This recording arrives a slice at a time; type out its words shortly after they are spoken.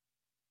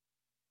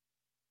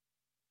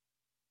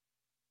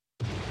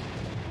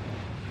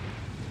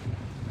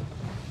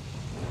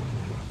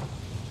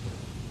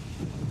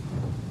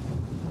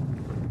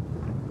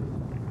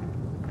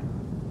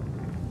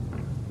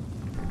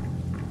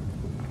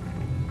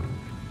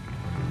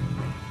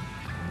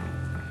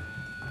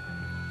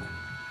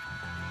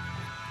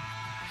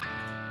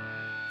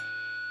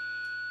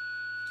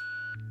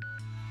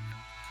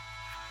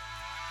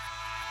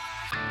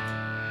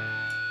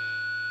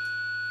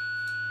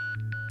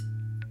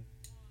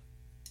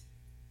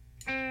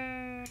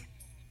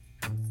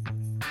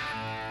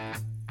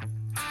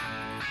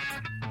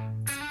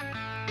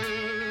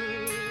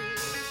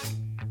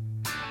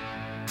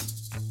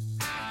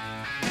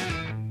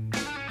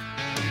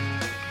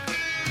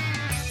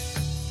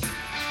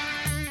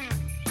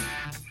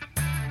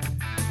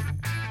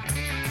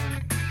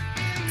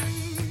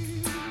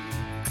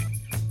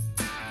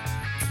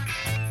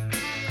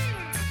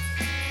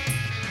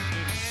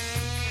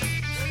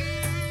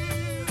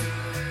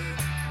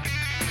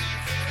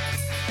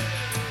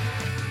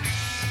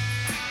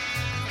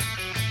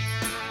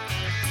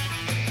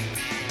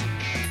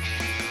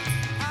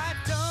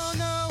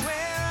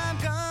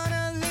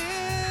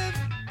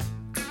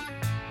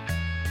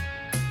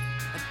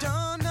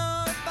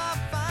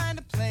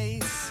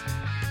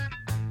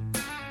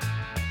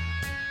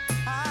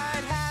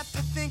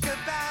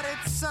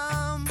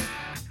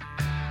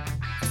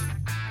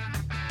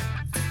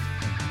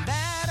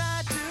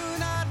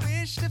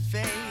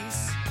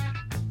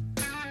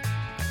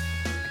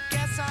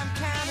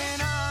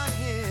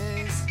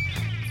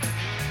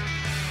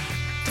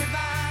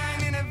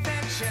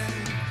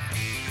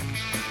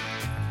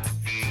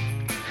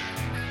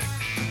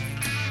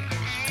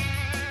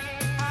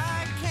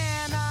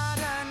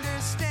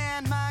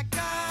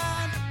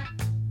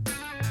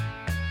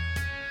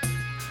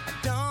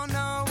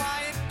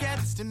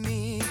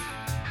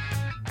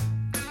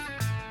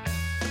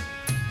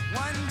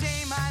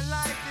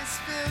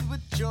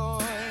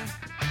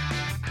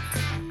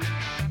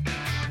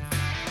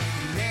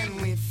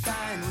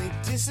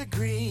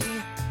disagree.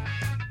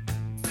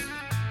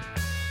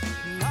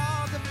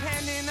 All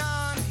depending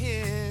on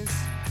his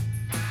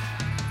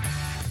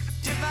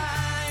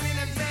divine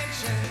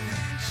intervention.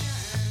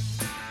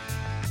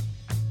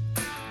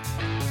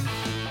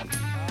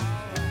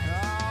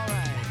 All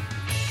right.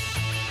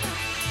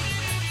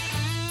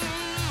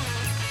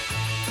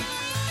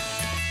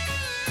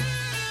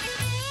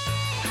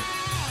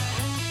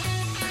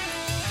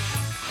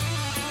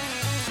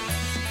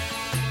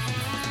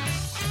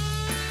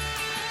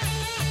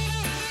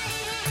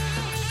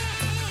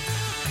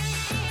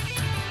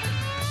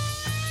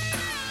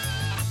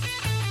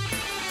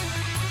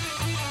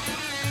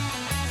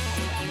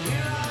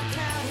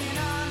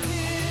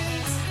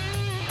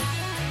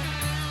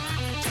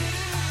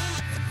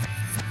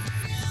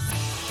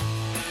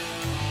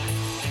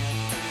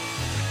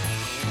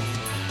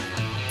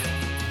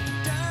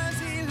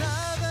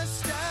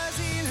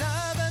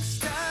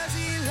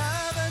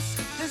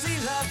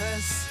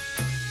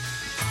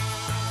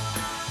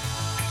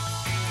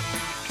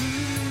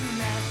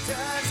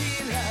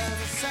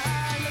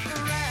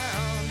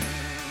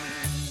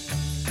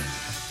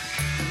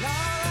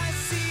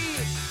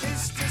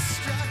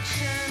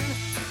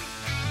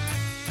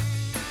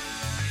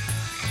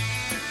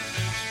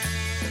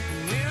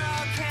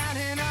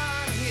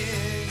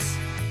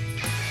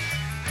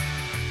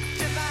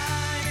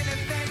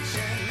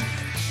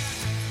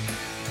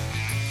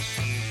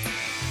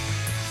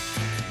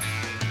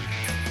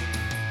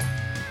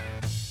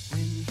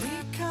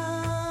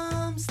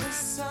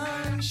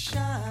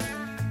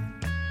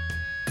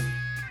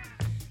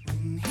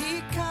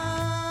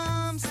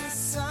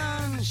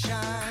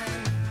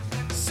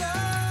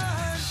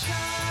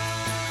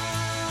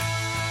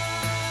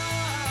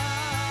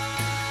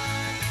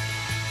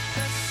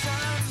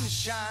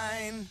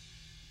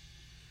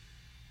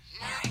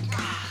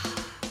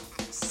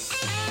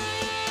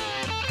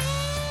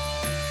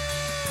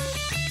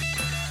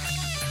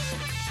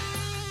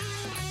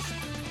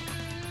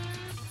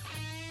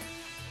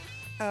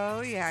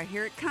 Oh, yeah,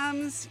 here it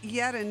comes,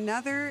 yet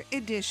another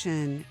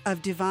edition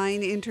of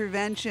Divine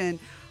Intervention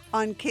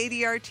on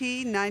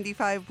KDRT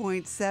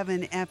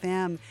 95.7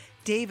 FM,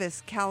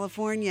 Davis,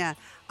 California.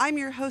 I'm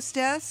your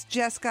hostess,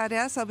 Jess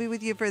Goddess. I'll be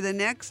with you for the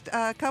next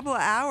couple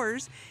of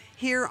hours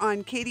here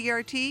on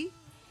KDRT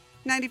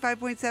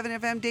 95.7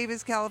 FM,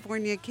 Davis,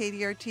 California,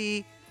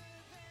 KDRT.org.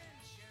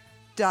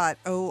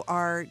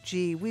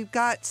 We've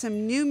got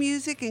some new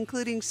music,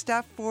 including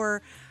stuff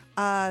for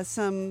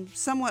some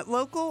somewhat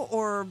local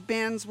or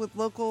bands with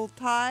local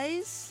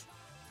ties,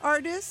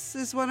 artists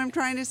is what I'm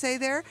trying to say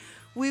there.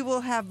 We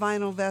will have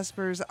Vinyl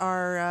Vespers,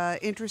 our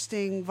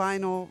interesting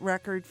vinyl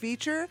record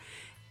feature,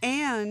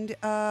 and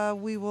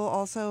we will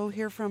also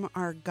hear from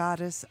our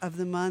goddess of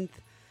the month,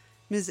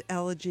 Ms.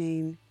 Ella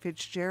Jane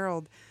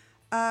Fitzgerald.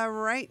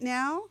 Right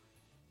now,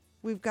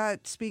 we've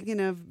got, speaking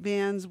of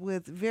bands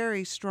with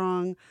very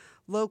strong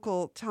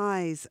local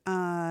ties,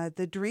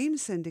 the Dream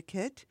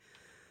Syndicate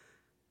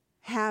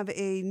have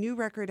a new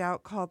record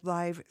out called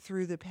Live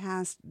Through the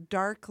Past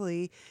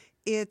Darkly.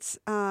 It's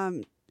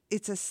a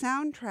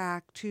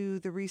soundtrack to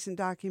the recent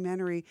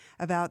documentary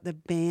about the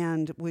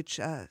band, which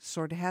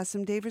sort of has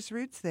some Davis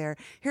roots there.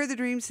 Here are the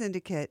Dream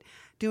Syndicate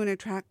doing a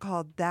track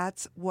called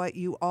That's What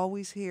You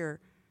Always Hear.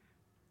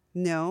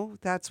 No,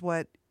 that's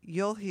what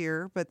you'll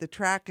hear, but the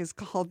track is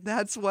called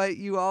That's What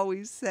You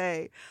Always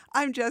Say.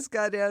 I'm Jess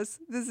Goddess.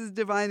 This is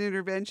Divine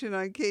Intervention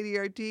on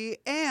KDRT,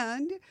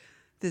 and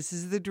this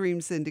is the Dream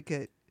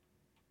Syndicate.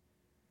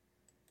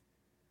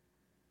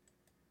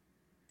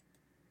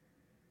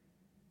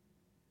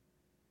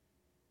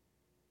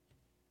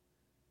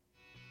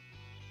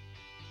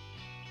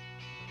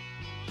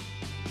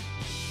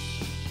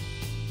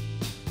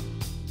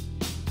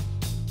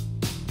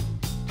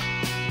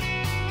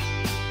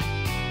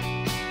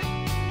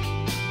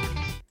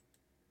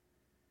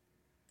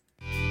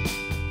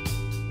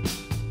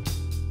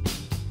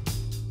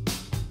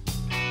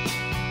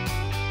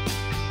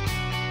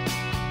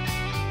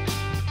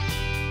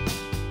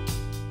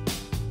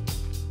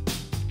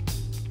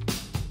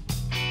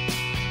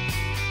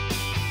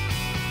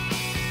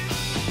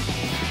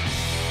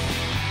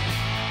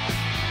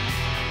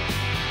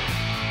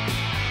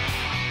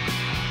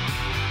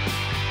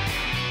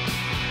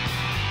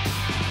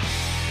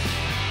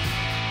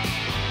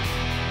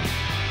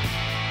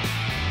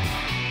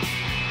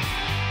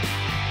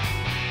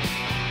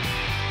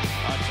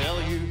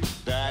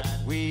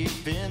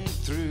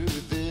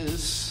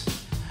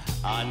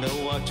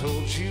 I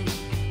told you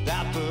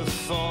that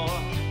before.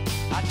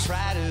 I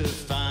try to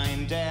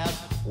find out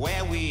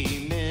where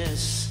we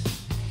miss.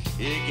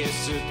 It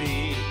gets to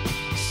be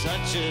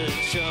such a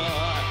chore.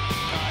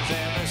 'Cause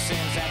ever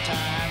since that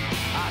time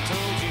I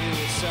told you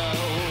so,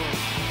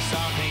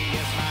 something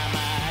gets my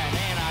mind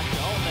and I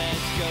don't let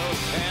go.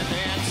 And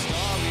then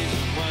stories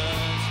and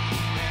words,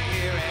 they're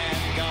here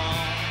and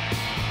gone.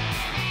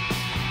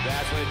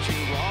 That's what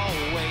you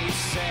always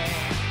say.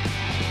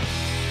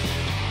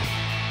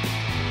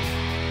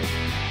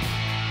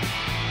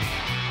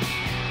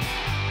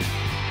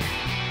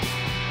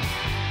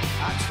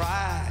 I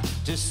tried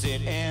to to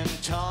sit and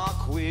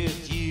talk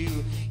with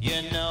you.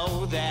 You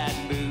know that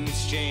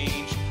moods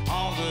change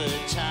all the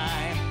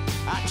time.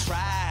 I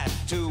tried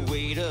to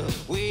wait a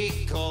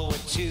week or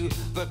two,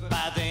 but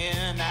by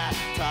then I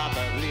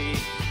probably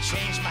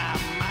changed my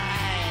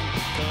mind.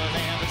 'Cause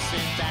ever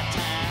since that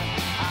time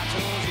I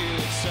told you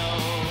so,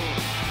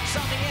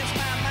 something hits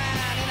my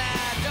mind and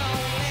I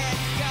don't let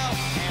go.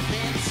 And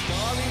then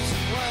stories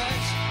and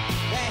words,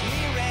 they're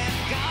here and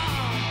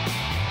gone.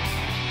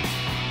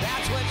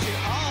 That's what you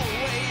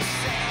always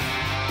say.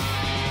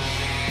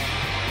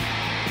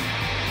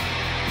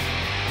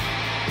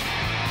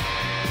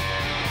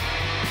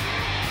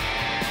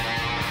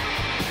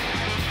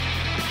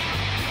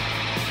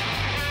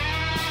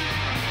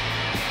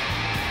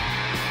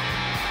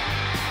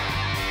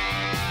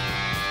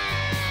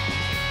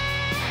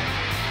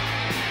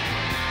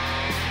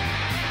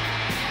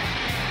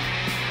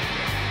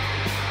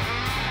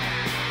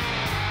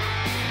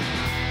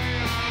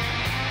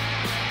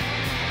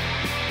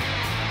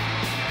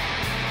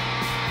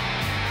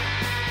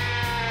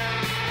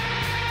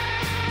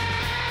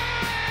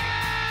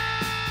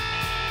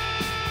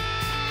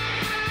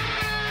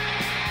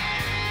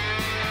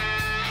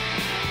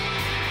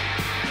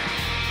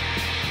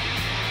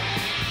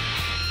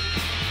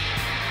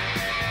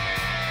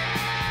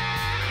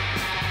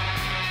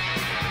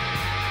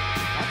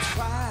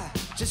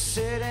 To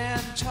sit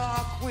and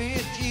talk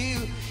with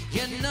you.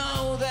 You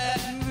know that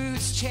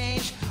moods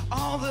change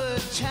all the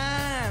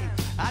time.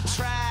 I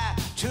try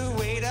to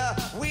wait a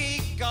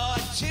week or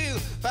two,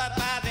 but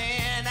by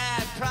then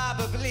I'd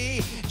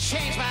probably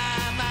change my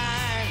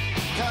mind.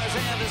 'Cause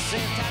ever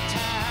since that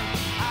time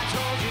I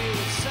told you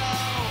so,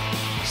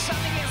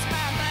 something gets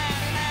my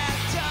mind and I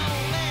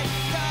don't let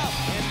go.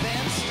 And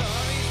then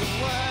stories and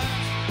words,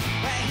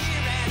 they're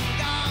here and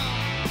gone.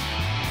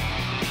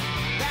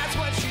 That's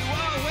what you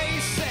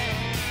always say.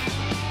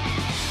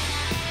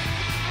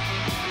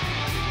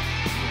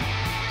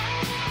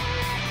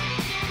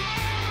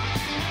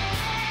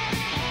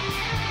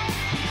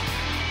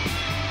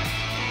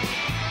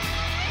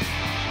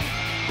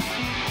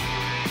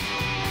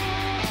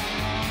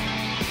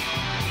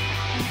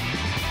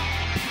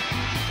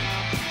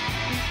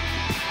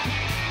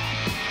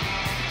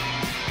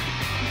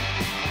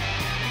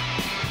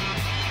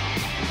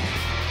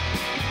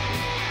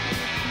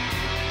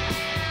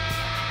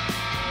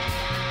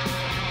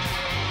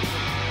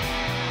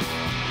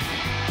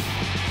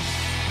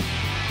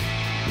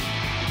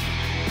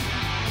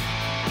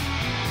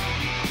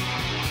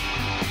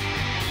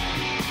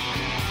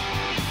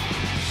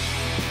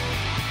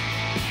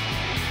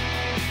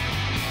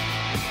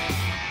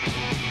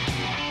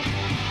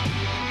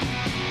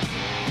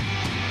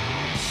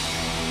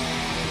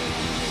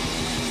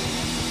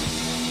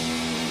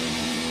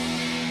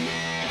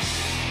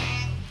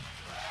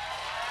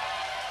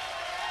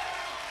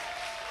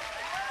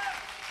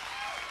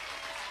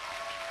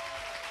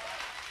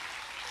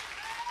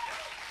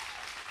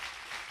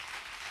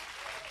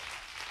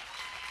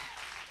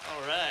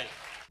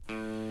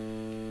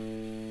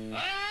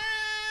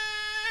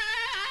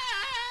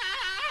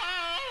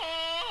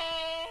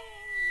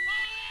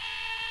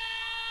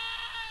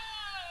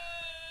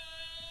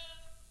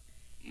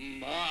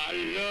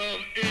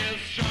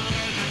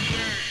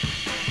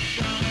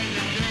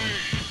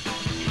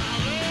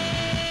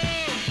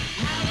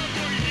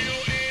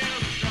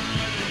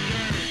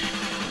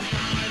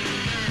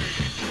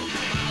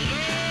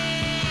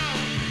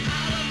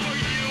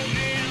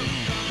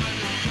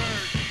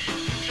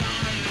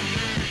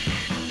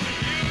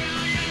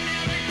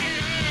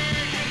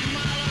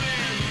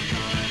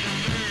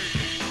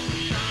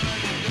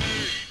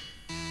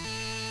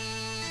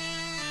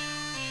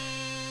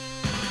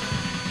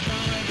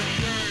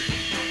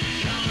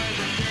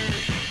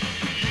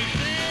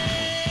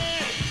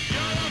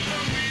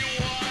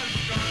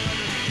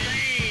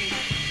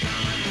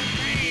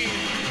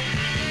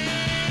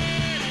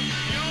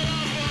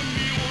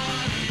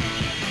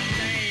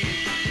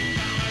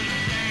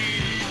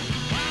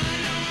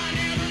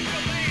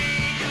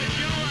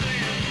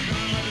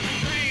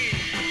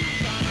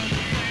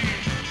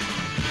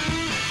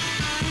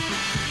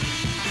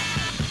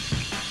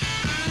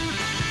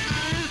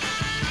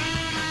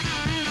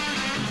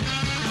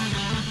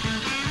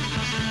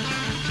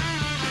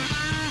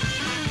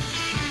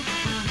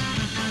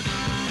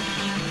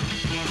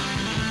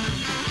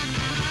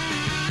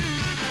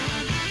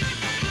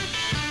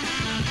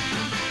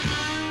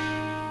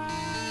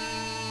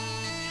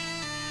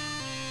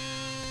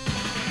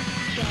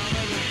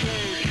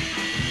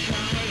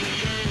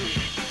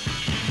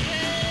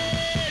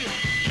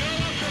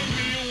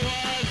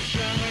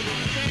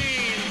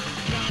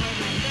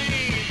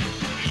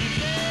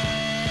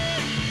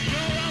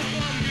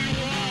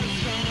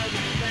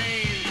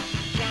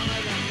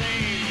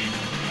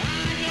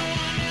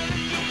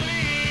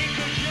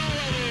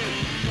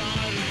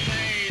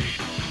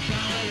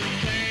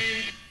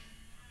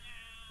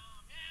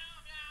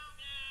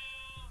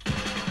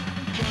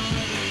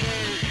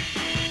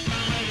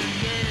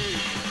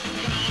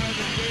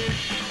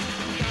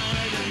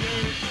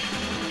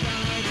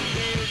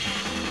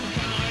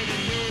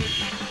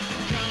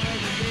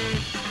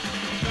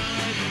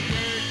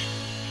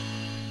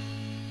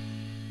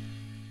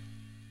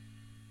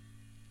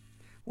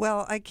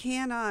 Well, I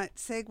cannot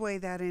segue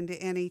that into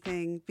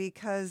anything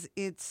because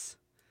it's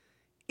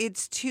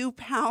too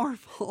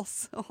powerful.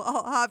 So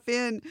I'll hop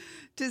in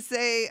to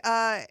say,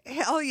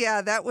 hell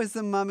yeah, that was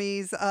the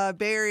Mummies,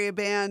 Bay Area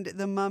band,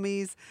 the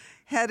Mummies,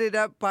 headed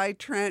up by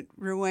Trent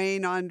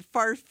Ruane on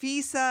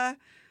Farfisa,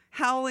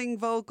 howling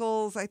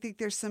vocals. I think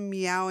there's some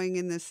meowing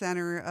in the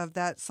center of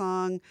that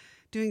song.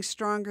 Doing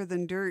Stronger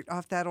Than Dirt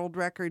off that old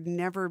record,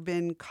 Never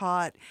Been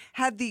Caught.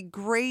 Had the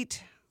good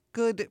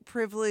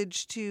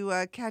privilege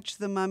to catch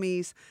the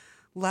Mummies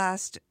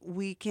last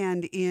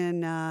weekend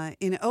in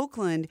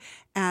Oakland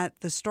at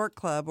the Stork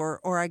Club,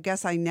 or I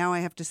guess I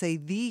have to say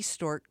the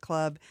Stork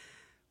Club.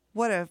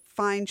 What a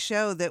fine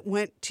show that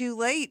went too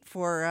late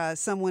for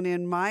someone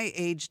in my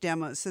age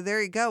demo. So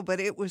there you go.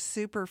 But it was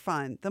super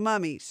fun. The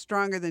Mummies,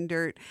 Stronger Than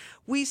Dirt.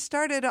 We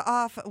started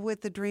off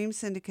with the Dream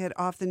Syndicate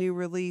off the new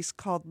release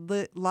called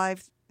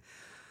Live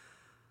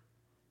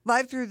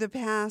Through the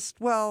Past.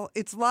 Well,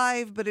 it's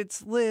live, but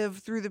it's live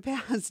through the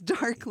past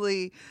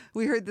darkly.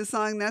 We heard the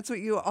song, That's What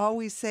You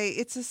Always Say.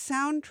 It's a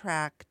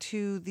soundtrack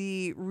to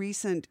the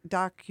recent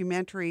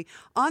documentary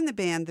on the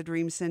band, The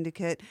Dream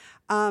Syndicate.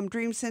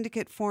 Dream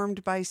Syndicate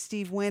formed by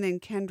Steve Wynn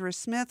and Kendra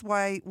Smith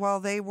while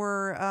they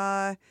were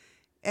at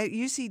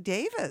UC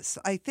Davis,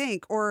 I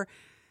think, or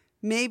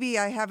maybe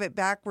I have it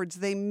backwards.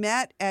 They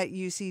met at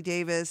UC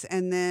Davis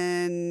and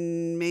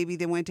then maybe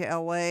they went to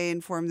LA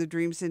and formed the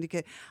Dream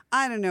Syndicate.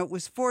 I don't know. It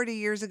was 40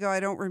 years ago. I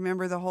don't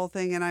remember the whole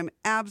thing. And I'm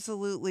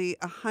absolutely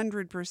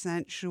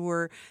 100%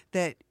 sure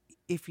that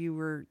if you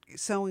were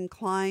so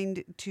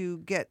inclined to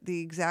get the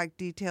exact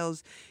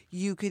details,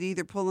 you could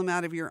either pull them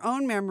out of your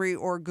own memory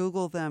or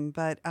Google them.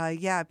 But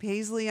yeah,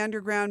 Paisley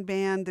Underground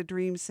Band, the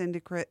Dream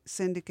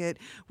Syndicate,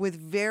 with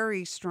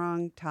very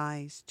strong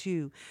ties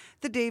to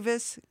the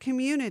Davis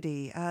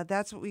community.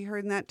 That's what we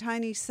heard in that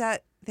tiny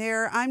set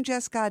there. I'm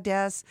Jess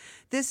Goddess.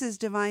 This is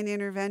Divine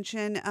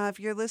Intervention.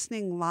 If you're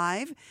listening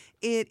live,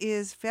 it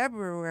is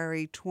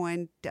February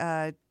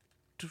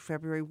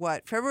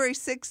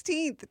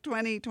 16th,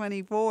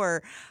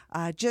 2024.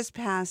 Just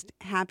past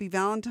Happy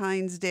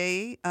Valentine's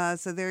Day.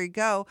 So there you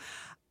go.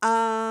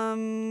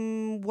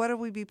 What will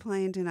we be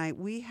playing tonight?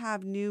 We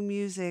have new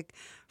music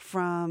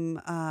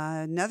from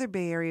another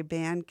Bay Area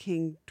band,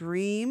 King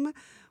Dream.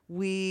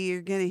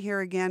 We're going to hear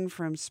again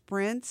from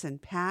Sprints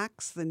and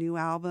Pax, the new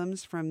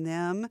albums from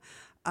them.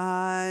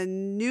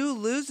 New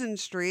Losing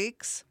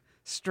Streaks,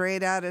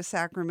 straight out of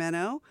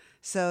Sacramento.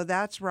 So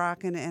that's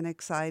rocking and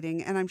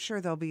exciting. And I'm sure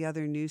there'll be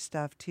other new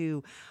stuff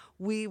too.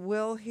 We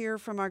will hear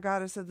from our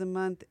Goddess of the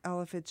Month,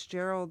 Ella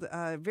Fitzgerald,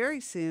 very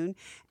soon.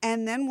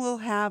 And then we'll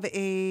have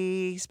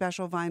a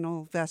special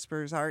Vinyl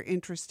Vespers, our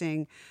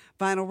interesting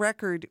vinyl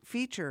record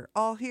feature,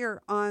 all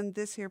here on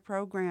this here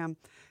program.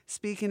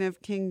 Speaking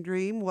of King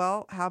Dream,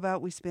 well, how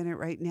about we spin it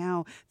right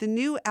now? The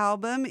new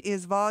album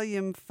is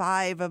Volume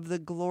 5 of the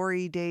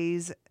Glory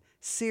Days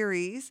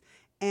series.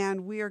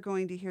 And we are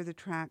going to hear the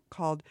track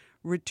called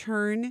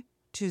Return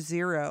to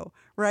Zero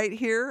right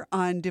here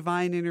on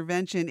Divine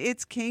Intervention.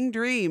 It's King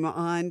Dream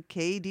on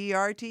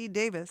KDRT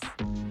Davis.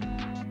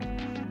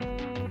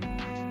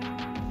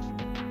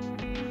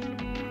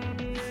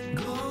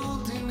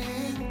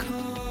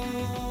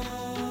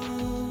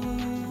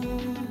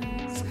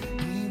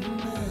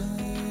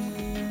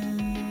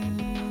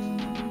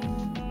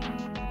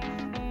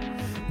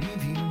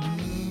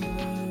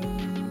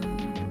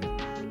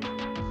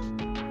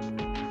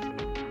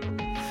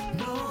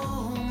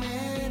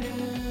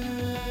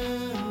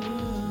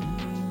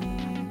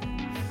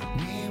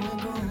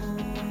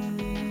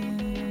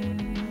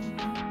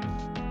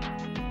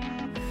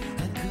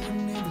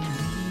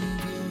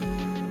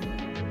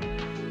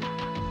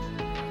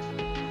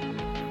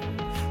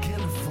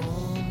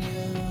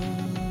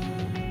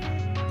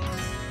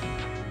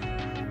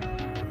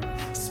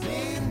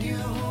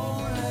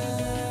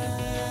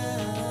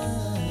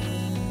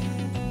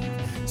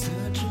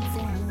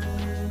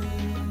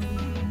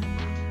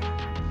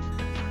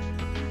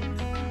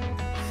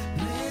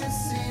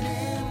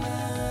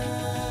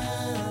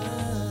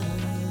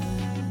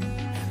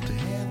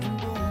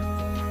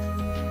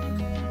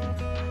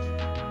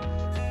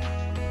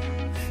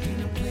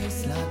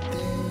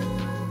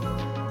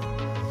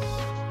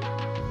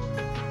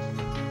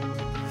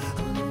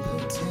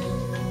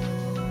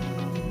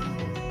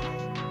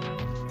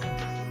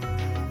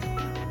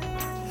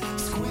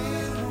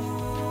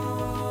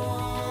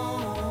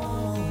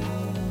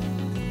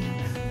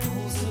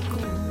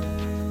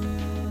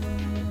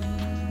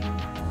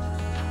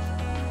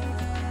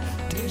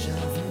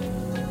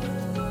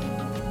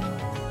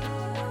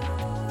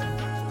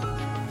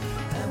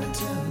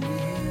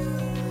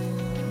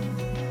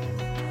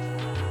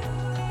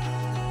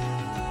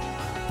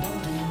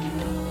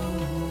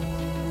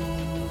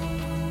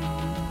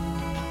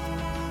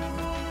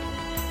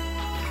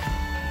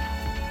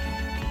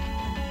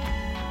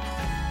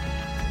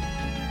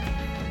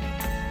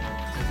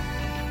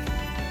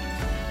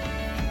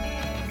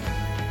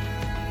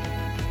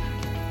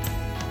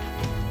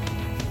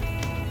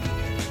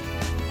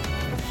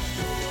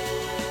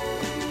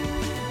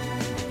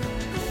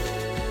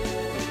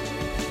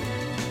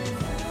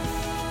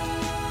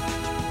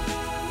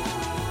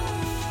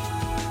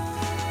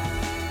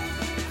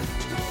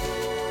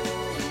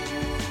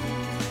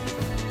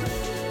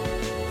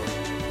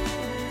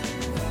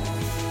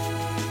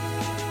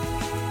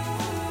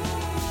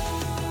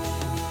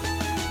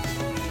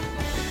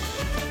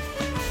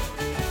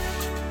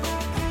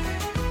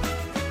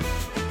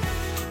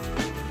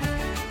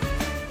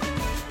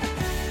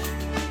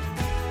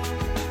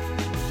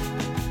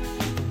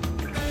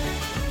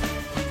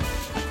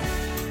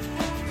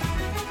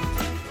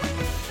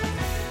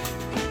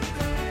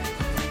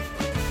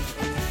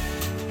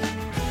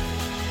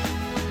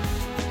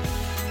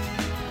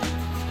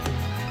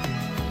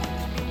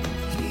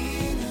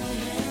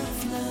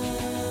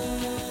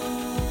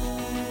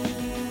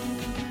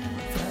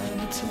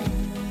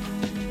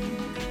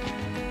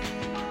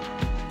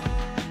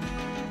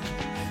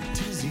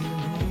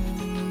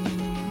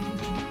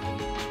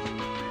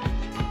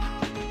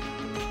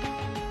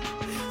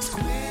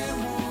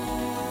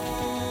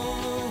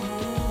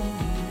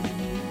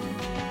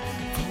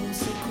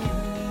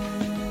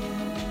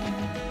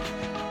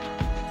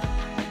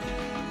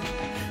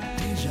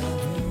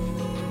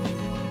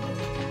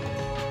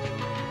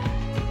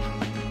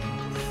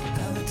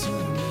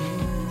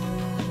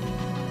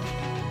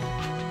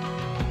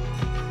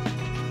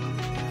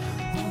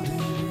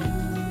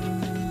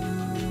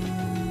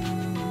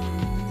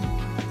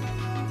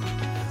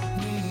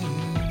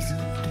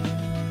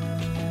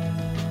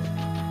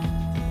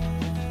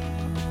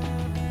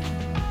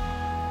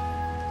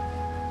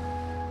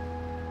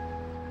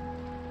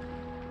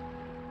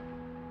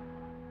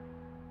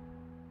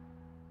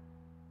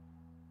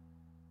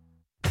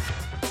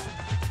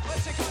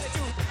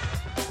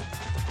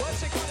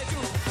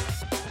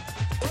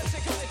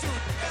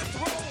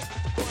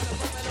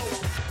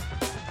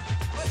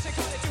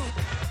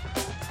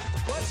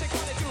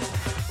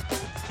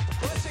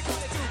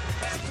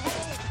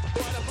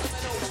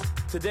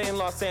 Today in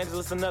Los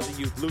Angeles, another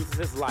youth loses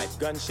his life.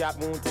 Gunshot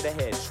wound to the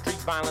head. Street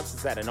violence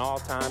is at an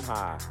all-time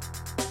high.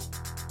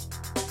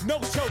 No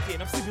joking,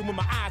 I'm sleeping with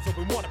my eyes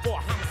open. Wanted for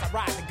a homicide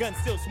ride, the gun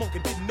still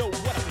smoking. Didn't know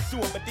what I was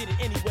doing, but did it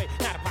anyway.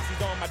 Now the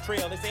posse's on my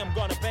trail, they say I'm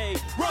gonna pay.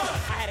 Run!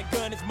 I had a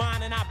gun, it's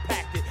mine, and I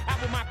packed it. Out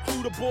with my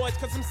crew, the boys,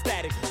 cause I'm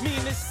static. Me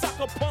and this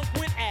sucker punk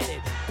went at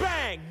it.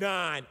 Bang!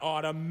 9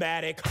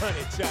 automatic,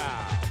 100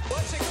 child.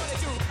 What you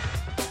gonna do?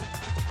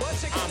 What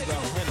you I'm gonna the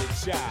do?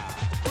 100 child.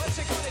 What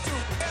you gonna do?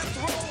 Death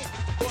row.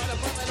 What a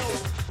criminal.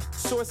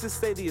 Sources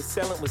say the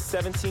assailant was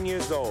 17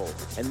 years old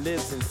and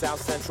lives in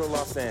South Central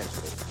Los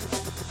Angeles.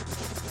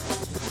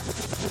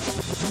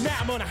 Now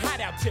I'm on a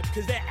hideout tip,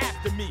 cause they're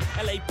after me.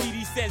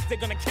 LAPD says they're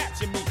gonna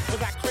capture me.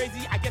 Was I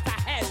crazy? I guess I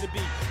had to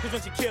be. Cause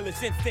once you kill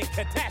this instinct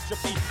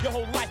catastrophe, your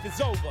whole life is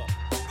over.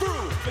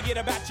 Through. Forget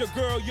about your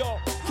girl, your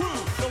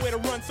crew. Nowhere to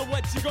run, so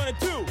what you gonna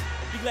do?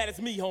 Be glad it's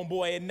me,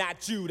 homeboy, and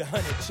not you, the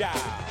 100 child.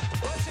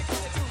 What you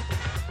gonna do?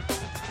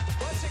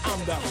 I'm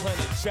the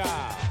 100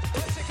 child.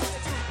 What you gonna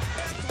do?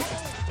 Death row.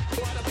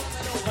 What a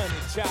criminal.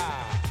 100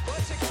 child.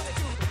 What you gonna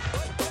do?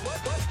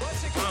 What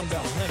you gonna I'm the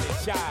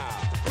 100 child.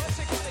 What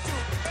you gonna do?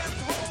 Death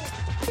row.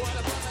 What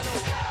a criminal.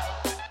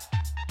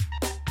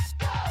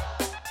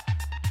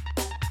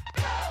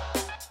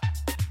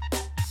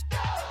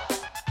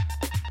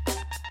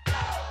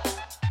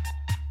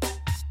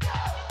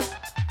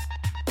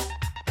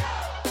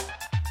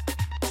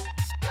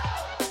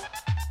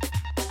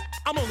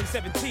 I'm only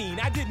 17,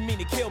 I didn't mean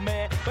to kill,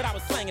 man, but I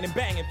was slanging and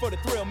banging for the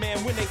thrill,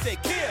 man. When they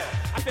said kill,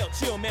 I felt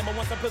chill, man, but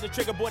once I pulled the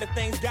trigger, boy, the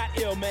things got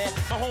ill, man.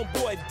 My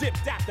homeboy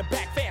dipped out the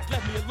back fast,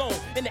 left me alone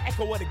in the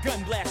echo of the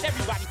gun blast.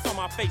 Everybody saw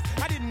my face,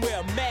 I didn't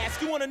wear a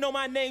mask. You wanna know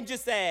my name?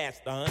 Just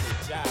ask the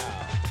 100 child.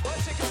 What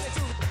you gonna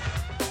do?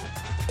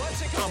 What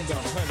you gonna I'm the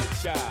 100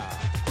 child.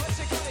 What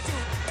you gonna do?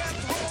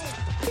 Death row.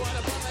 What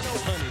a criminal.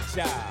 100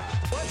 child.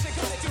 What you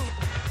gonna do?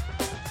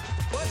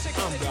 What you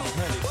I'm gonna the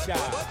 100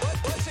 child.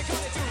 What you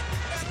gonna do?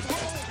 Death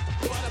row.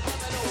 What a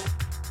criminal.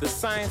 The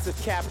science of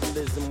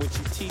capitalism, which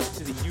you teach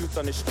to the youth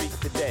on the streets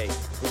today,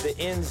 with the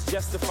ends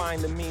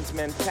justifying the means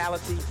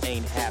mentality,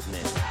 ain't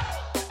happening.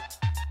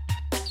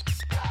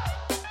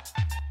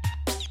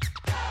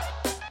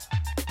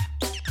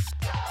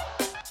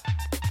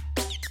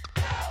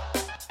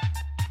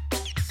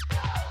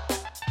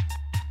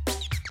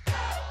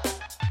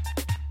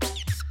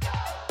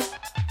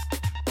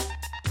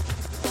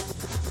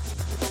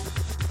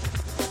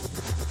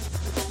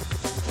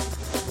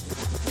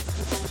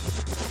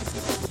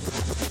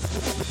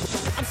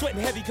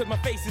 Sweating heavy cause my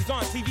face is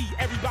on TV.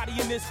 Everybody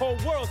in this whole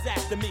world's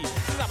after me.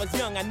 Since I was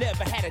young, I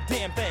never had a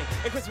damn thing.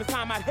 At Christmas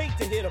time, I'd hate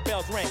to hear the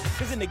bells ring.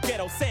 Cause in the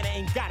ghetto, Santa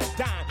ain't got a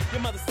dime. Your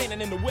mother standing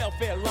in the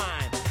welfare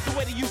line. The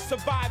way that you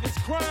survive is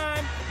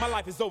crime. My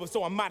life is over,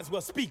 so I might as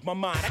well speak my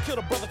mind. I killed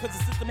a brother cause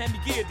the system had me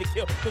geared to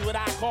kill. Cause what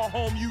I call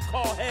home, you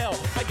call hell.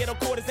 My ghetto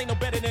quarters ain't no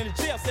better than a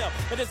jail cell.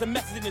 But there's a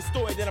message in this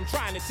story that I'm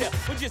trying to tell.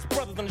 We're just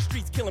brothers on the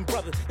streets killing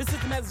brothers. The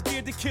system has us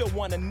geared to kill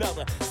one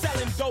another.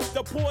 Selling dope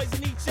to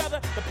poison each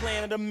other. The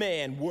plan of the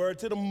man, word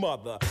to the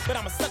mother. But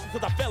I'm a sucker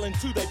cause I fell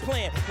into their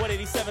plan.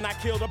 187, I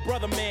killed a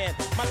brother, man.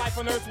 My life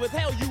on earth was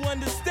hell, you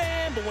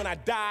understand? But when I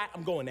die,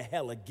 I'm going to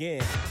hell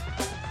again.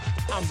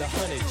 I'm the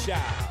 100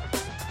 child.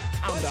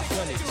 I'm the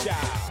 100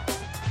 child.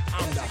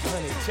 I'm the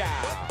 100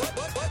 child.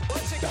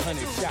 The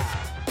 100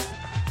 child.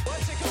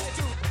 What you gonna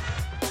do?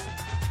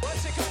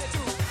 What you gonna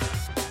do?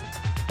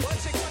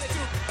 What you gonna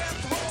do?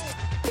 Death row.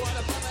 What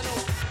a criminal.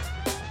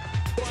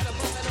 What a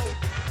criminal.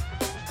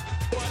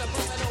 What a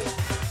criminal.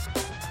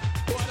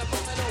 What a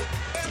criminal.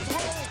 Death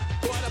row.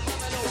 What a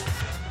criminal.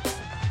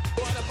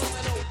 What a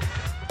criminal.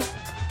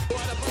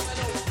 What a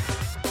criminal.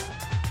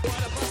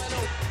 What a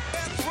criminal.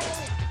 Death row.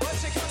 What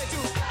you gonna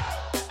do?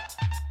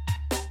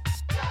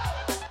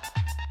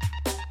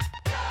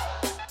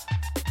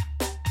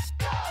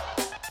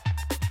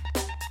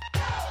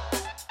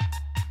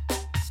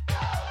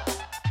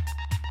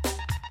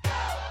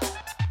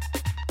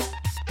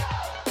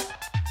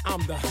 I'm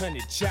the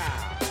 100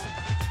 child.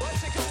 What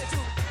you gonna do?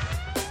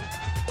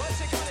 What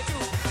you gonna do?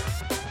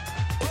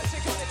 What you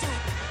gonna do?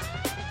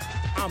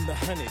 I'm the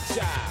 100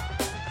 child.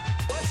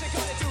 What you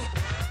gonna do?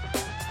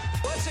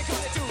 What you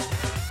gonna do?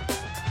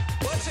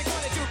 What you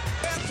gonna do?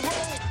 Death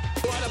row.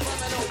 What a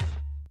criminal.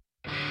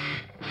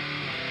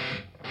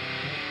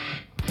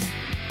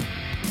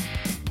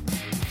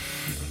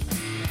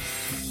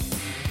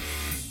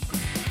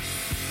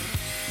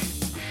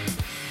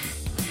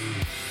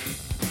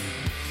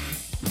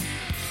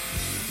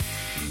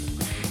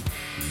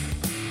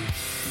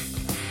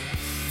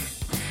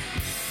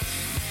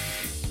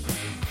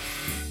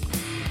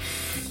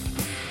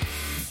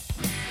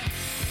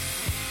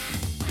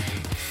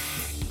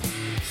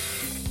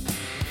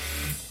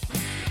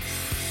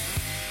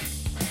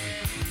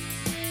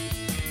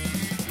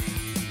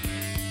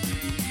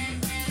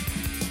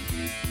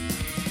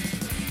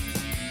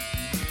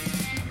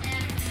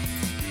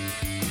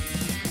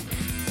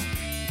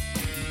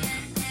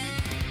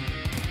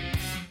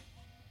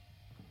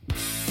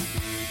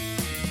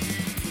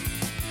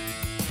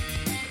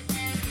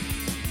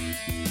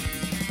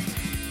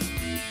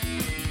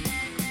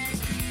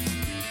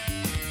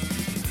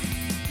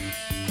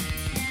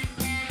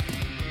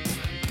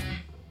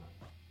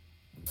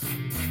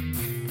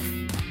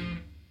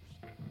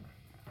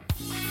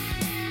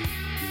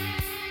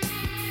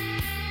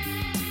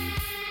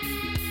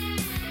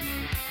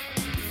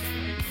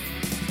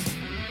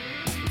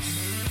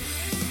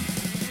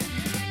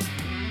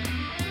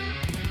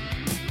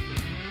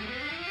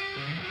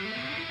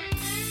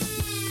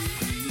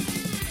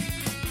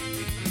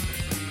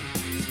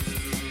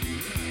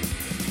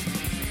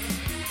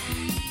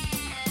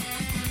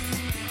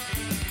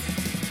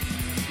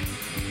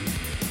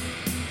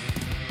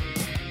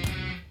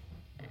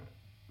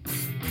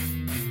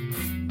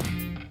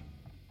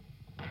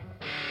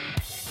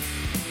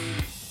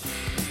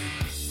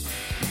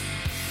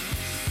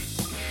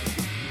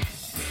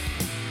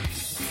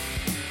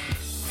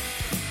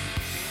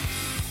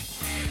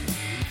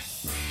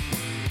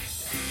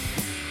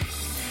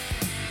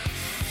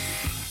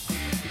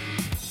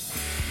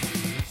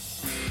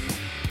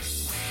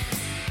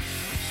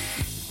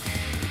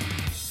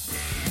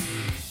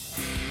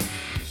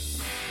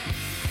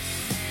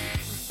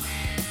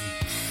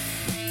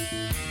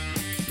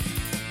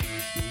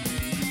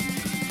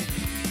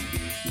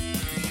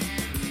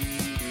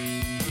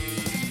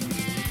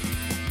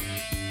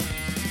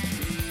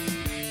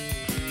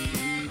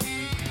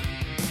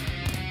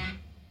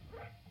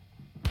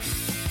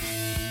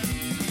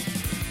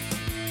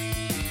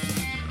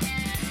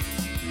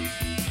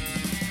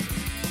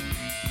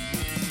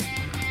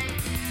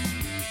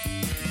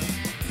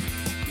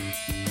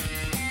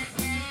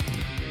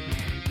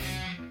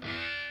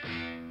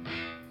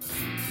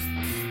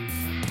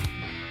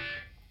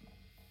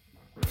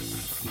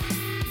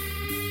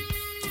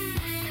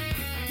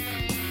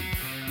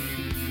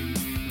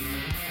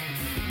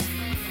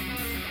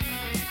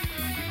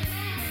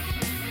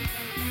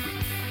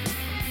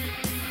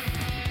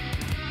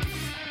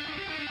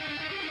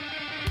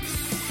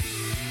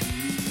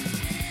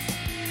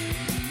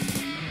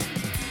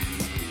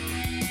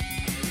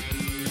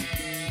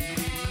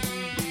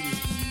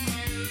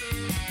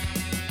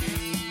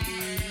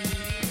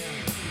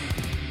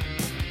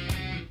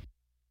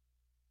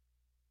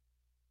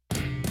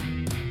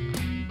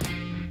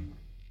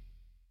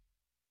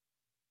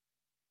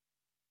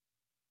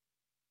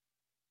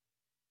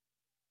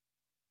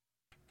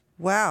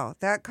 Wow,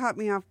 that caught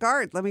me off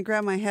guard. Let me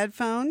grab my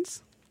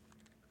headphones.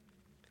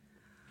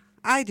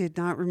 I did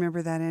not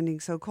remember that ending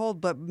so cold,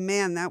 but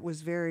man, that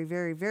was very,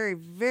 very, very,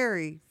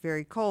 very,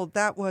 very cold.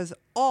 That was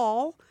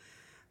all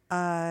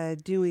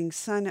doing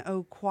Sun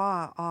O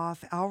Kwa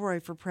off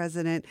Alroy for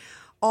President.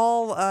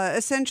 All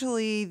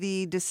essentially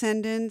the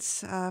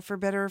Descendants, for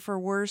better or for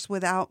worse,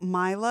 without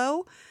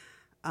Milo,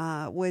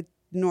 with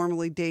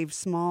normally Dave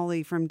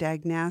Smalley from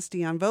Dag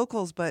Nasty on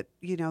vocals, but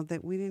you know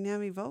that we didn't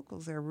have any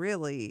vocals there,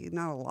 really,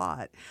 not a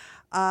lot.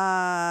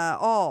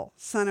 All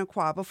Sun O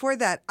Kwa. Before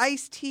that,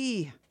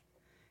 Ice-T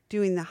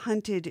doing The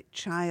Hunted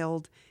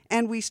Child,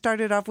 and we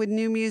started off with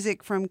new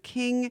music from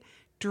King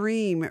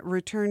Dream,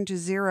 Return to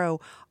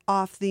Zero,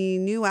 off the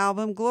new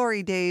album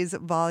Glory Days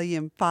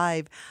Volume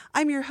 5.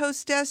 I'm your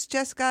hostess,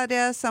 Jess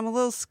Goddess. I'm a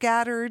little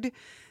scattered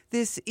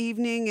this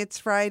evening. It's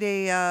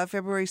Friday,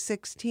 February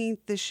 16th.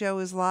 The show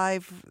is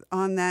live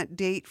on that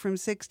date from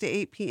 6 to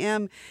 8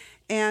 p.m.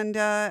 And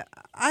I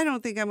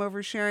don't think I'm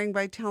oversharing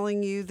by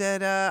telling you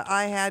that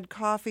I had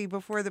coffee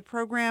before the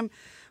program,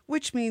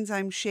 which means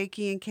I'm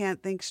shaky and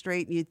can't think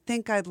straight. And you'd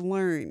think I'd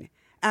learn.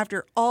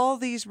 After all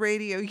these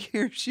radio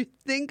years, you'd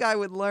think I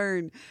would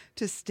learn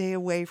to stay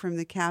away from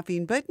the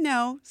caffeine, but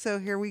no. So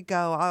here we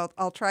go.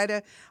 I'll try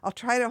to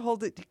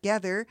hold it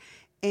together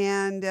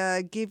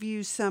and give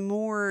you some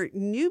more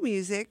new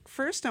music.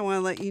 First, I want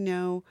to let you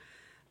know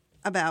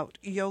about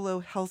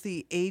YOLO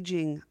Healthy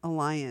Aging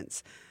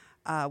Alliance,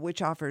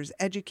 which offers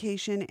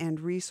education and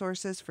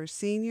resources for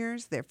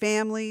seniors, their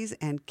families,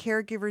 and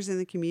caregivers in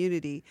the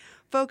community.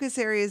 Focus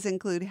areas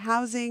include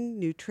housing,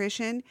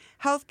 nutrition,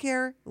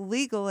 healthcare,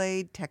 legal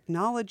aid,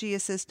 technology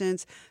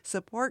assistance,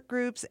 support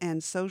groups,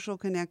 and social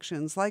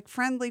connections like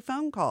friendly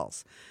phone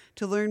calls.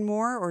 To learn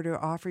more or to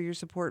offer your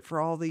support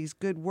for all these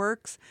good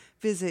works,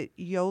 visit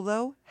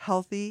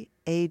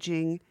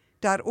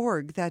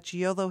YOLOHealthyAging.org. That's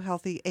YOLO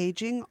Healthy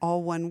Aging,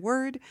 all one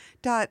word,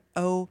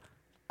 .org.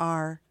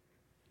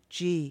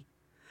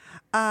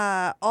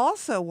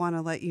 Also want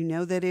to let you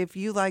know that if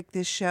you like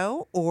this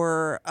show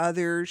or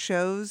other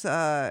shows,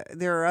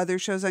 there are other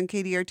shows on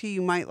KDRT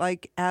you might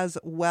like as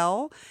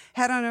well.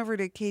 Head on over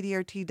to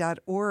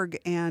kdrt.org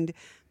and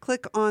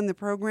click on the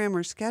program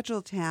or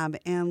schedule tab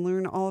and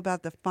learn all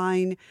about the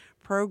fine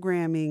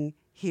programming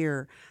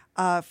here.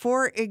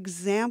 For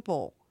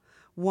example,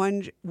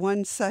 one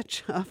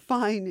such a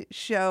fine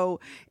show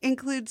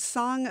includes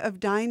Song of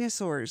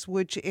Dinosaurs,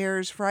 which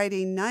airs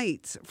Friday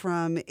nights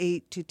from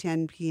 8 to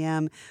 10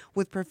 p.m.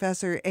 with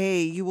Professor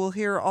A. You will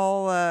hear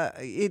all,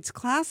 it's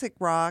classic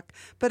rock,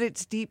 but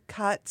it's deep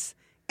cuts,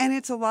 and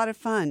it's a lot of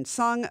fun.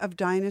 Song of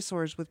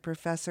Dinosaurs with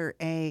Professor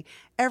A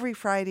every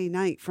Friday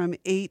night from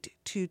 8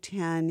 to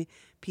 10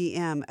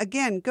 p.m.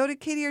 Again, go to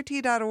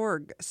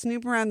kdrt.org,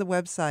 snoop around the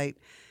website,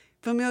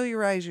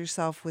 familiarize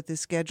yourself with the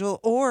schedule,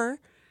 or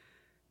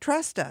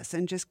trust us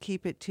and just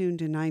keep it tuned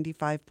to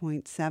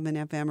 95.7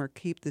 FM or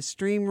keep the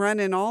stream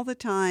running all the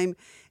time,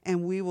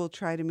 and we will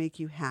try to make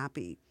you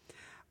happy.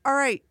 All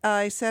right,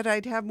 I said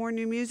I'd have more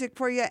new music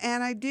for you,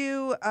 and I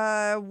do.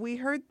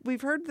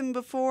 We've heard them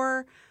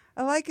before.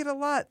 I like it a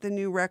lot, the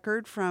new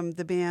record from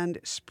the band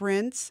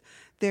Sprints.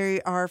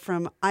 They are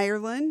from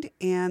Ireland,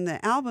 and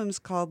the album's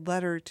called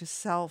Letter to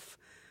Self.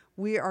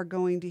 We are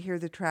going to hear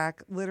the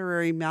track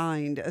Literary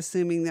Mind,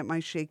 assuming that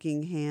my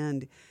shaking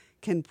hand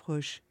can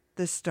push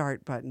the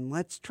start button.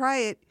 Let's try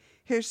it.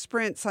 Here's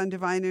Sprints on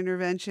Divine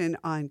Intervention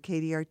on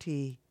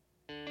KDRT.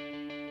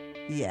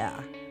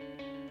 Yeah.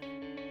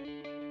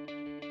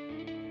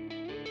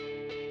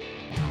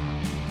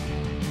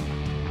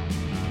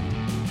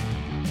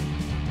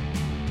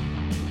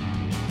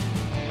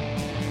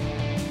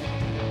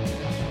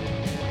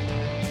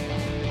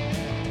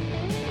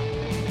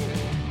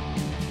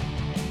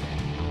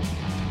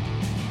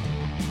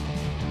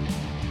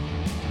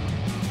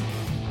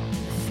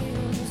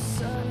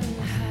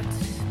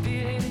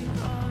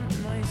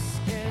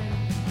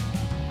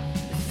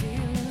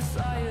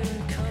 Fire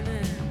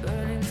coming,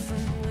 burning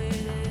from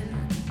within.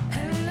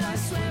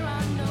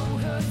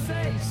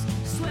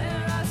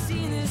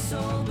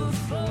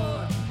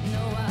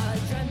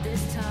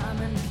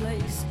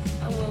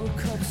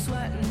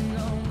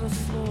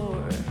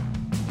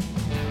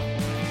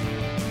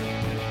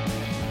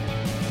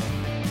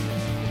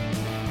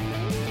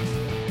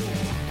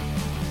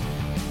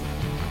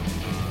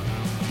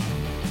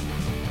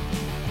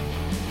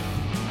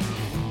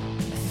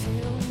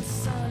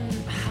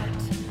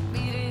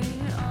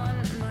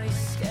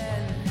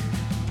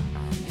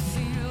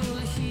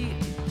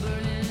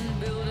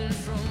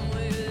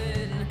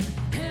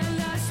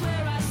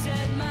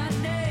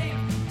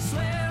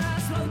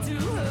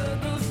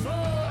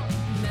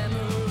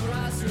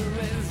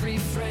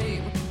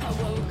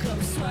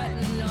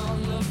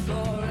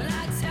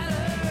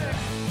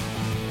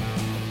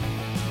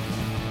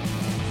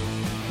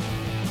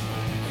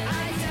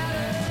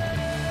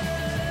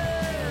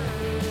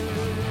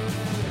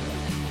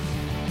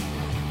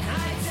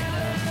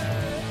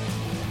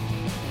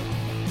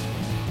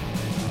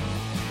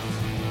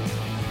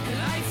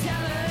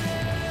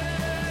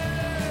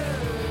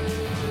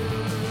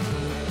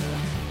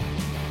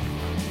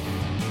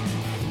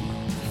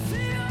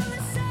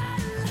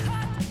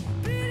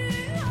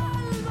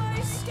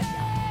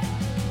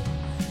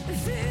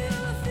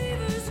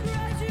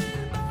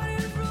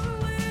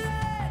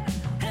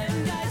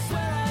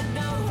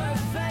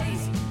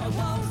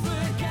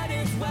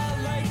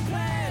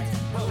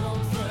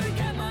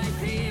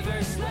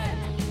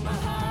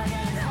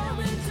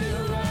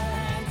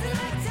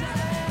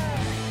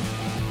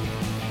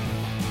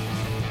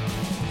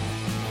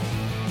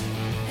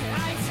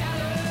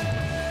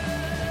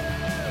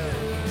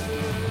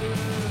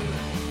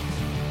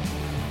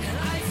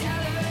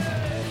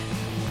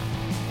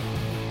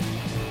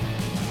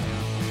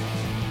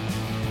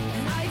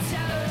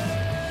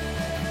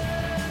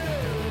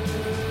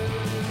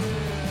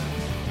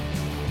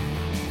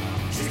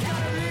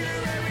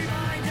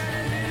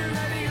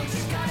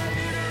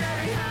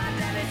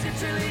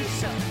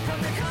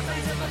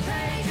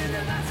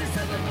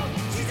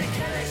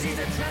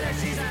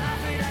 killer, she's an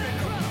athlete and a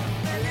crook.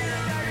 A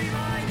literary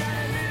mind and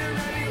a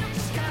literary look.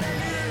 She's got a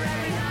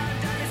literary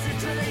hand and it's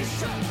literally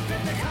shook.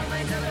 From the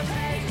comments of a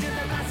page to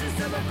the masses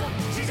of a book.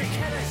 She's a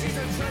killer, she's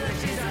a thriller,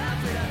 she's an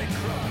athlete and a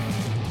crook.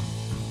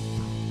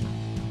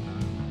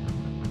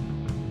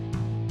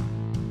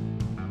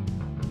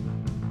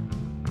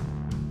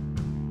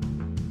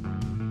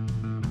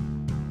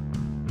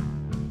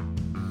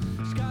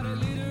 She's got a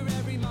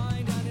literary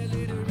mind and a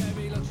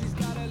literary look. She's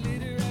got a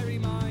literary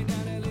mind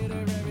and a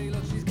literary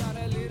look. She's got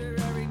a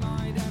literary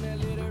mind and a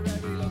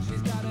literary look.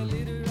 She's got a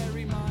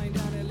literary mind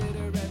and a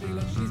literary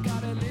look. She's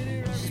got a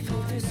literary mind. She's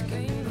played this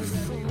game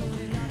before.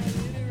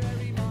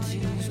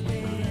 She's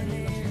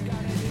winning.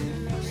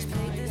 She's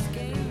played this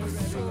game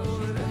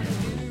before. And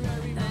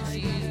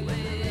she's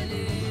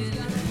winning.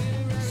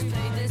 She's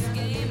played this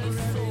game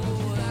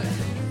before.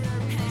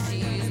 And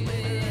she's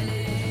winning.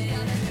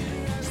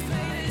 She's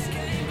played this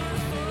game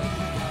before.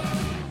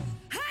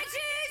 And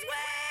she's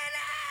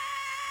winning.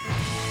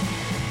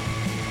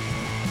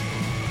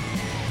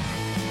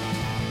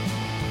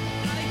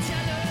 I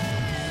tell her.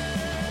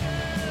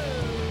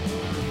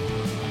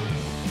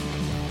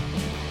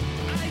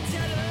 I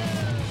tell her.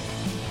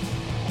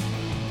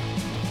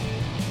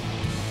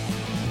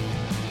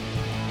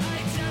 I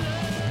tell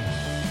her.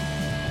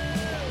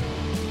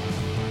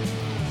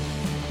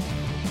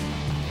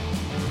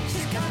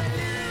 She's got a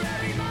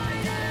literary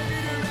mind and a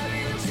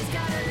literary look. She's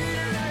got a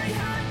literary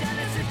hand and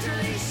it's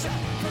literally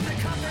shut. From the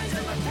covers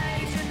of a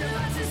page and the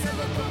masses of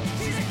a book.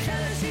 She's a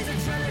killer, she's a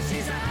thriller,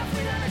 she's a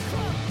halfwit and a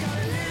crook. Got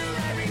a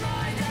literary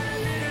mind and a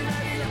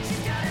literary look.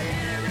 She's got a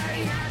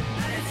literary hand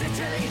and it's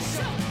literally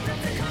shut. From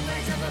the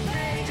covers of a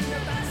page and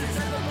the masses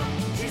of a book.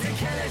 She's a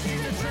killer,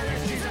 she's a thriller,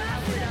 she's a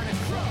halfwit and a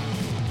crook.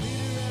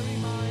 Literary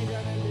mind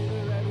and a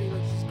literary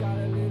look. She's got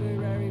a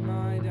literary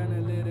mind and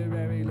a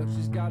literary look.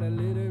 She's got a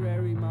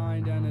literary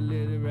mind and a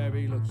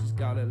literary look. She's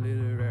got a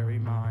literary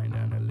mind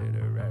and a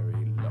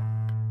literary look.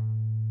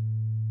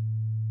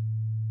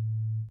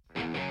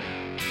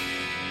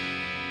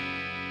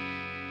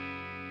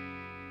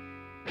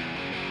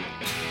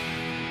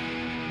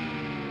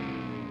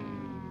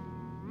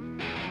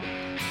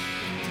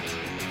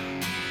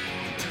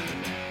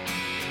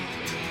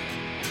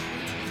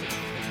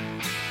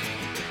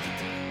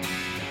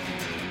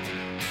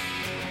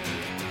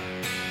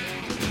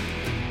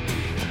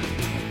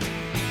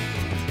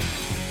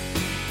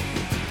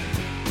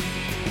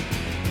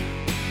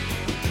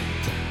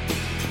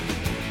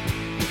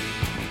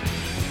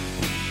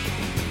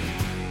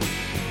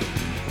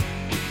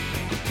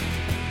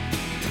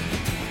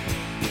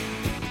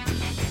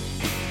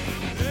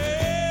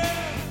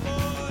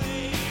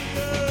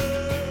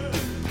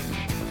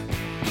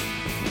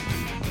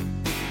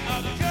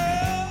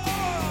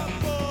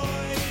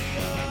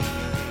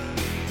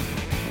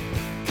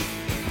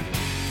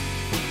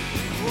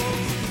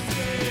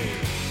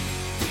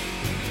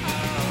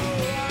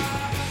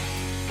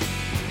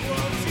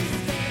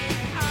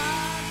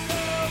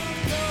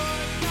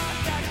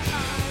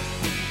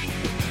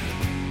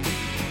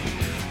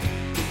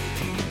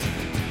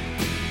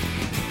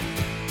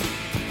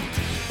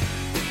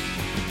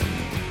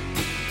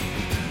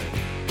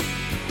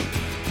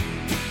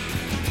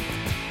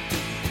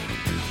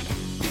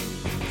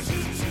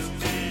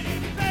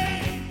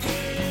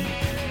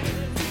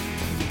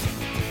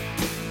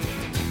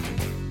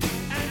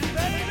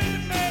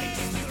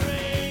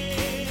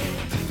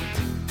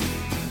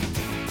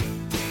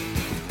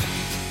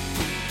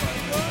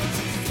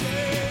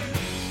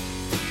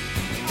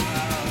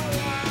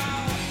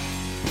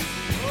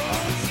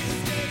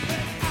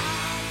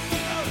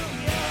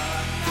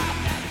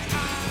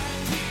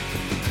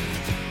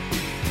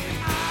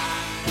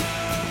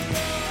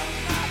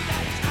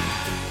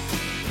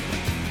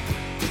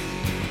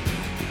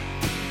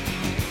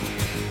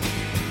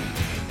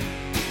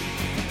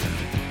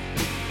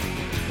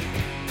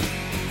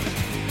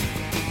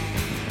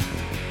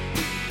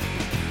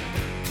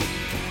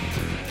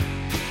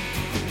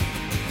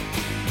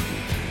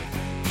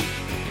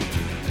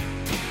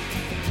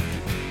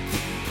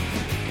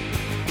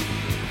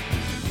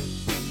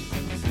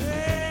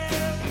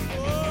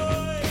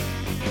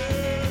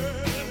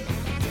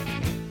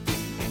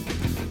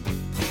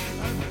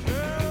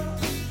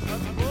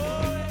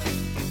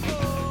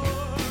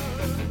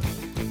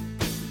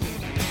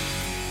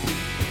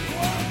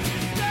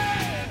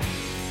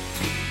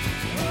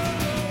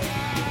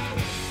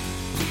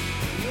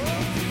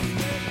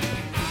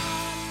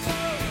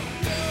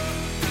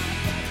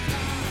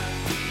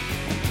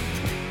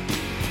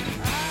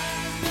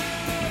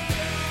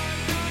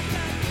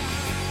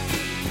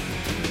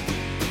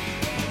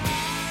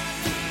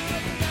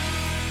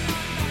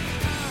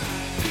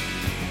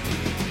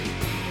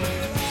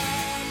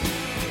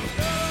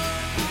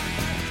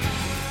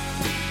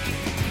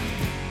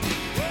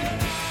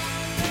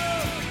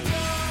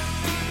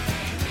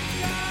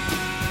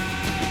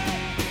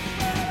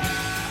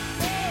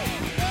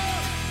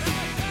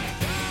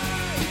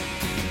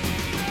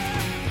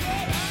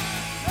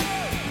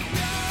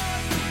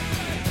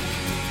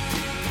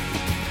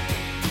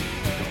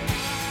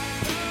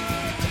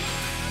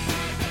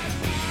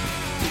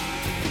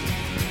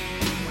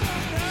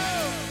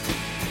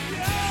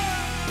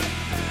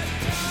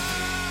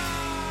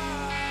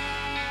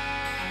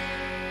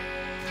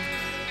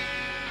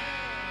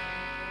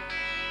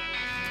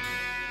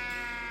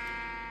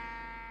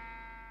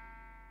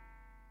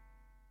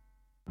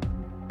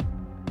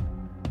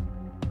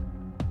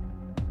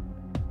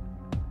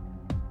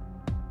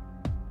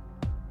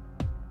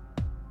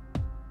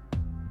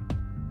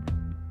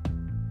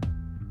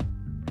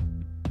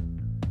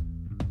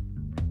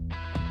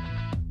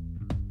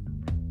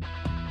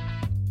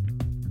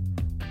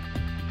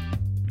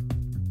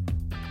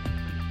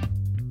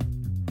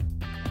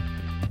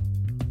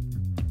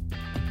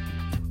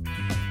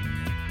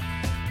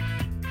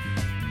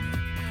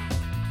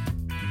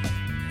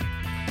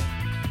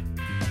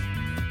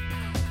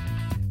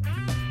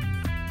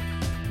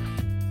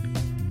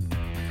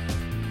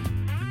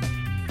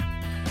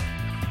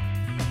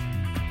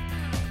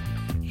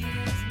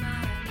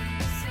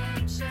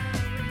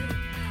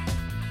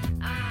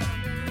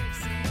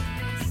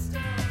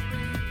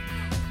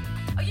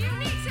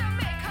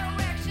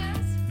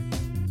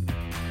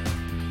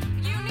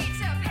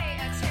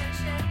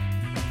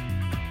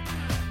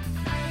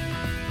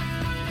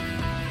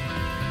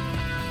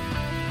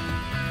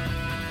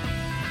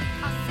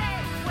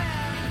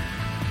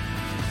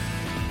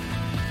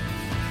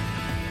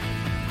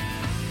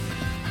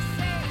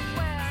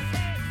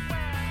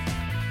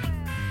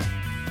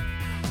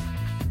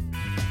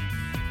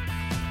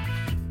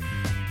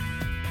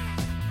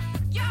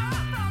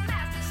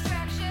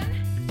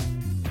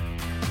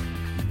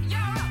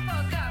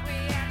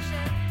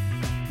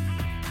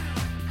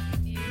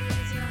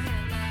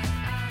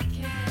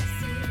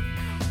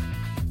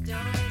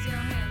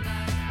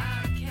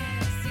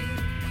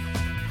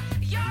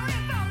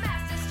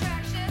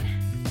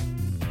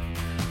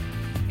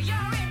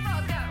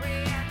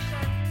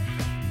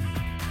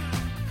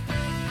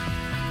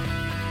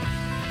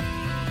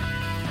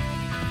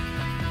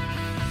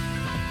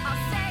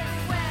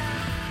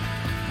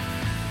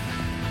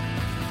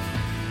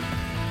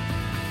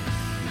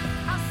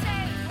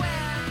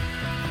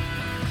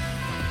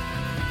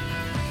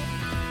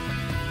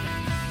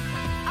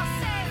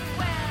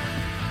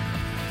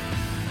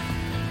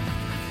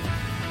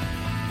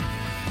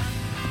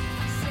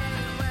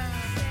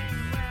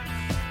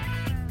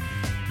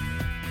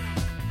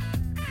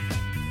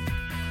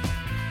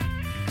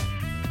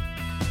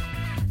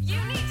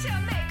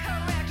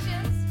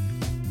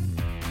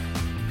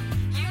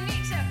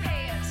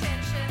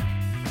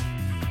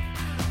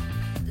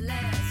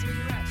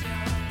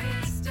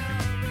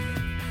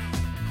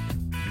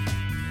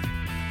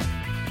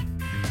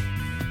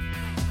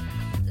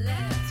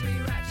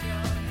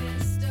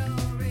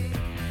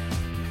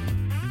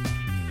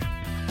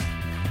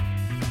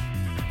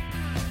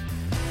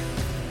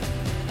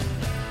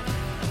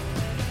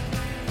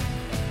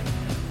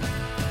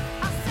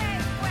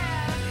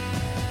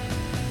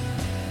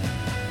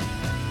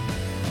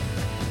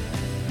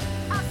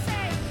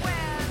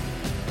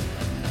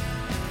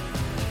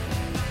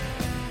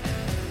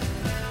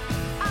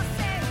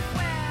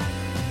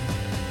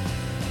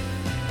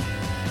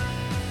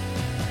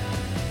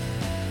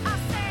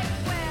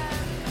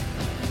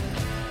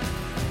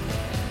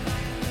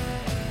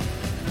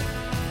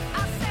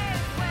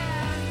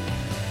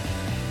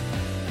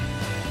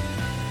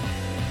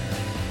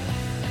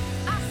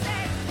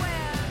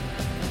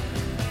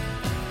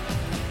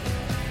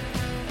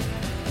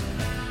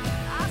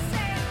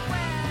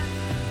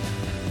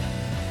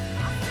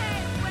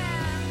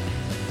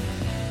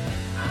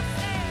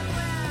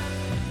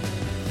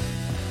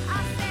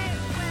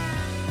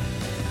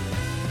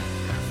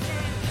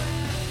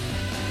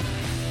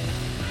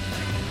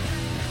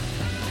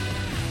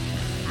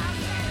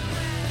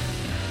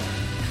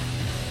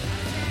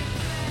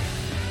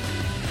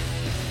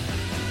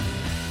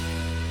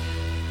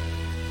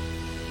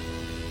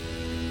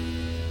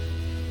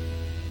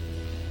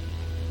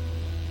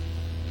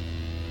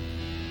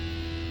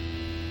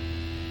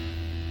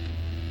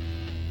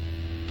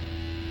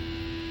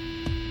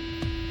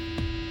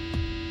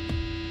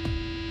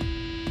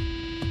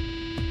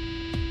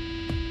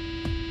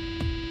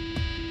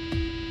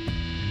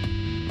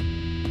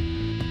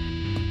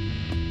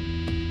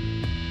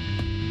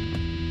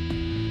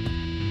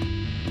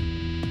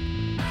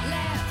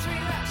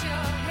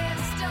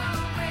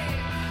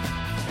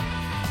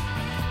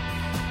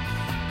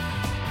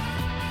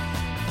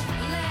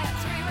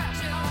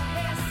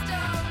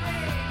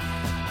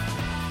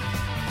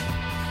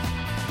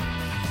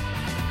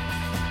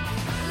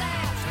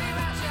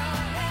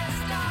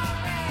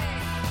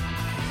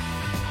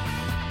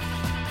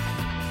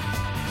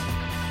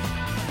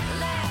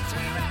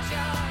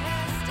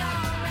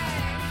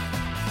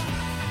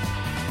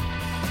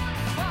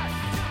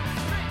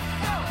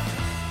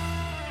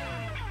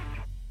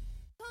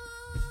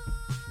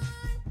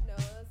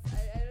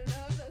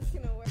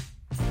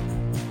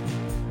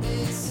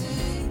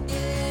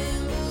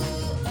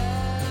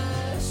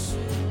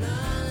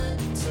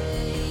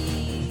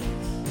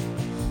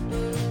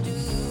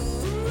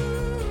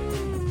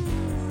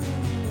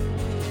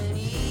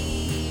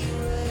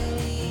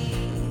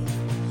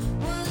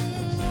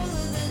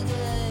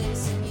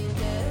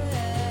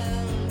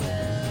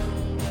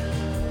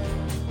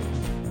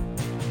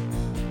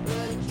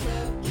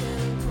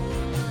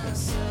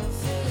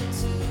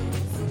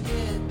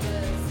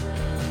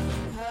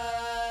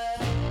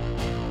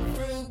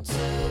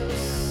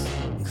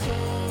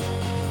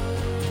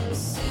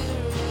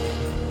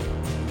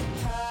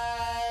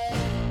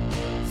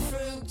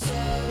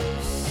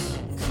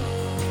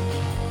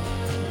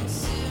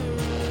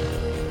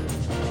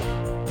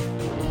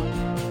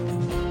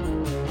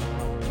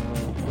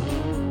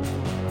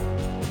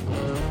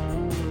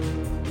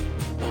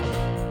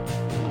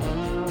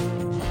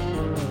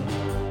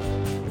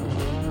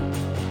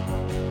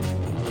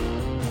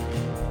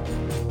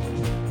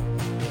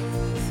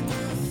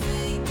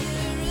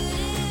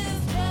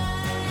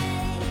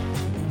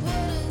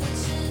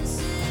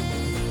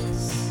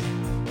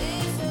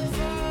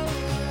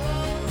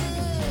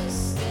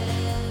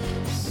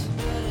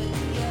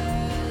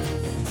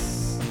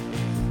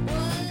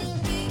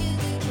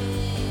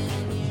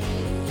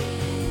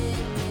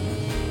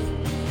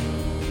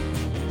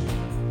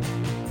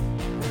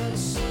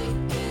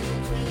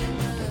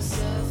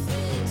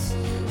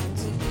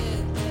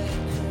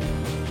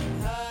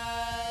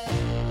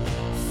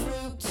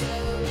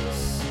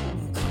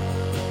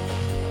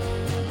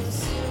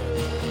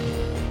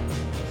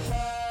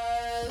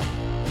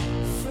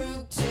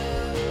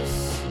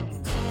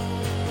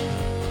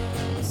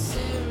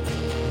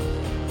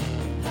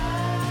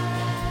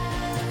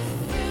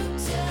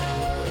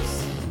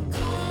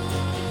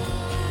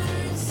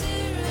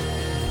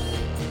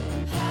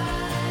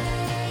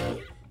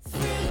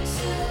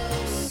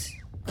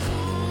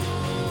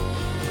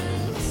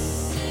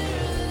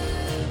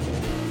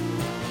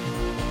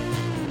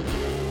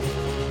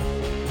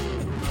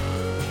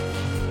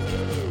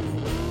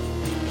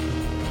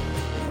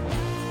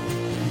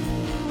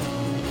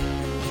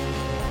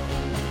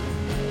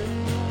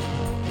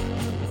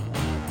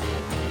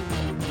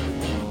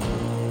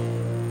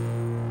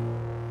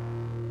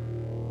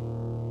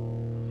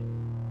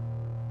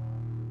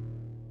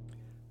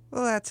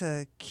 that's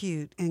a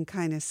cute and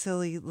kind of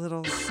silly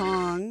little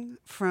song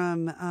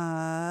from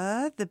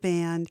the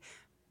band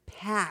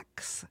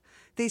Pax.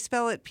 They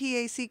spell it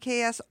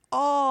P-A-C-K-S,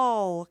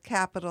 all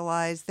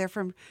capitalized. They're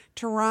from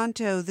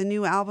Toronto. The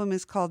new album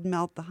is called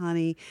Melt the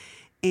Honey,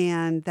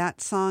 and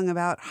that song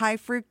about high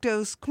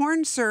fructose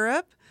corn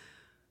syrup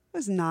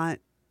was not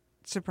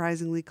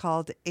surprisingly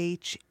called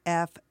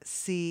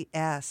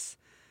HFCS.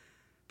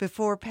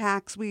 Before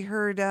Pax, we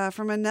heard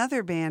from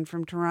another band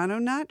from Toronto.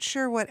 Not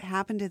sure what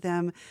happened to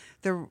them.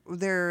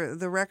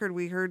 The record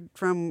we heard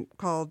from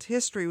called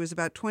History was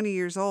about 20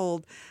 years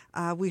old.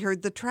 We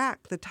heard the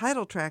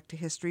title track to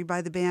History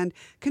by the band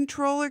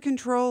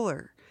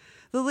Controller.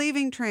 The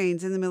Leaving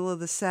Trains in the middle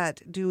of the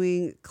set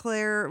doing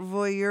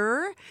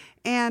Clairvoyeur.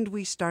 And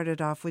we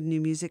started off with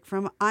new music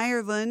from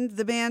Ireland,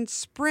 the band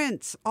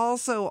Sprints,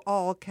 also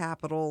all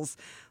capitals,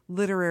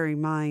 Literary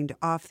Mind,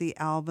 off the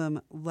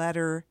album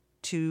Letter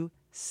to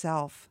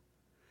Self.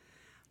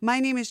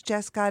 My name is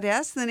Jess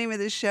Goddess. The name of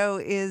the show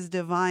is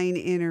Divine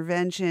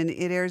Intervention.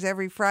 It airs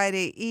every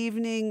Friday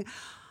evening,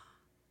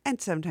 and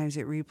sometimes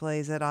it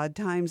replays at odd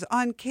times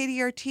on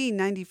KDRT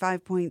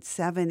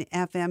 95.7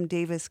 FM,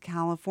 Davis,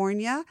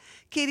 California,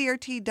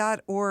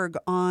 kdrt.org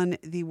on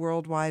the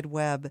World Wide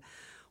Web.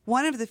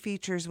 One of the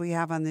features we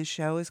have on this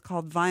show is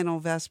called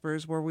Vinyl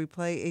Vespers, where we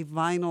play a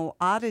vinyl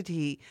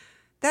oddity.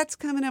 That's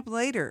coming up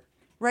later.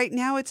 Right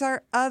now, it's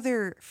our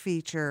other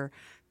feature,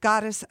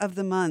 Goddess of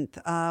the Month.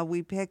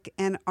 We pick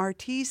an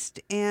artiste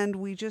and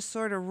we just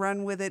sort of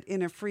run with it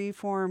in a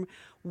free-form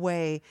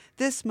way.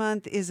 This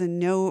month is a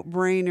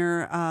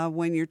no-brainer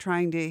when you're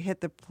trying to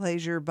hit the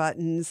pleasure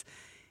buttons.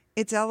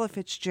 It's Ella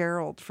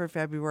Fitzgerald for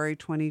February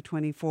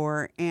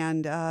 2024.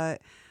 And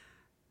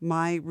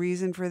my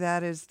reason for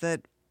that is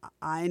that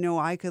I know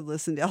I could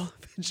listen to Ella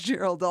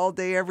Fitzgerald all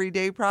day, every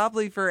day,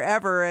 probably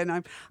forever.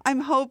 And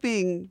I'm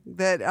hoping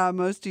that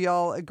most of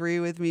y'all agree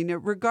with me. Now,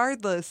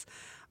 regardless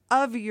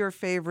of your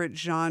favorite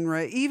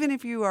genre, even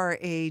if you are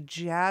a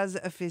jazz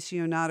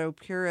aficionado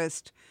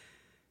purist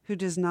who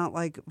does not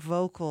like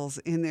vocals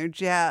in their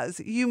jazz,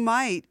 you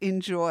might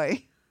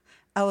enjoy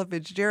Ella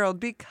Fitzgerald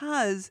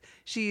because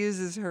she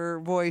uses her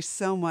voice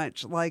so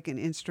much like an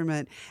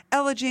instrument.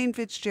 Ella Jane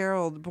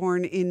Fitzgerald,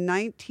 born in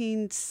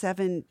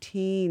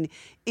 1917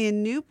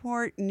 in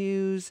Newport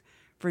News,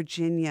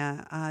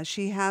 Virginia.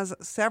 She has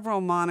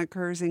several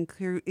monikers,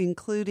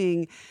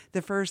 including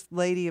the First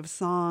Lady of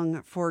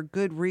Song, for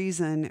good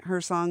reason.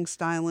 Her song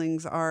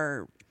stylings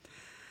are,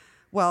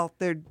 well,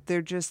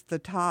 they're just the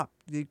top.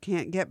 You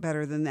can't get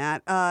better than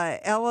that.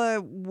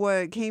 Ella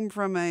came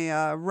from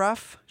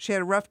she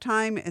had a rough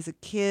time as a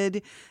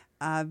kid,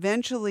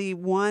 eventually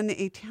won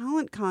a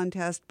talent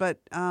contest, but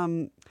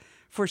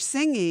for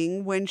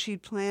singing when she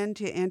planned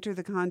to enter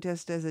the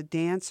contest as a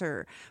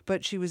dancer,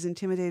 but she was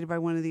intimidated by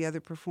one of the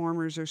other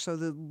performers, or so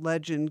the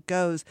legend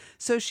goes.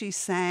 So she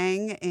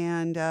sang,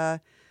 and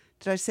did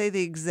I say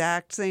the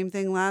exact same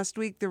thing last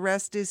week? The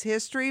rest is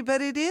history,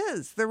 but it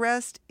is. The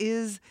rest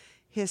is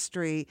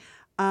history.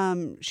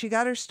 She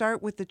got her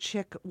start with the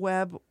Chick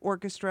Webb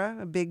Orchestra,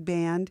 a big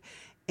band,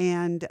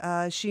 and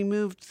she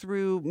moved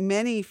through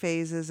many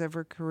phases of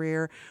her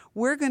career.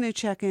 We're going to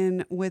check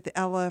in with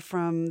Ella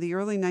from the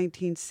early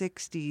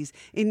 1960s.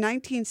 In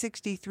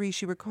 1963,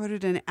 she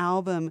recorded an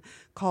album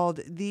called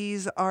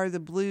These Are the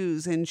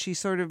Blues, and she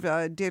sort of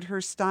did her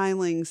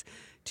stylings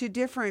to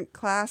different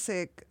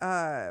classic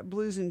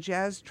blues and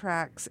jazz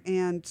tracks.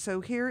 And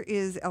so here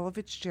is Ella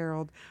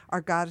Fitzgerald,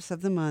 our Goddess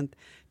of the Month,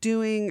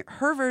 doing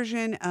her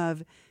version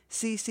of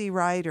C.C.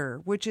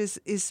 Rider, which is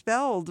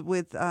spelled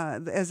with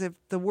as if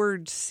the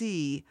word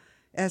C,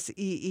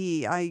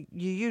 S-E-E.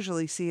 You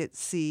usually see it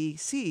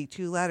C,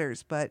 two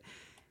letters, but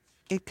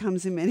it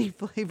comes in many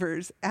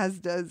flavors, as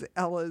does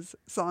Ella's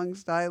song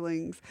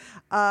stylings,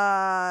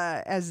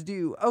 as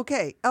do.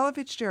 Okay, Ella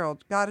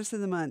Fitzgerald, Goddess of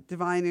the Month,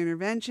 Divine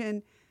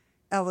Intervention.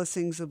 Ella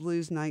Sings the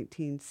Blues,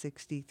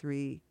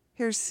 1963.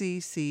 Here's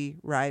C.C.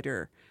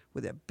 Rider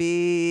with a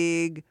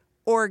big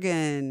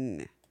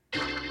organ.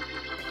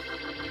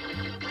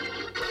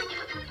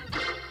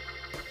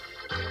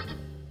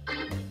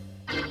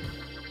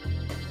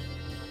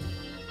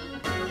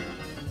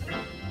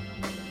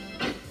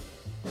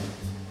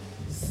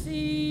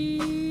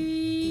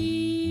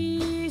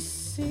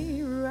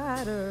 C.C.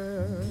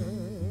 Rider,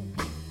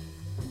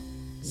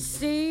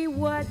 see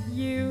what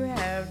you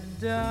have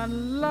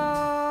done,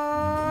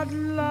 Lord,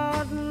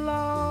 Lord,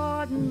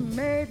 Lord,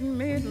 made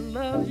me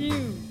love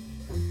you.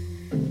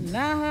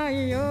 Now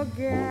your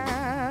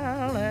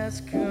gal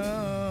has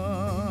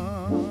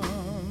come.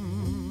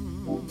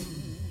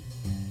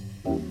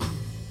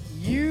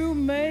 You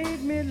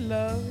made me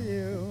love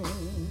you.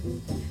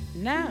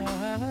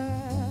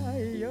 Now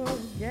your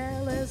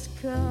gal has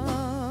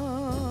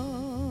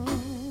come.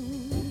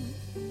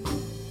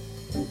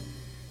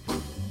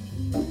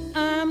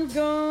 I'm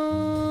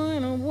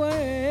going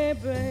away,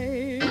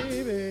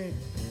 baby.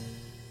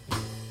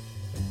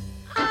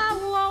 I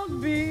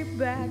won't be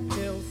back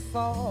till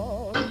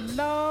fall.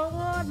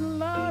 Lord,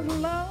 Lord,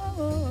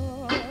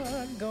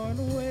 Lord, going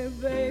away,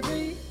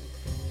 baby.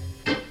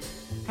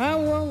 I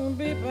won't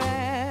be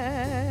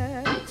back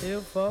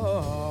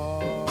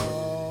fall.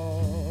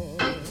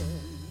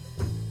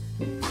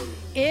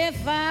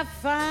 If I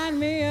find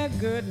me a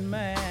good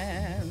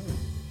man,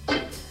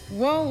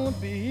 won't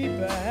be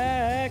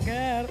back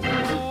at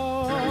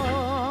all.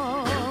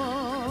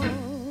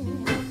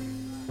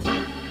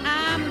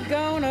 I'm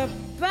gonna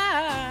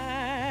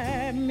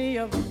buy me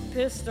a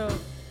pistol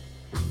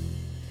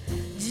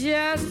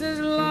just as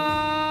long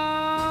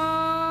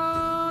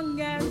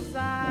as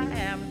I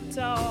am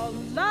tall.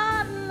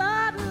 Lord,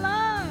 Lord,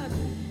 Lord,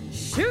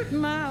 shoot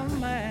my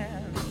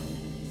man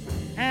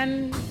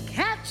and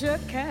catch a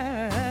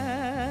cannonball.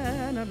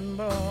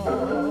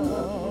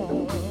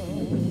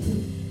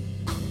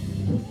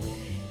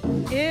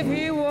 If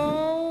he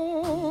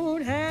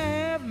won't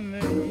have me,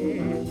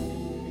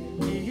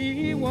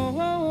 he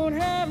won't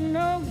have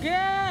no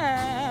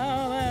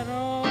gal at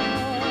all.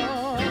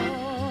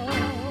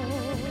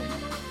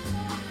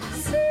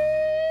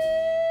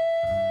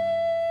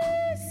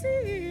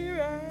 See,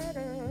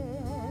 rider,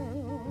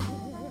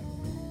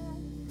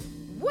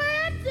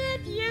 where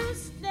did you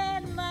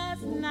stand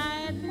last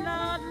night?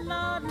 Lord,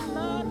 Lord,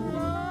 Lord,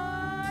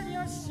 Lord,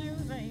 your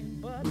shoes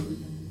ain't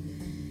buttoned,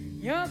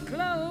 your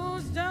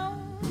clothes don't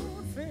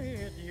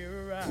fit you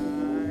right.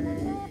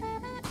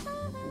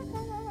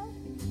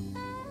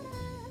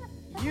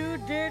 You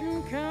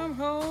didn't come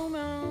home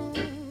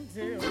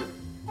until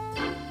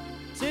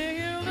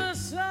the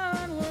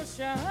sun was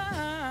shining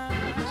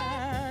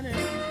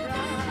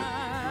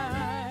bright.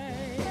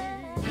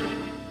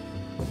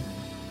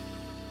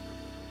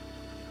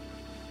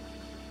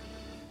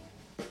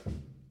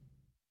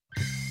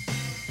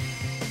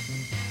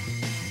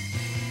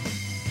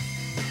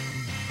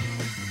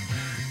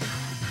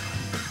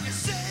 You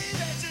say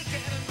that you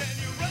can and then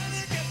you run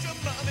and get your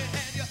mommy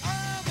and you're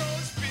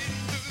almost beaten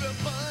through the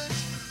punch.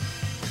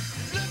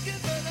 Looking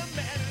for the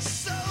man who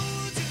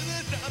sold you the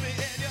dummy.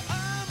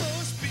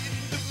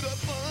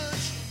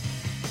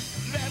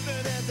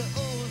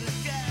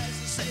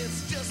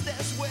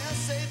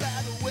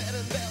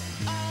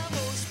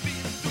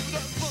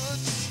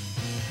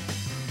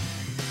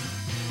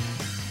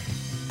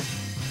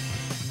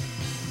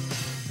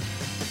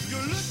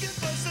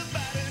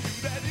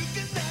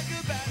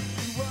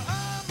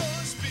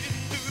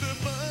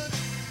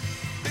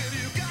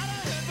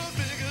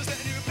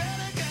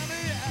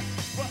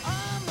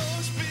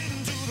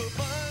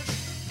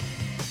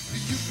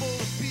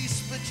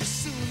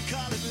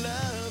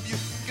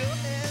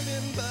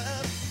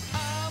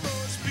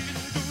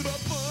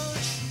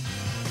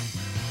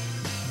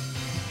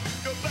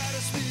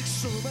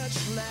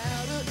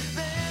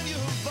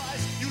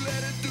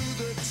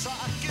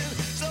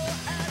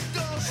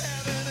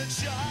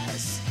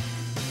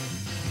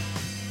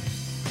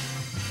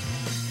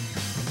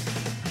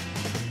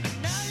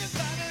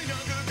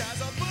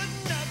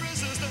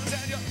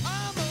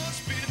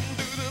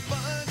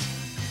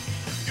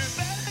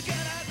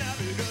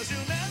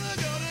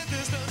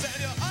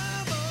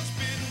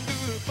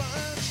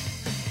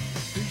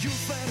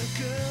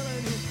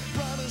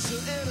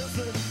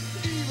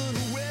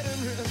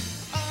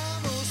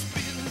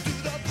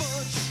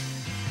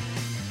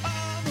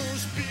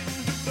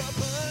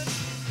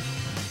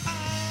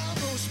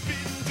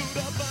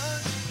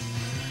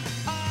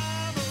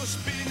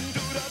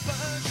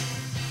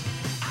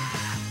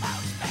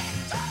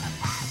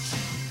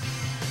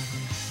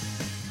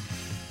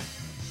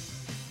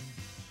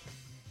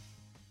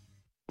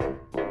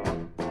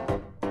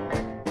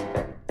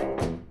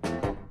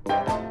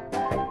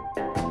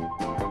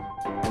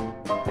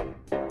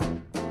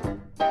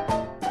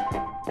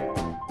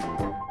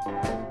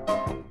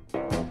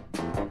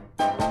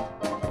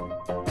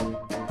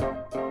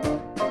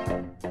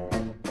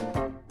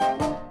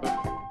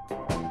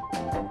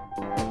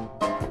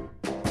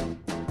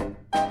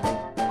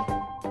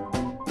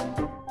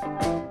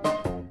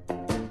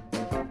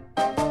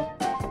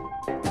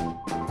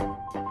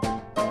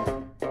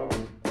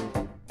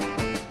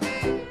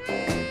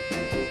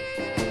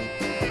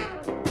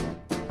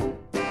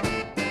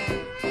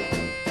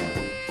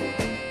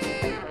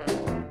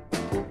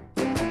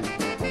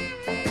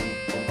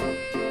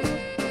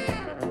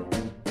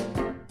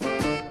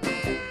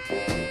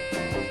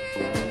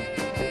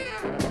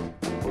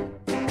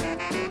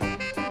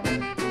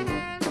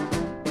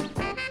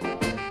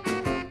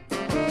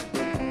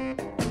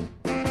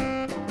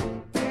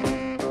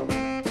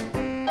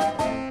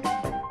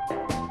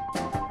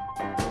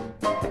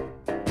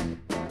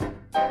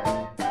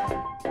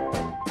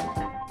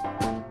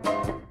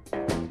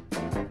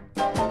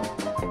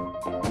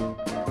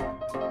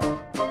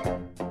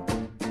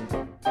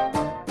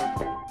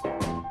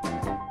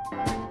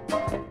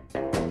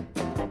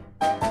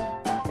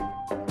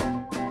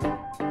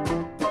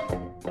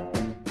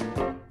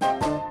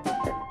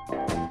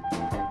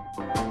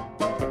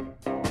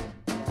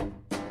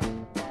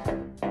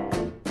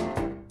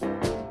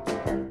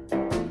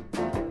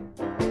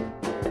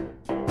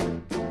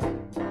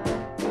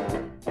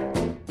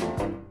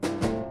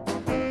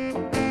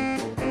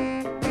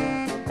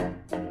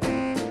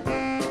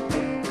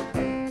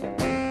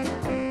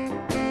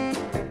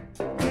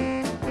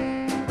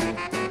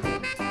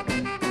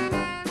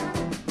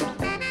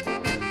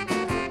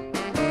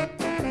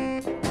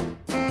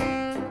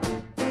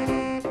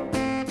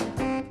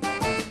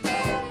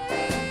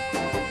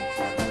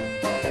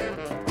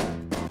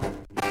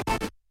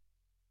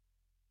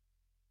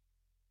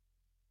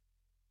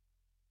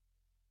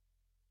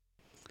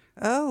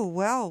 Oh,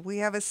 well, we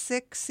have a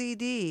sick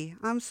CD.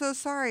 I'm so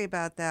sorry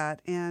about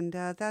that, and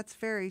that's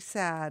very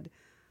sad.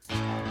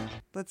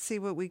 Let's see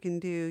what we can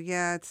do.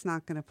 Yeah, it's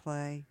not going to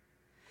play.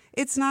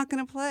 It's not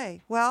going to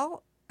play.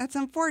 Well, that's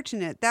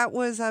unfortunate. That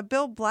was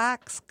Bill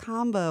Black's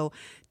Combo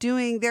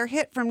doing their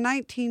hit from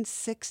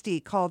 1960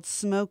 called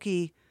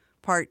Smokey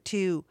Part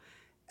 2.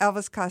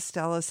 Elvis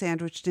Costello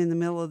sandwiched in the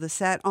middle of the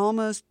set,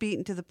 almost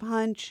beaten to the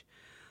punch.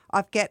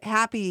 Off Get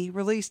Happy,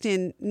 released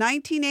in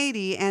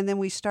 1980, and then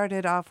we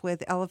started off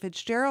with Ella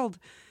Fitzgerald,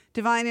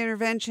 Divine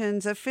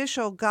Intervention's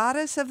official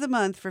Goddess of the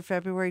Month for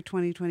February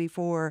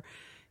 2024,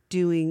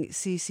 doing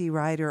CC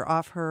Rider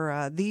off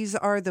her These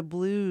Are the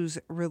Blues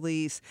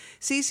release.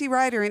 CC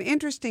Rider, an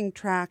interesting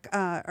track,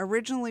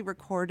 originally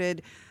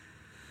recorded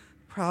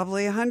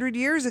probably 100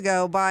 years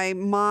ago by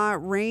Ma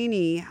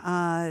Rainey.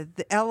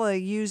 Ella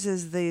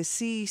uses the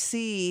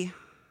CC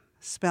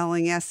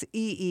spelling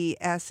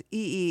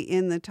S-E-E-S-E-E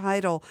in the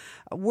title.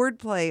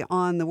 Wordplay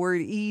on the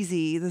word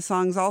easy. The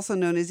song's also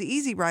known as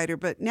Easy Rider,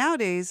 but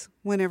nowadays,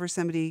 whenever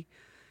somebody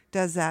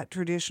does that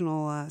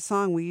traditional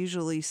song, we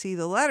usually see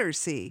the letter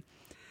C.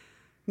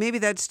 Maybe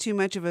that's too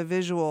much of a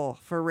visual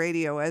for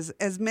radio, as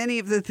many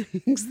of the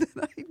things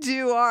that I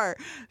do are.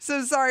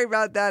 So sorry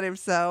about that if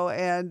so.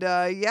 And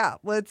yeah,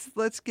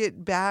 let's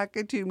get back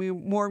to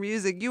more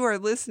music. You are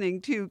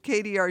listening to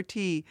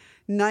KDRT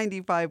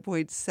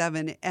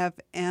 95.7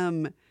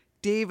 FM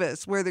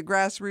Davis, where the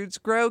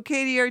grassroots grow.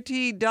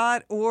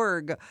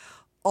 KDRT.org,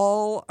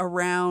 all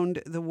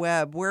around the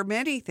web, where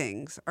many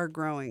things are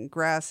growing,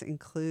 grass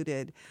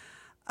included.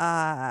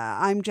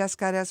 I'm Jess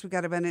Goddess. We've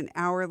got about an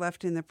hour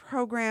left in the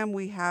program.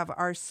 We have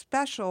our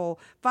special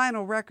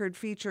vinyl record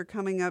feature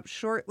coming up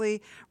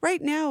shortly.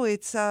 Right now,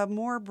 it's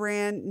more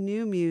brand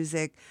new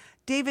music.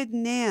 David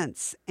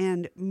Nance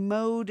and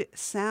Mode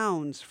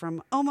Sounds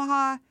from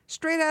Omaha,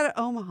 straight out of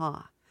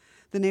Omaha.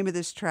 The name of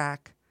this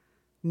track,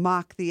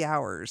 Mock the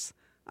Hours,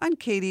 on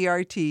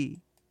KDRT.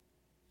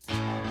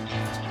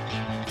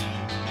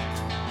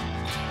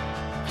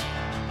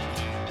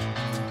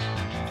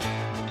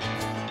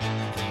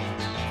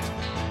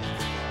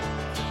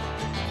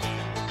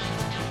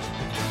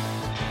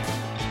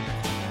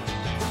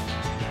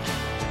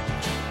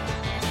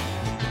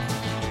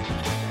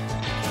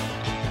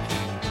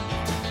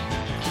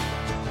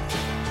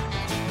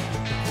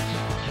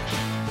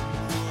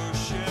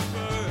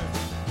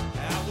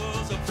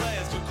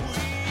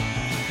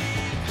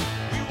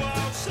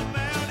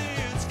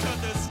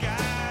 Cut the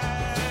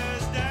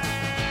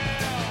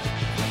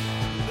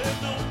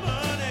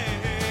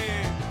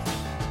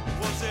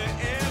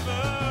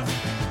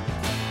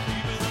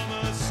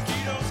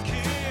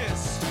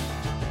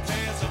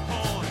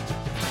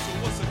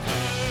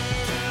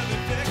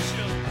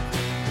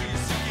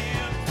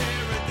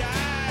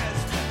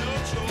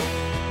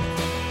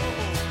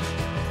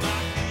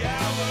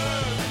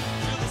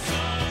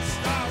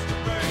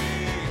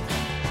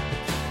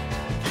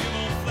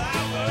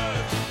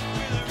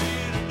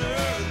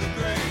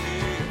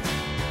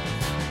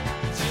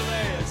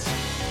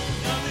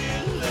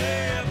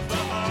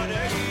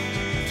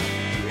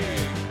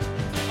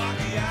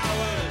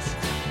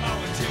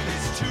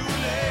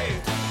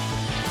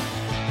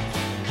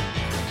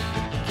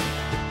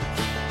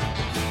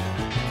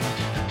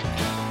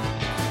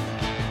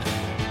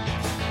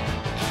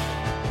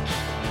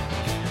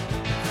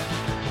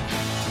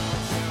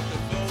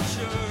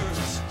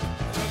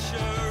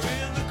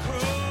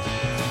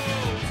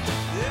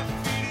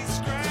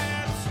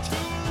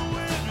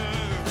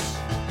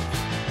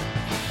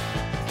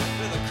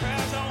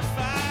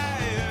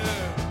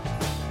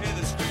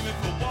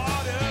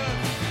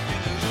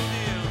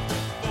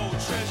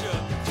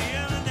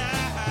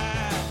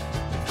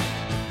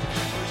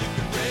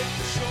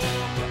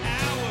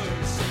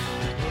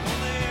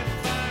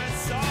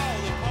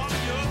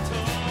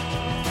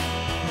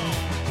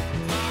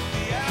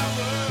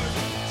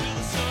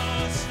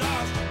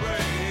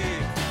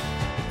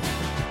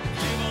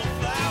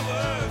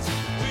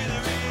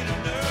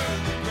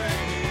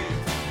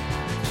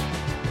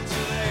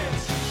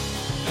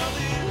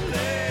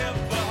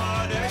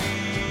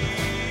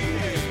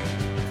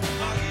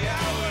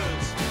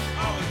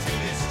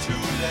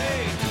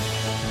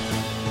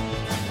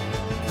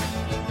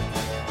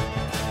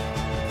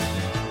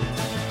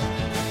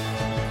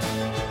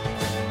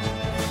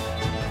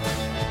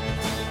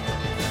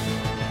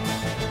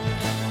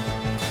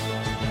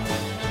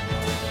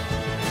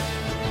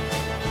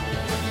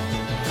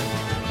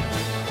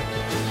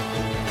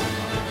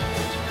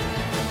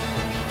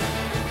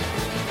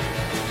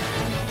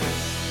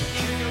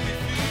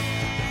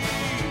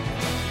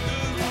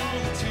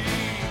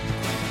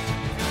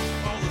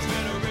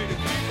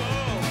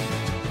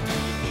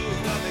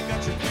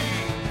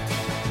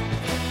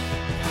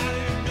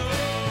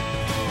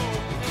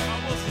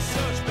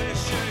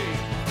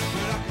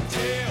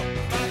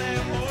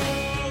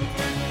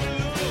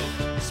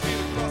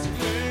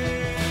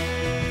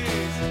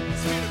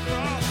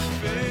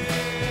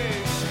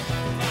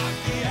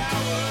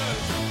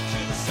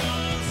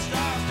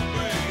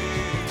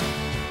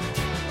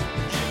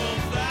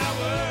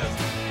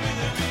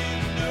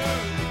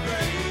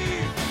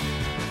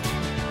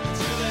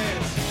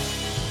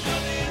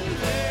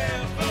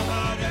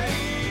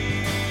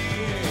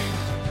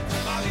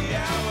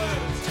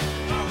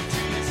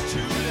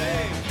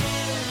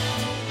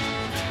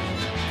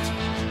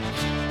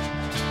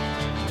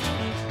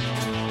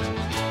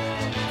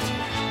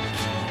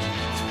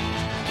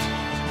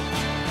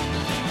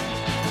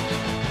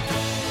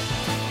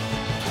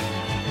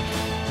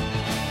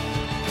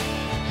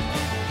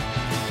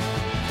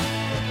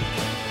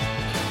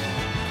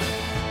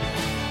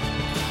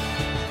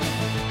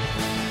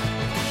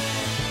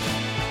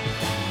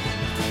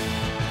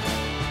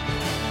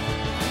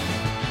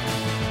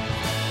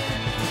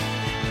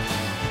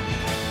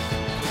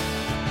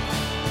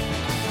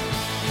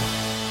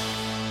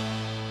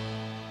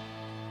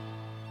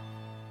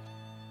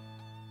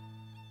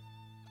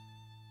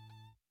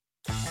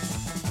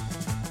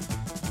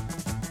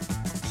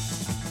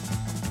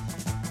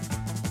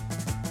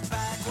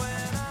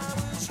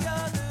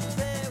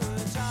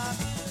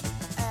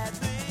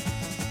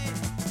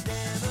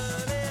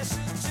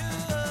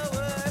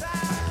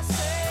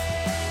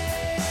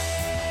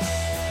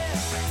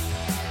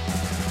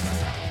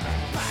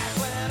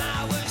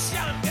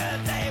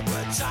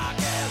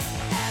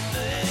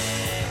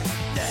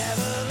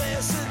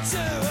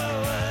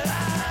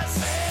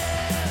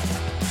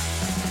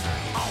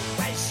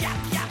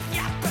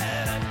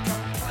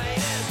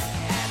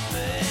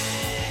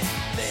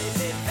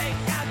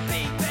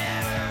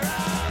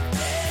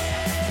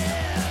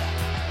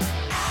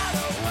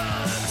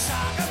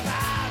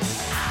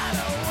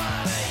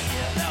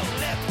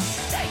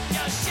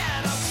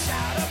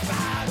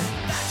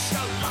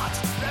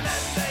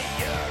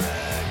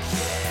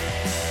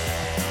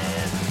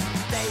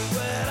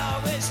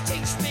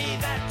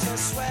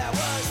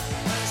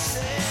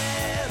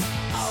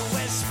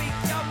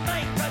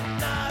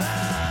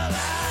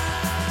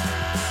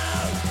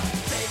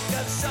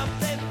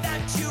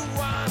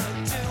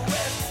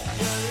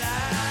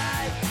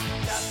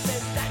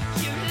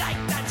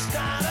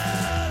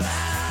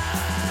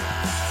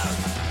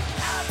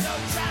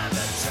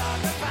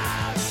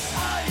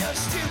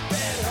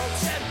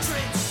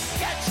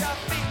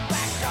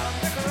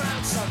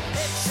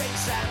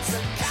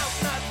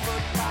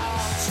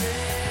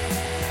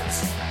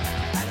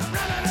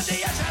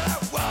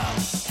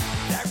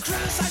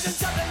criticizing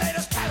something they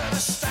just can't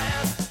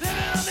understand.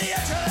 Living on the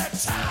edge of their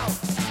town,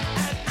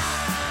 and I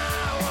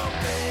won't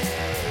be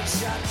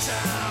shut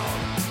down.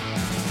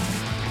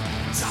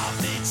 Taught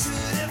me to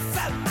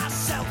defend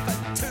myself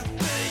and to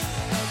be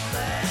a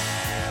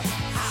man.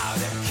 How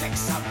to kick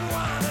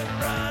someone and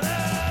run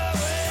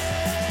away.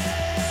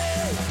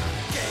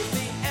 Gave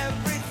me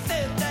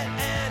everything that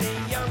any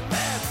young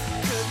man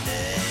could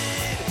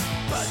need,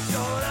 but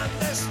don't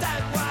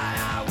understand why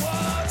I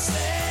won't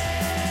stay.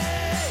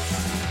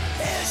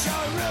 Here's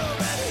your room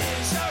and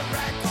here's your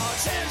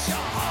records, here's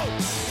your home,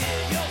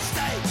 here you'll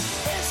stay.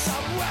 Here's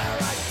somewhere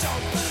I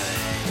don't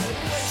believe in,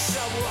 with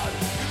someone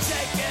who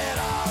take it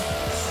all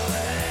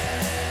away.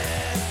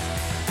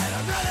 And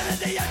I'm running at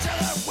the edge of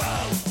the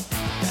world.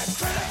 They're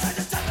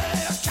criticizing something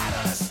they just can't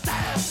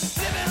understand.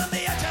 Living on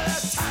the edge of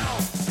their town,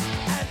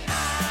 and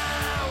I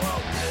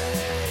won't be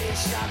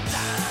shut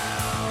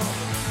down.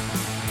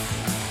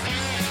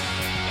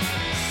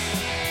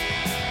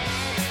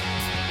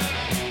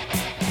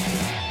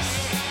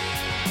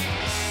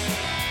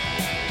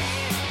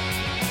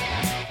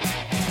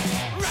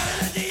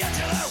 Running at the edge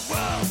of their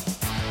world,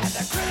 and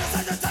they're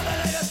criticizing something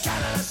they just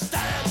can't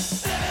understand.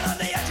 Living on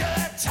the edge of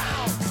their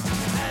town,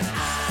 and I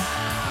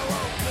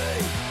won't be.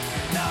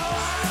 No,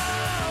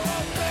 I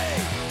won't be.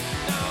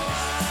 No,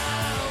 I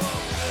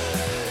won't be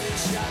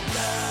shut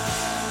down.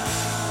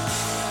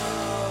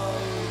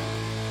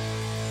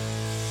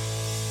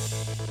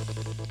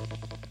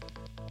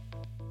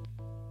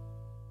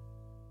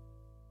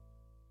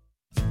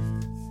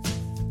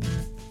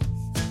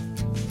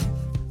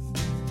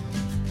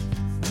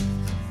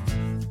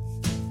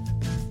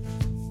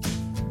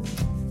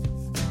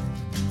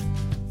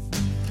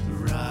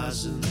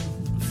 Rising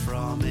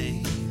from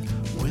a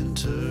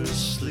winter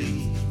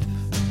sleep,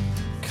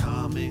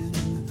 coming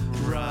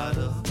right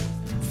up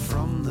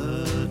from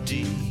the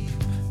deep.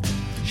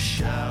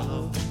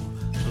 Shallow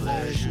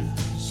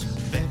pleasures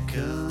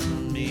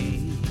beckon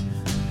me.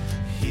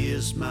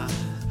 Here's my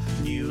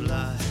new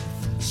life,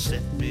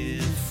 set me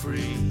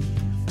free.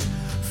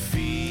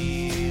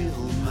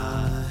 Feel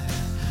my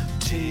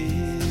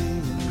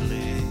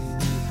tingling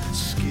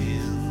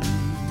skin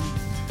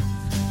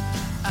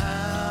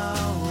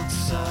outside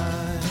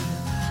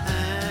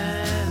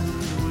and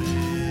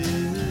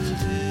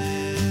within.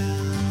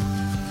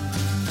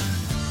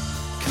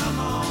 Come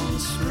on,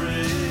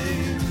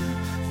 spring,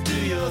 do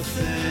your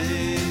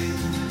thing.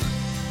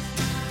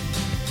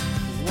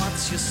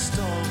 What's your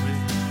story?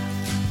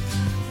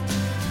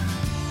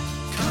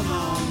 Come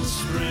on,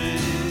 spring,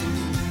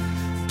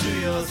 do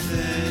your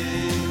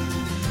thing.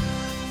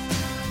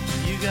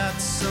 You got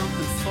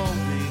something for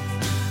me.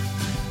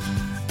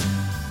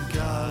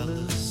 Got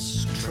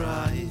us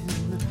trying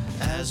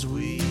as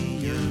we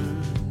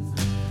yearn,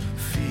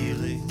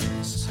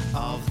 feelings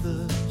of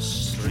the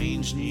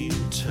strange new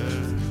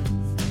turn.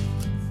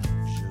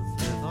 Je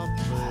vais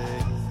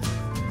rappeler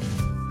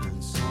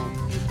un son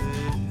privé,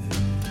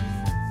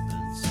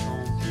 un son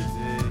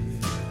privé.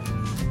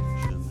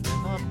 Je vais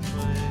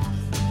rappeler,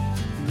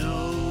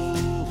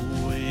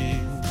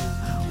 knowing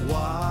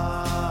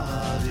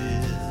what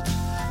it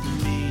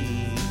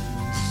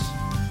means.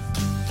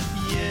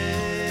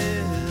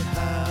 Yeah,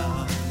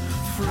 how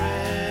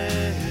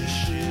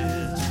fresh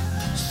it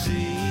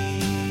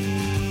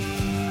seems.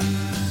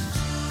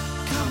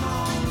 Come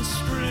on,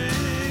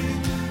 spring,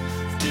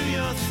 do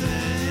your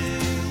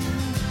thing.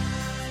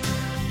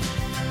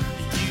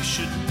 You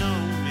should know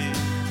me.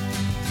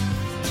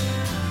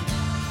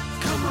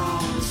 Come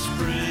on,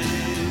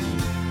 spring,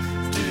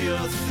 do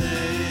your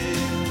thing.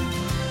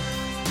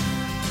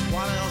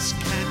 What else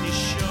can you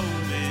show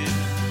me?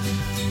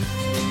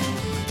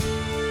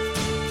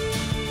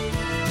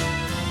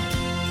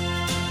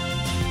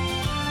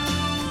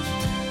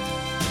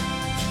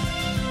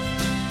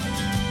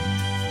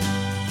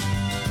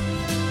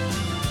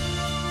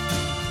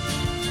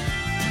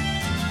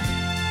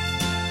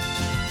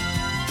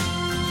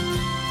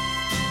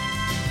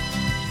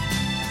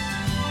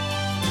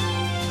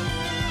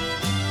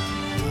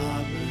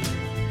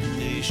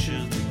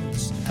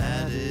 Nations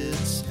at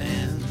its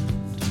end,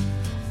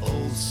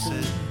 old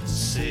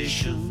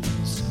sensations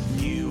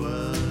new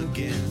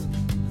again,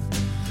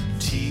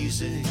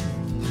 teasing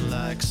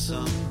like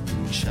some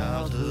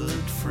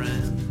childhood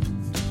friend.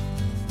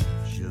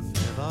 Je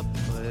me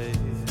rappelle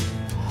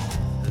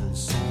un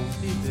son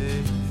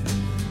privé.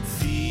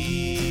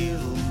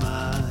 Feel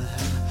my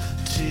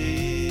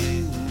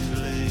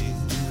tingling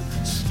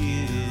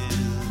skin.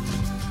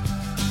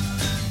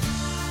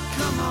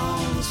 Come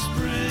on,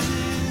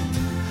 spring,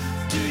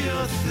 do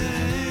your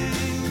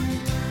thing.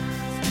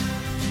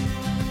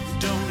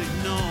 Don't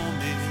ignore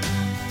me.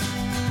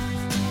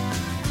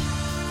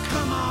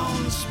 Come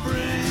on,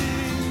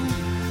 spring,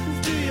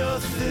 do your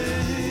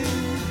thing.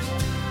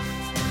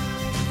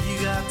 You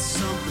got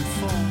something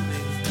for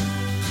me.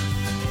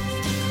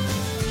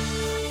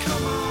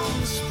 Come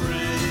on,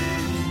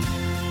 spring,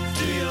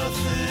 do your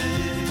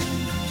thing.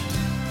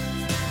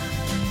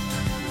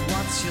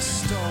 What's your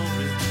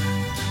story?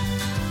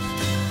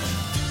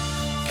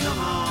 Come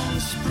on,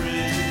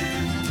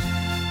 spring,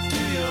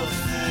 do your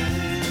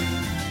thing.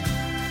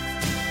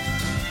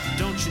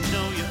 don't you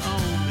know you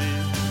own me?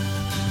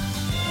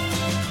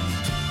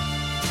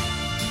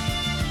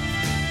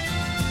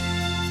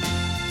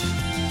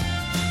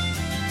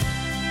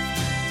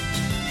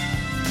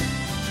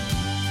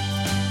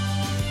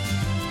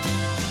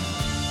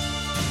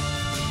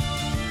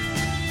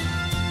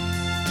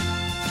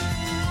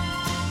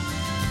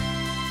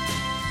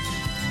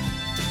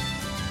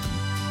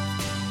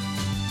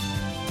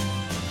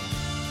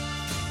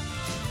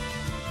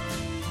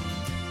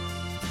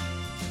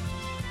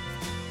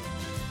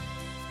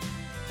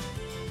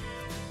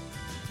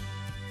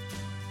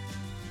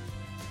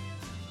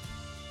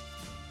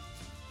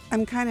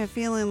 I'm kind of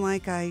feeling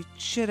like I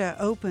should have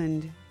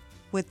opened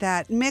with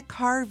that. Mick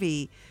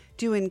Harvey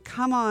doing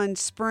Come On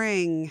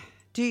Spring,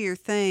 Do Your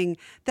Thing.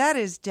 That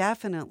is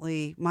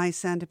definitely my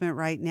sentiment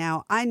right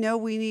now. I know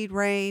we need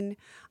rain.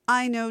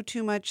 I know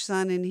too much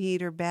sun and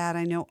heat are bad.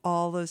 I know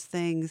all those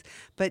things.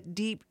 But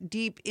deep,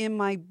 deep in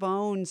my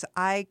bones,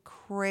 I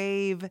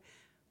crave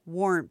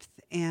warmth.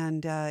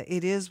 And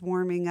it is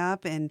warming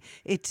up, and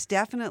it's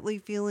definitely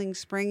feeling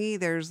springy.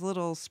 There's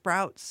little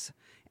sprouts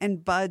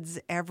and buds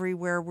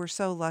everywhere. We're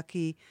so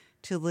lucky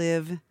to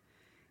live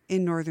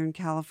in Northern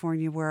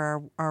California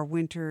where our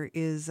winter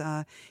is,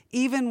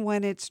 even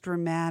when it's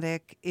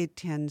dramatic, it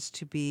tends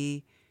to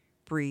be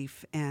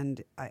brief.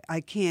 And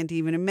I can't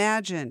even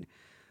imagine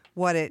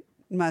what it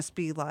must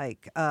be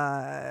like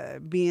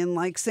being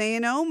like, say,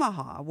 in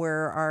Omaha,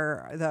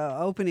 where the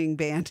opening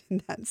band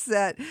in that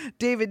set,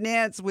 David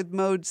Nance with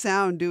Mode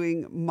Sound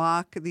doing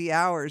Mock the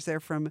Hours. They're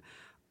from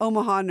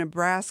Omaha,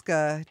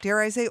 Nebraska. Dare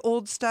I say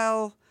old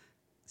style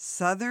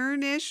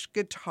Southern-ish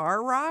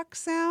guitar rock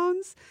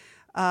sounds.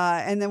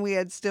 And then we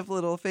had Stiff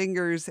Little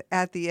Fingers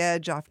at the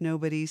Edge off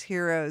Nobody's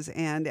Heroes.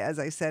 And as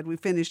I said, we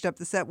finished up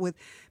the set with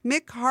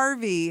Mick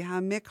Harvey.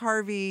 Mick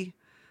Harvey,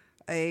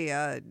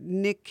 a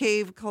Nick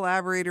Cave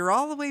collaborator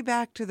all the way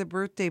back to the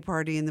birthday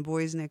party in the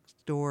Boys Next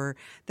Door.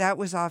 That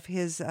was off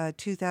his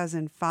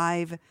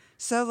 2005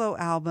 solo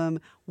album,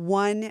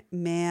 One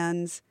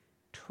Man's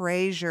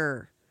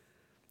Treasure.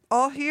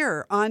 All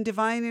here on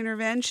Divine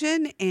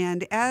Intervention,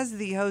 and as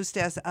the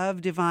hostess of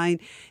Divine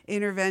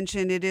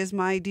Intervention, it is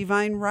my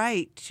divine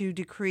right to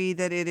decree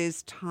that it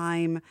is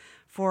time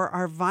for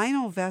our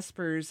Vinyl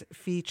Vespers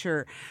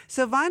feature.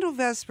 So Vinyl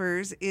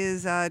Vespers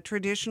is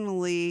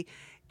traditionally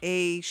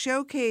a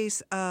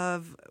showcase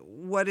of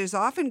what is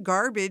often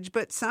garbage,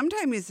 but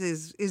sometimes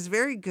is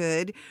very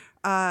good,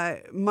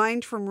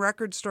 mined from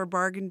record store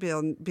bargain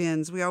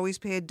bins. We always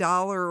pay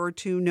 $1 or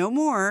 $2, no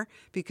more,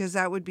 because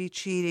that would be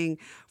cheating,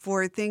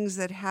 for things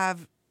that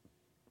have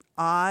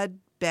odd,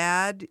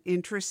 bad,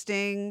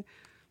 interesting,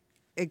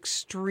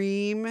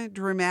 extreme,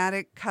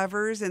 dramatic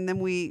covers. And then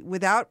we,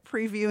 without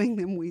previewing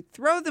them, we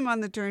throw them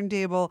on the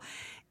turntable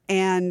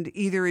and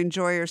either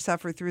enjoy or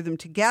suffer through them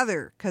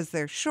together because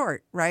they're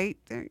short, right?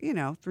 They're,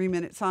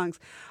 3-minute songs.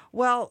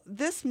 Well,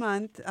 this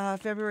month,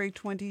 February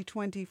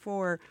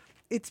 2024,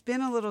 it's been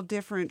a little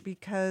different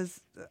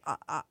because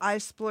I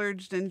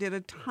splurged and did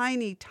a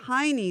tiny,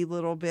 tiny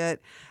little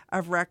bit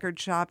of record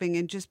shopping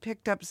and just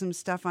picked up some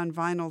stuff on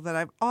vinyl that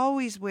I've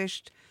always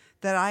wished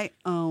that I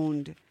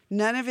owned.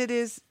 None of it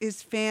is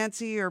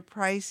fancy or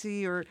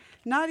pricey or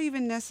not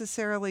even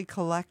necessarily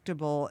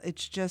collectible.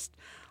 It's just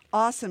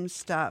awesome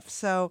stuff.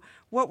 So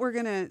what we're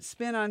going to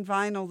spin on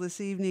vinyl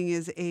this evening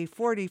is a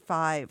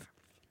 45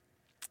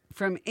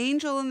 from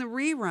Angel and the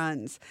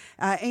Reruns.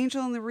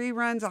 Angel and the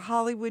Reruns, a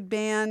Hollywood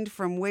band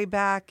from way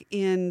back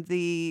in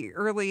the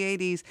early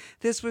 80s.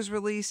 This was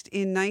released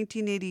in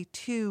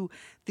 1982.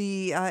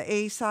 The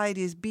A-side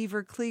is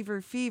Beaver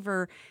Cleaver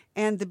Fever,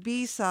 and the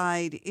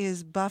B-side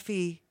is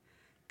Buffy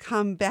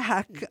Come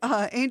Back.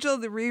 Angel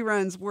and the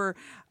Reruns were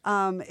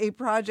a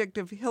project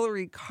of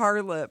Hillary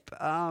Carlip.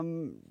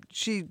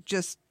 She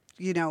just,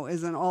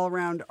 is an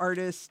all-around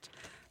artist,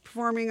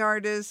 performing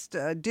artist,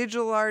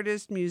 digital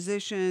artist,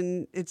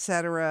 musician,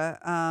 etc.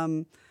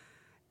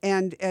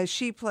 And as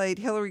she played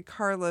Hillary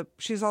Carlip,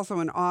 she's also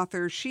an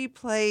author. She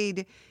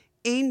played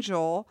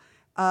Angel,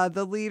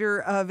 the leader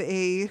of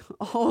a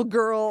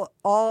all-girl,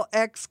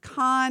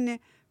 all-ex-con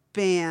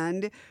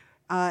band.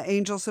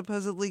 Angel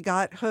supposedly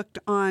got hooked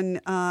on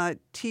old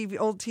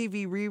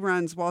TV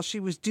reruns while she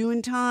was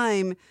doing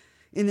time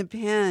in the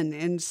pen.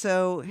 And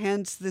so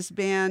hence this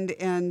band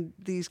and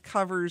these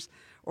covers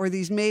or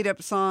these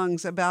made-up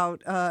songs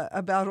about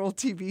old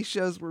TV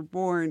shows were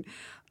born.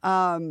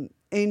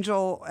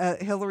 Angel,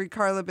 Hillary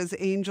Carlip as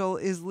Angel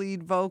is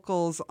lead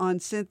vocals. On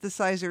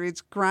synthesizer,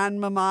 it's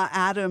Grandmama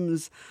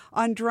Adams.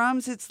 On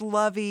drums, it's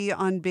Lovey.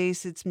 On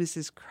bass, it's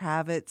Mrs.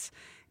 Kravitz.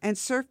 And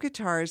surf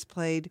guitar is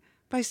played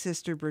by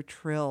Sister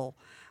Bertrill.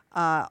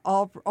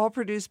 All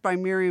produced by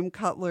Miriam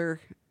Cutler.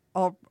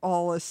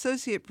 All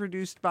associate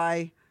produced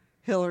by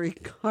Hillary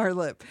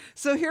Carlip.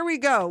 So here we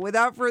go.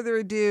 Without further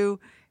ado,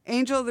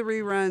 Angel of the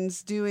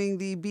Reruns doing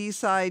the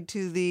B-side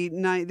to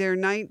their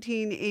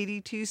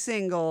 1982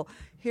 single.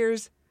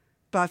 Here's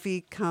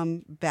Buffy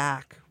Come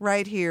Back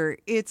right here.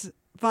 It's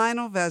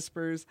Vinyl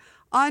Vespers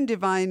on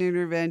Divine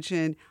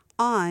Intervention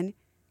on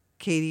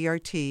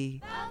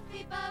KDRT.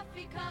 Buffy,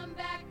 Buffy, come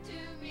back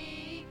to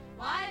me.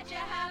 Why'd you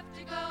have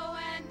to go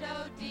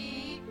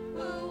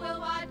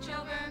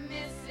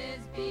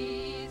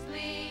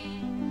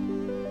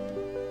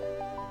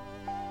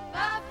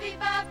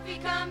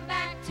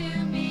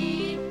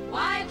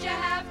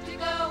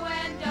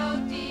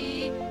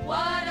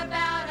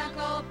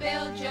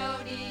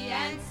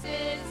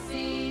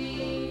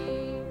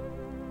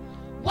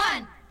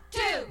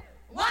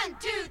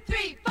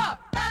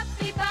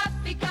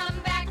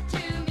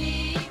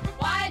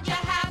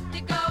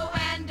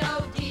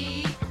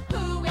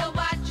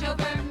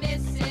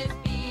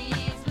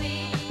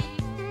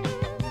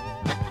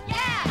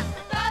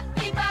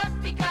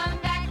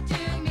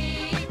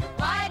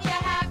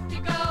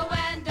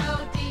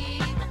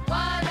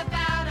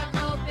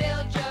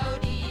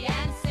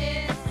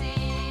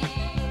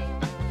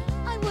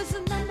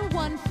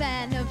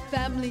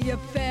family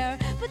affair.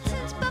 But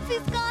since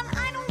Buffy's gone,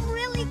 I don't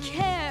really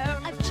care.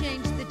 I've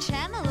changed the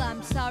channel,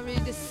 I'm sorry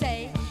to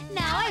say.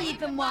 Now I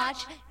even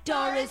watch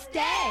Doris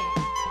Day.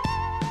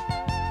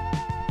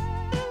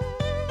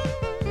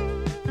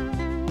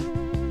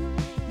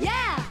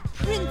 Yeah,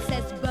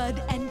 Princess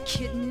Bud and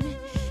Kitten,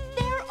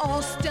 they're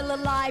all still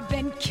alive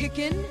and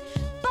kicking.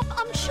 Buff,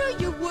 I'm sure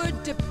you were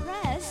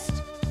depressed.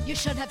 You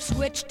should have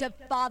switched to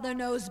Father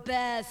Knows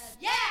Best.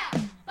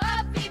 Yeah!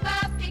 Buffy,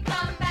 Buffy,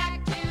 come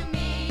back to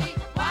me.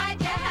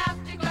 Why'd you have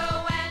to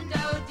go and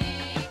OD?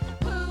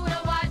 Who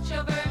will watch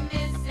over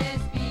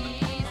Mrs.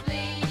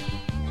 Beasley?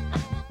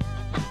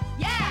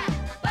 Yeah!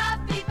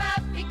 Buffy,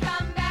 Buffy,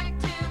 come back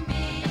to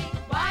me.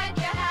 Why'd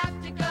you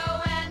have to go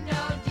and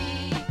OD?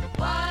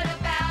 What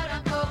about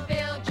Uncle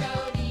Bill,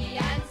 Jody,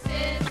 and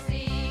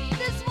Sissy?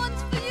 This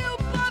one's for you,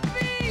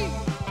 Buffy!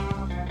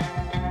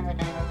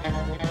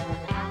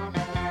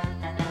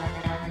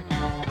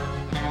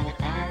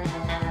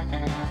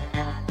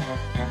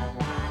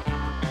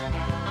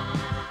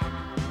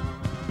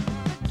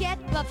 Get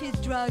Buffy's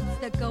drugs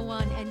that go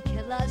on and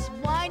kill us.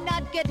 Why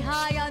not get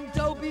high on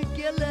Dobie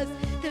Gillis?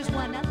 There's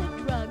one other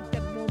drug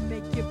that won't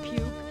make you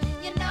puke.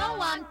 You know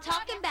I'm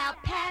talking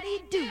about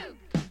Patty Duke.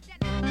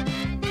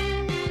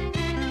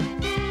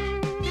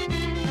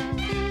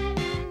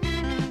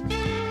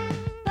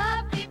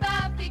 Buffy,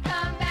 Buffy,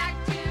 come back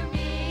to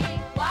me.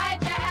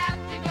 Why'd you have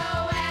to go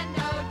and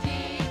OD?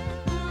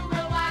 Who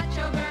will watch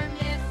over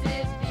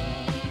Mrs.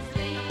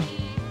 Beasley?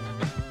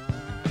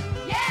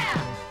 Yeah!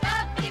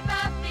 Buffy,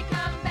 Buffy,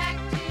 come back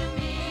to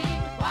me.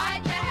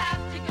 Why'd you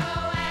have to go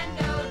and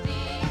OD?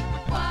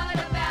 What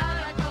about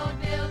Uncle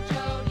Bill,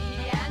 Jody,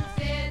 and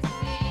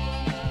Sissy?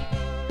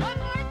 One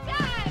more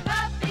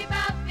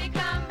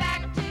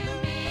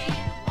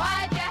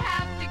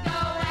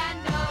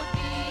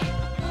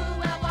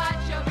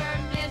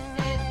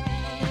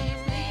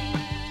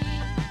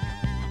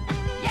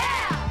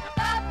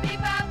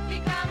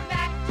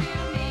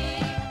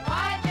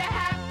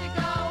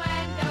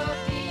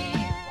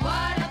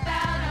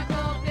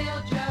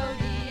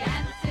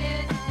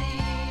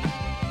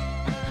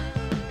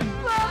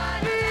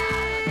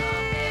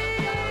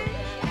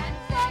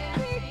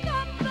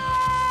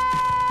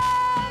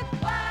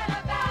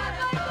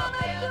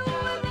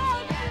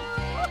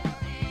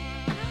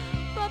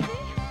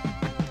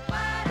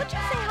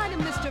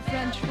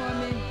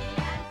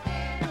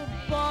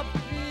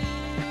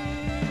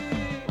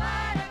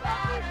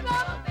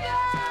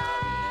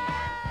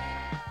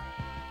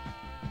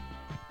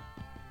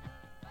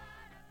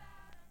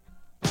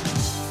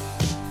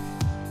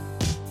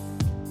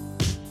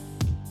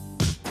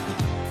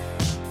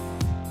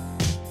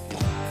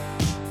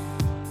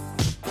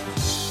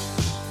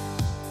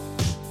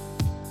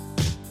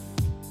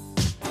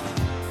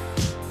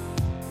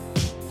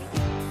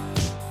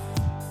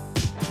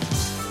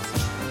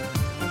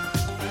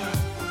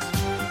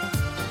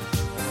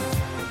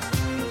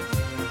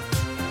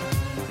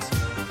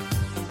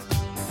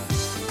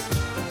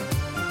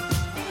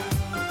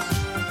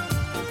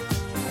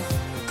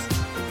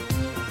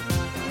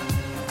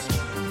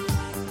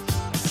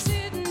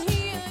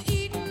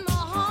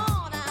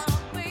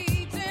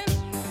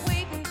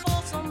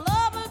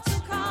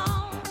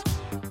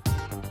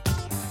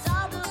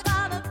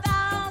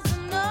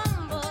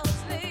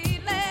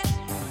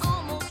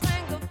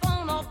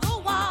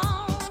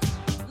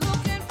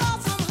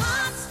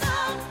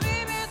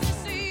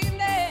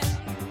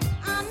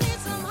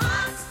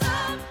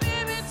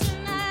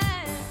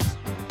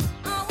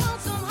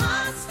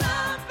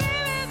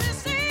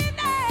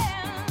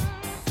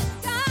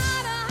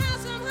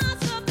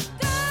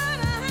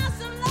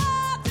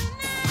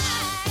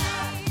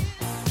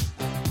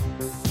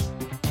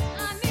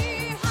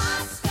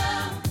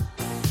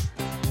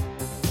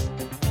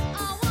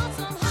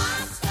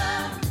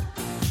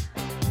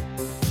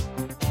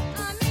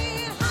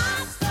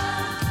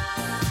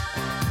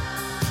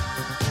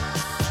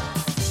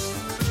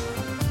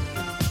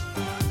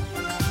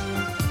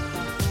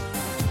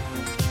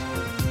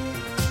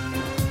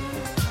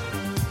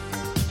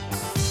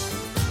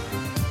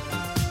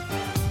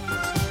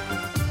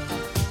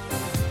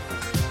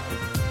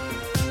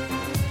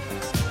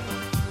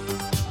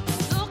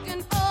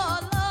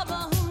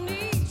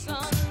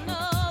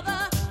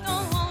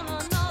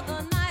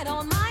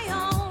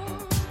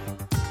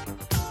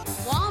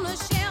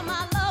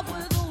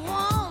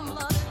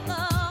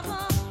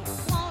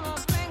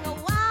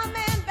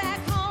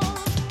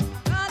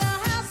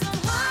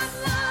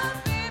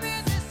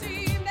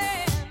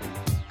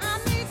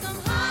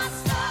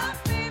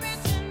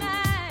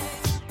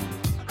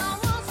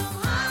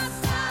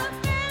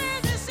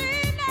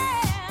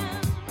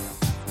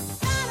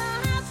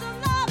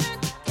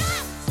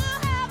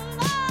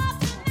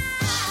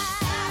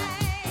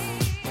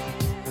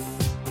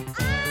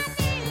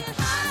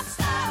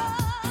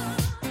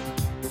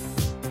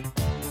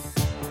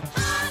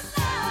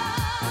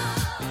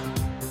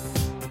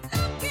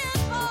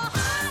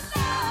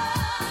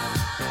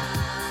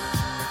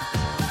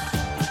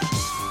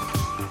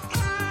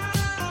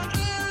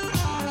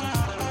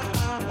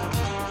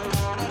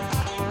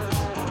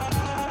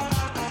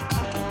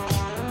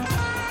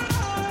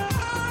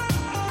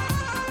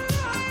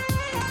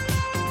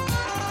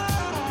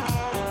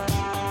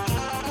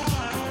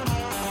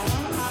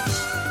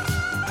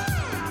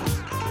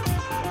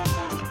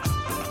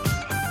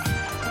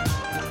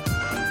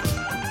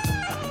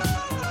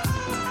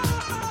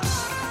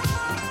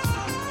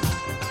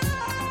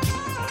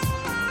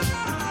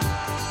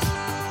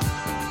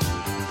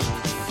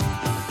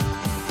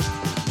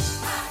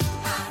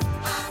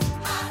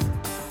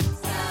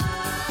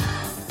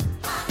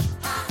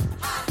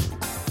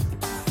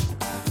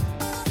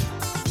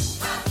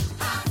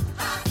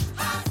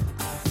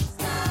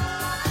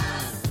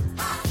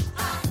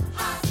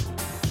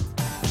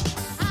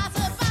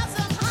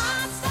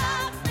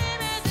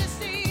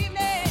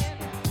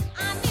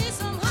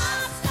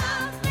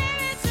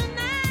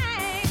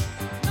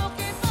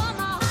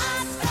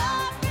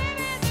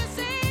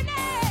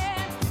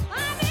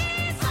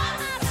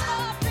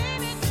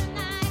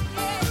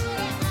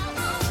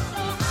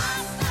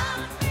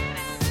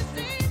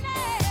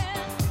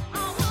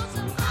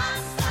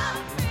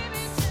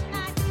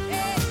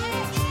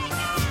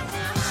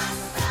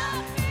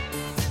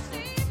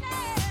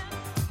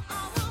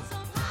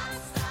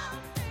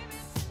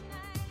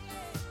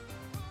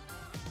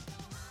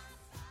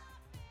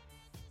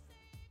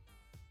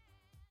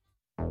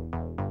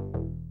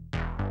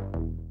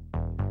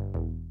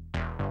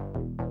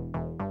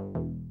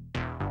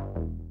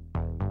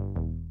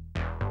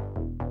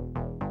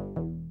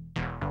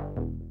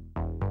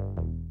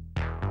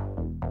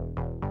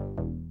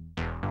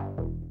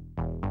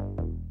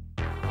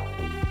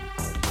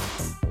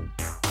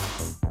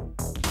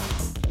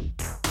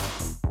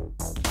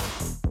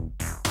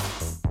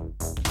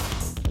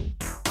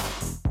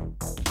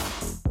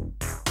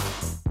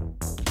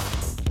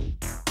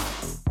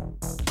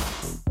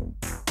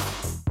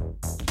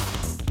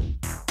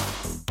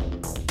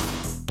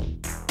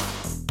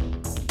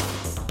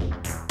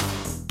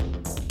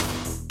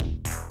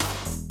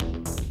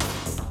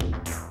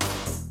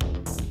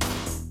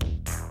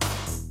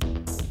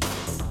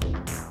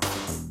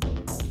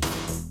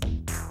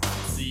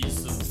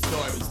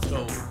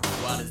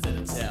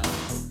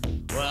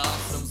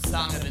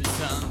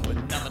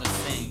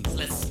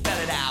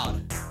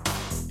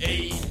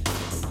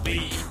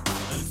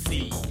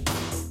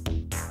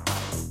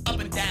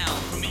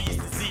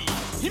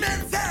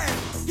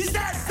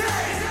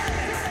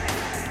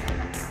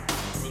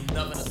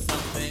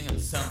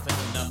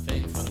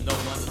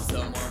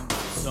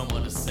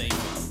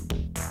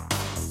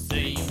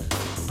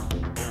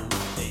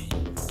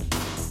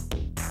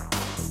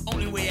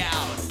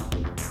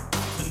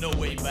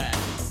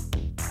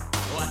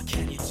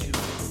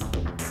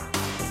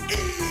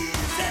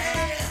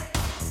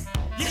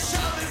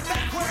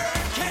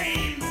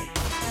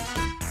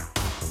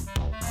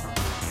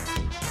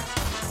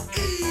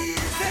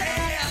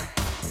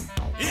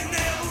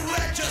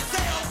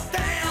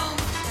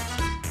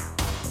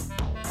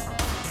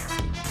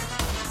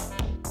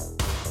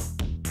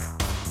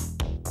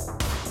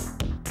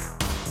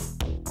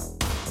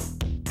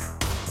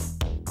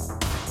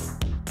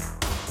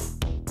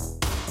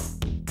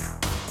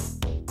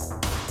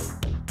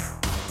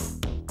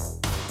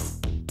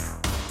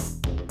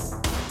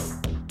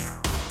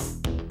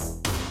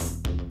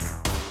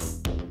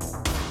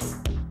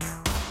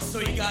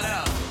So you got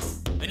up,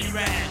 and you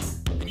ran,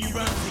 and you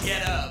run to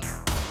get up.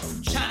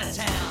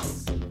 Chinatown,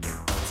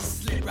 to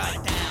slip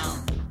right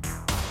down.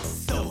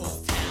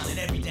 Soho town and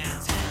every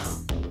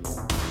downtown.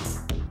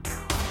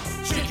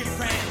 Drinking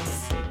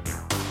friends,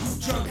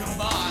 who've drunken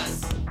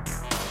bars,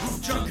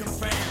 who've drunken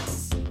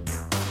friends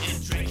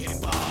in drinking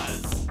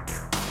bars.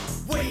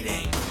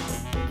 Waiting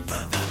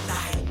for the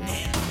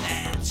lightning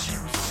man to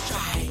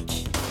strike.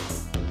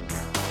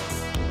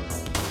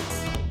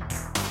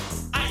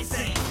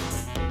 Icing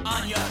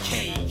on your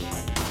cake.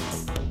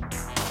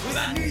 Well,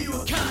 I knew you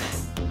were coming.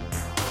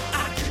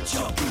 I cut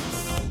your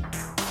goose.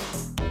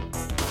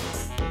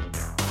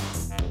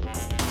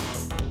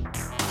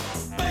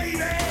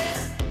 Baby,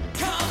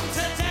 come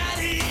to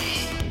daddy.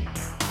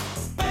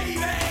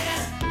 Baby,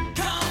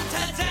 come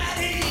to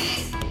daddy.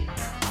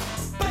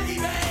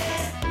 Baby,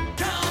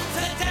 come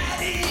to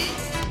daddy.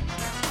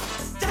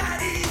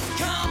 Daddy's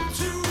come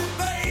to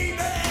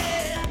baby.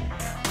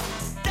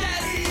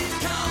 Daddy's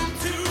come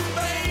to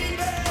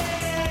baby.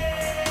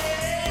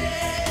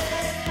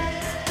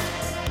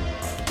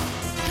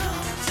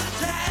 Come to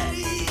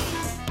daddy.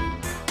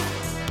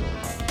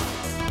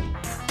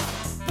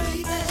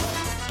 Baby.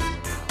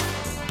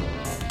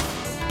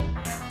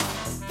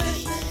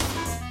 Baby,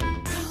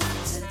 come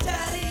to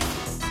daddy.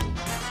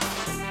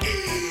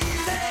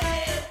 Easy.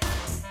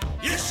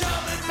 You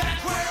shove it back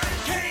where it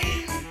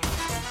came.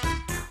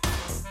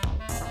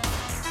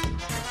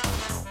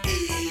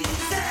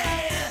 Easy.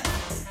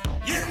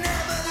 You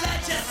never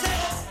let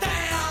yourself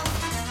down.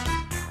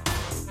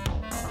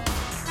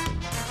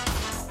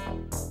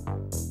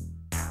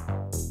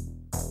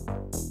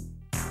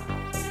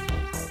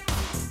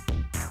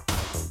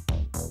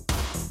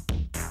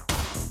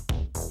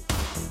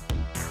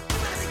 You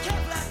better be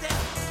careful out there.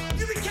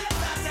 You be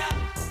careful out there.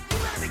 You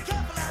better be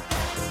careful out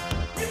there.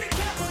 You be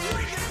careful. You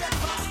ain't gonna get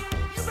far.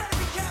 You better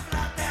be careful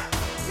out there.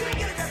 You ain't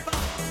gonna get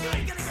far. You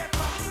ain't gonna get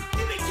far.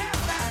 You be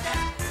careful out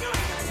there. You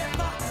ain't gonna get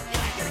far. You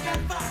ain't gonna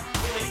get far.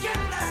 You be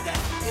careful out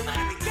there. You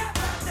better be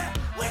careful out there.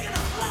 We're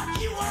gonna block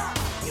you off.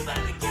 You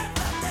better be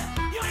careful out there.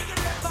 You ain't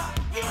gonna get far.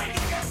 You ain't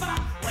gonna get far.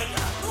 We're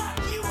gonna block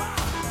you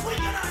off.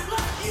 We're gonna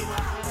block you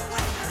off.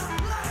 We're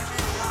gonna block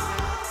you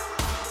off.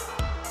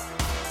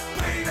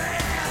 Baby,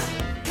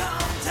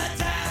 come to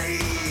daddy.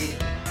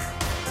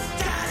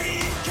 Daddy,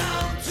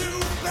 come to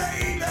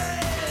baby.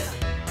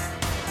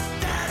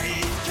 Daddy,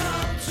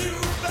 come to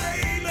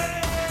baby.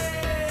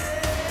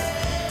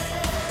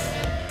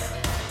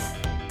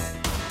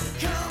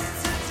 Come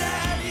to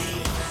daddy.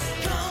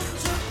 Come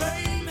to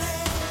baby.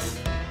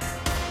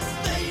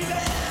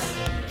 Baby,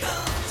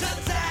 come to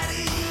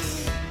daddy.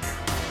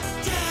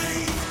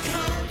 Daddy,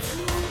 come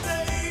to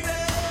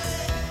baby.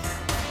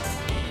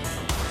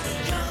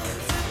 Come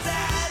to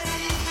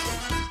daddy.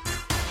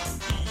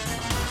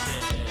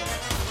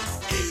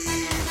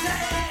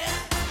 Easy.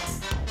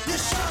 You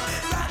shove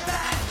it right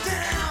back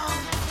down.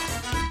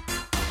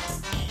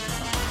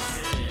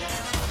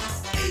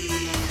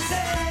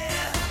 Easy.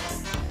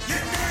 You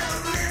never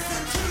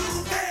listen to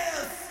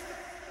this.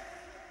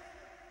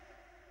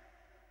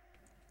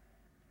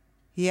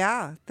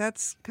 Yeah,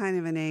 that's kind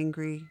of an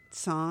angry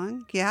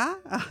song. Yeah,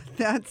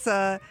 that's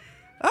oh,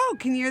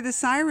 can you hear the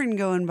siren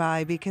going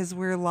by? Because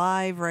we're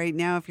live right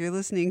now. If you're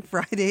listening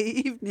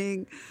Friday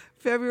evening,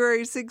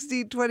 February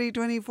 16,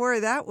 2024,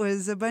 that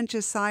was a bunch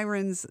of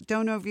sirens.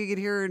 Don't know if you could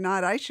hear or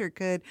not. I sure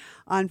could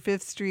on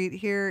 5th Street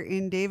here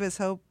in Davis.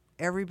 Hope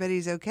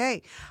everybody's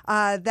okay.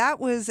 That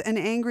was an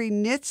angry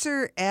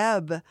Nitzer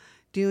Ebb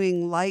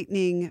doing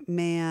Lightning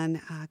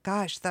Man.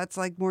 Gosh, that's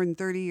like more than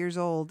 30 years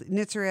old.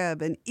 Nitzer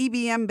Ebb, an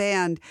EBM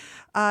band.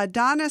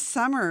 Donna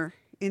Summer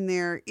in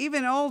there,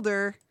 even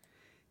older,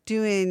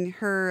 doing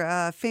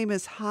her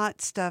famous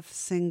Hot Stuff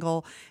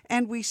single.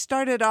 And we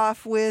started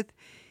off with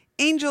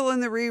Angel in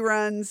the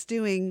Reruns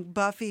doing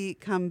Buffy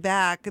Come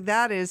Back.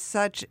 That is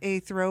such a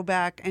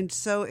throwback and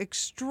so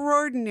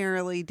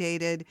extraordinarily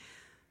dated,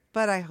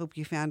 but I hope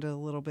you found it a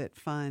little bit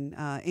fun.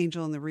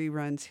 Angel in the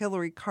Reruns,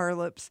 Hillary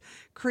Carlip's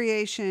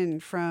creation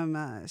from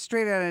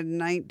straight out of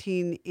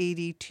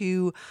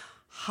 1982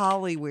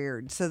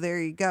 Hollyweird. So there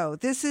you go.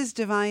 This is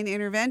Divine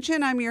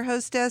Intervention. I'm your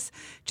hostess,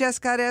 Jess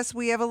Goddess.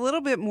 We have a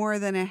little bit more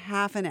than a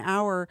half an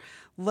hour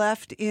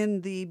left in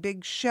the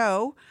big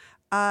show.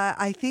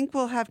 I think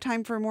we'll have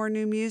time for more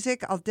new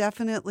music. I'll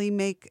definitely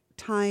make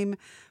time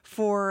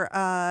for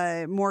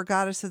more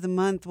Goddess of the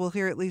Month. We'll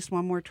hear at least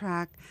one more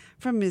track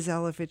from Ms.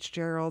 Ella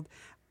Fitzgerald.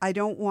 I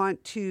don't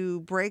want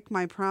to break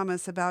my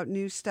promise about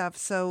new stuff,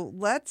 so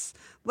let's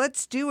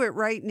do it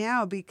right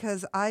now,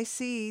 because I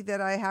see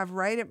that I have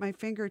right at my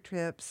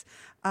fingertips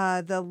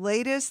the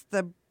latest,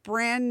 the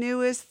brand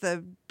newest,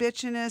 the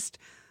bitchinest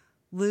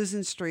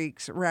Losing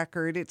Streaks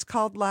record. It's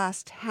called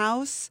Last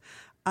House.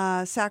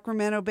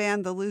 Sacramento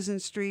band, the Losing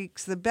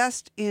Streaks, the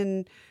best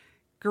in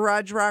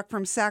garage rock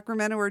from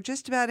Sacramento or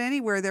just about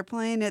anywhere. They're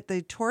playing at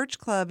the Torch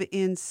Club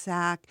in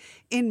Sac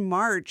in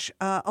March,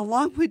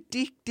 along with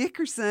Deke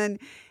Dickerson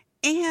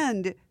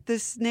and the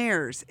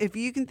snares. If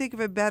you can think of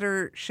a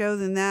better show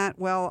than that,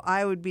 well,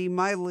 I would be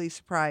mightily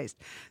surprised.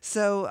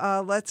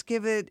 So let's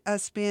give it a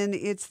spin.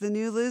 It's the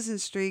new Losing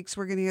Streaks.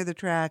 We're going to hear the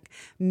track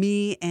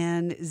Me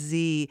and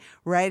Z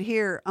right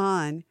here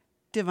on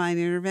Divine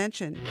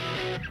Intervention.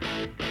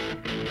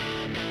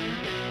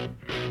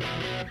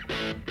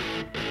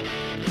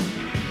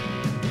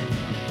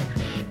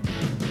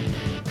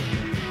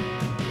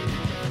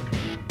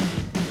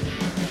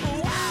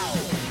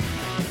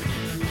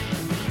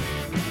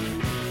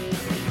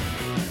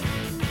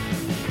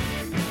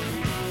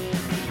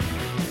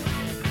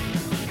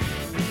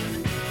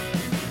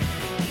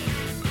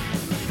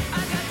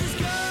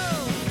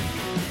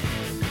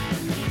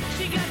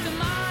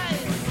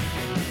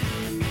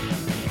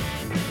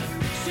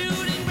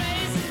 Shooting,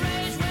 raising,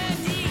 rage,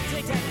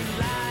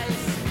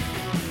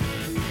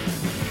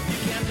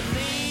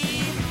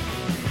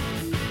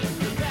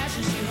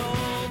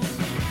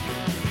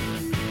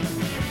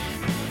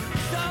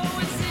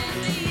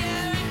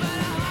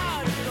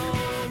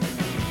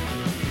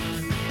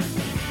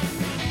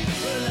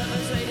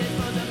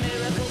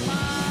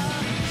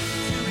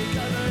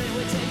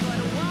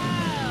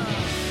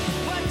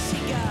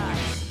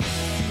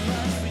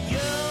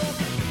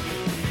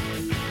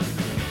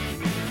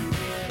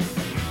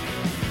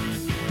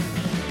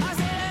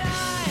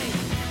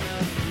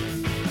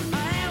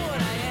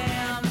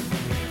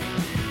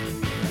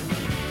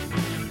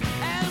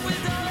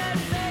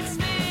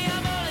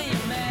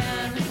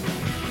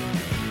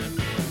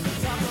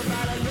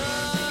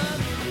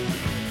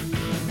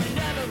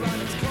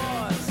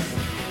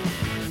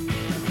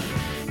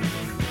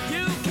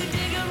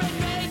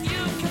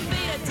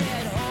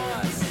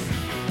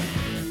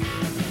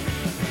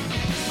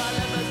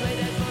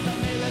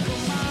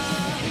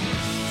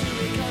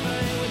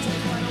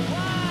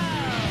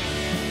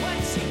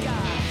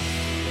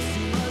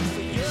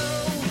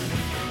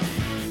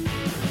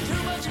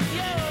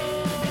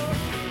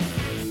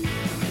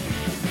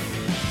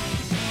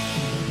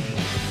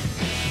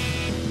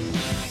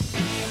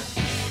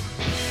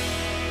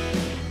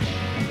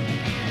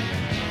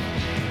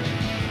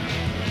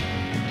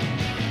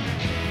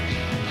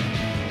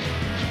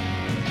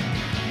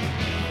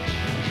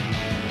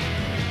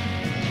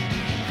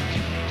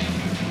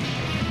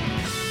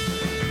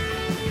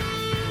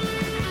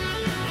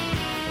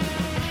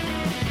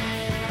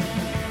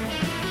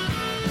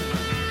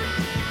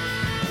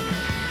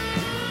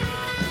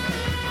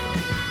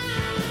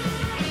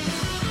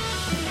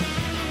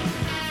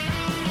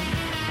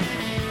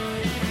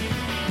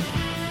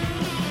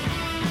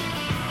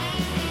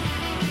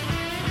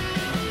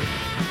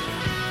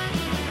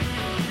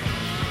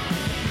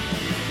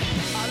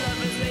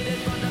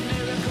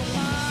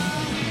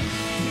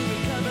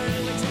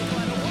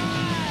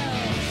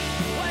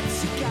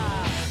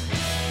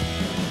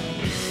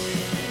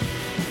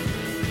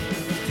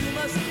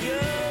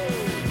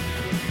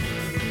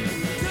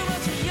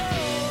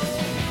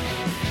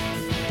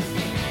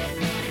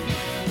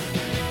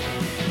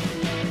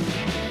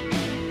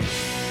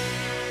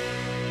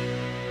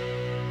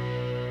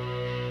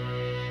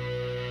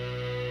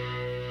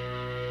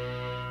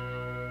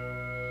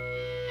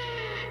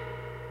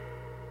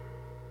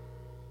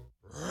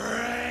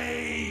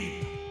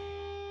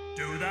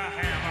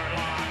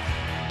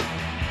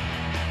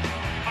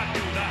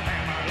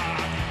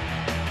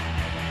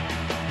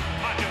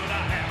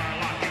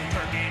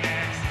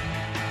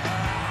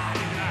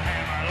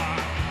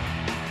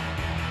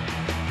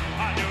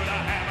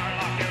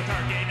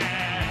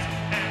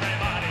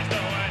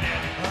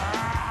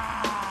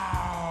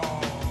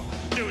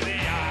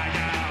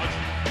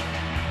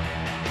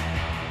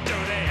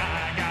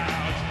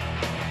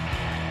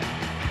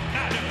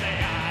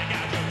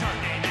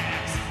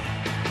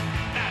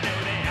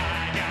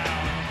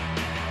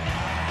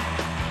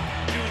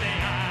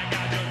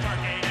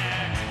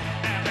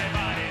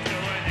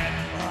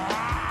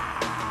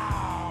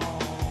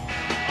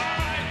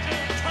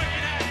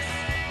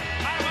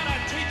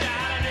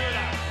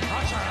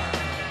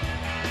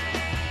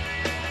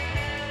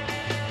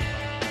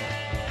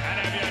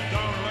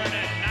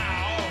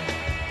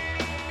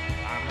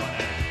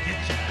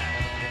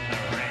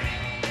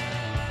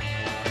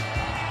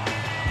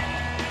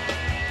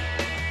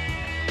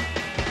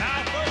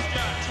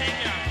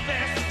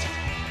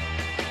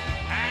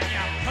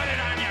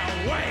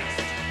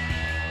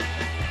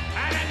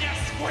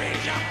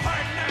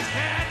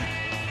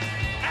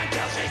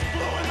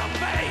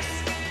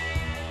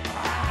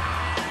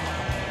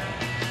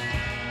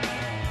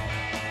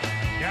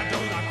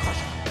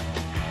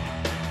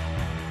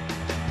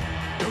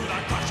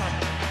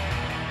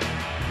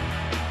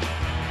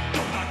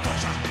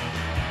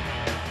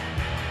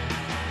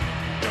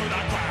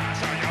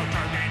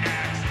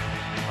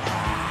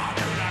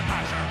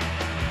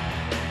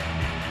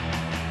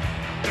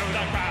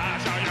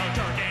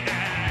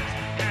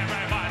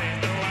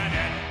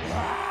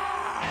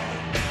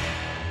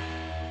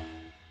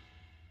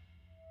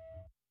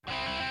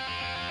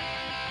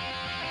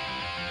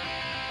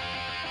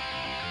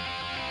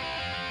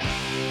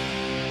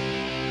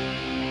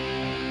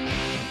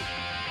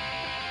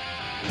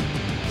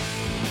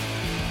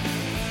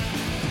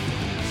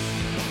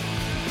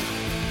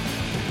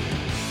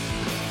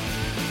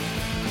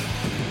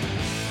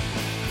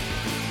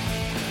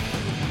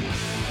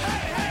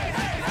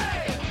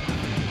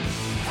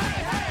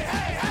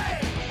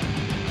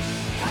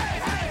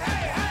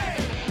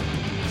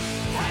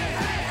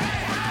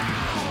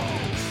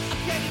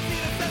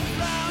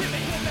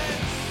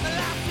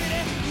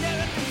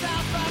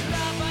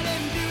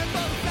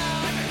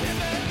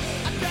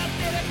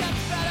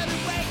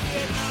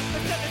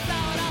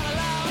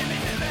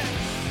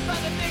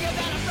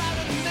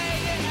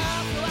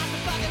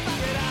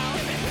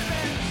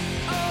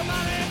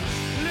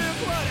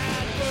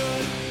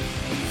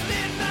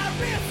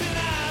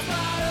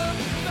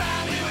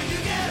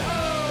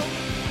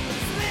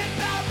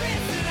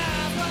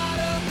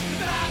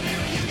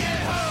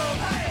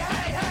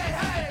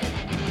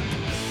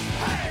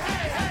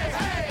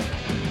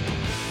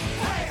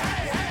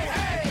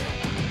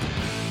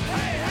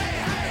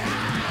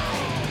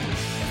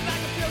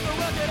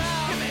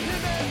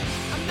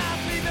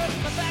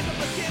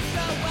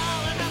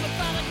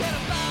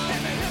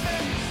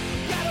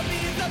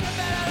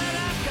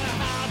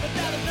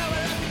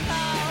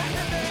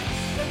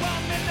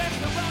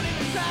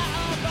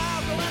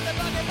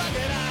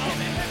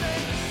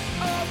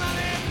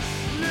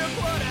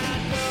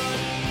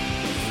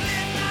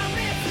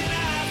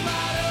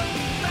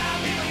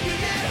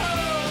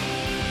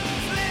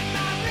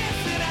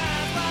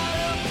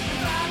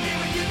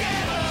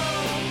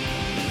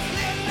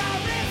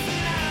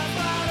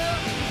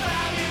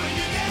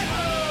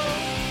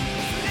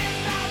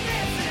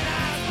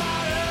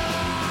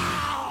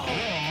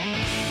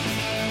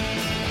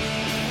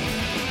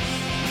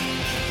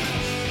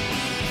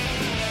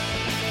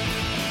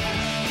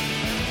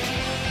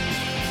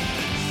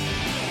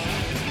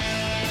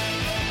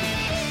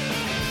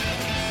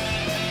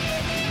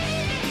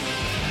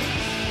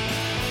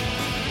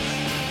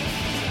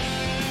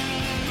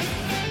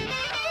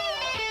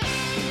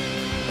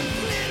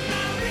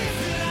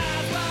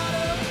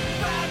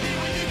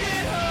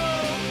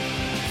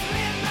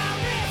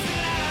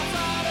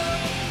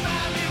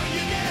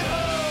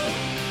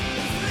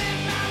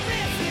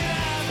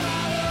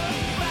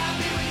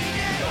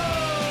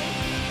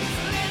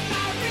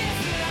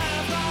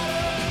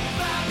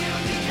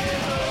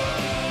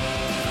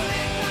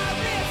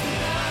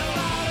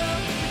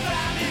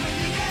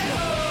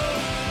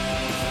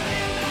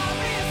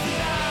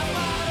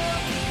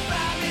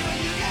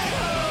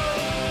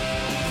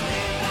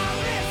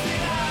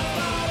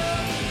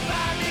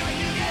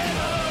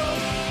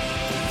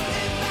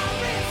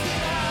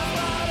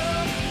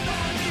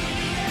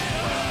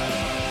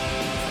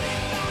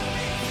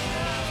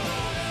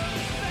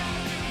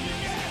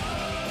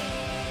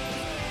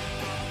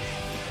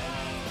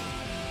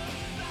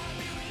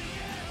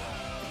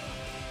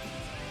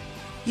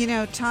 You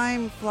know,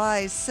 time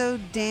flies so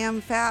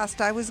damn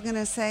fast. I was going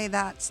to say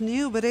that's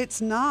new, but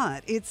it's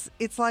not. It's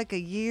like a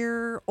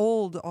year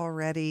old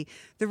already.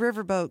 The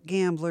Riverboat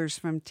Gamblers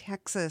from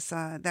Texas,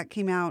 that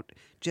came out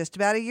just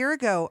about a year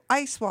ago.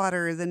 Ice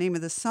Water, the name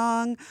of the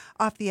song,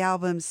 off the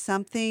album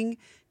Something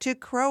to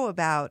Crow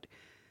About.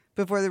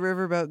 Before the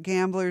Riverboat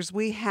Gamblers,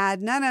 we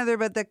had none other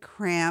but the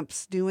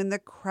Cramps doing the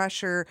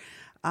Crusher,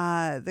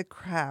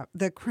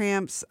 the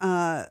Cramps,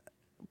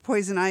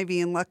 Poison Ivy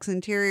and Lux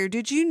Interior.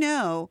 Did you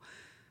know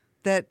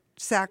that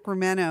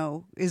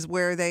Sacramento is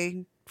where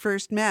they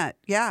first met?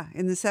 Yeah,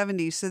 in the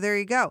 70s. So there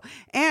you go.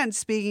 And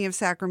speaking of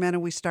Sacramento,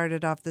 we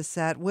started off the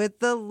set with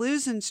the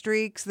Losing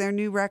Streaks, their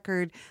new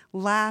record,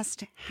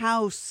 Last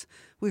House.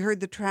 We heard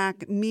the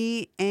track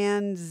Me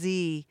and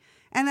Z.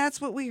 And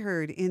that's what we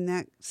heard in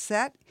that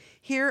set.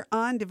 Here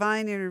on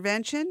Divine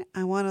Intervention,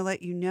 I want to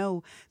let you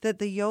know that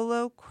the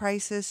YOLO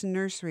Crisis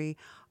Nursery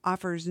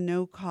offers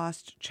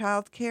no-cost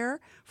childcare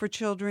for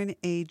children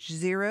aged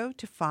 0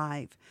 to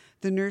 5.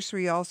 The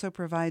nursery also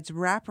provides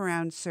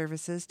wraparound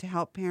services to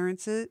help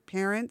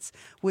parents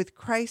with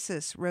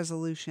crisis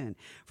resolution.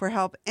 For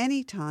help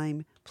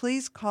anytime,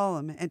 please call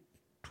them at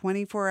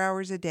 24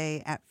 hours a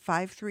day at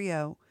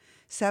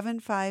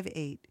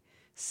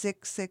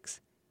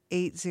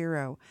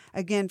 530-758-6680.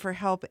 Again, for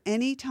help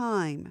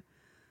anytime,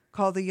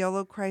 call the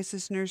YOLO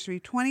Crisis Nursery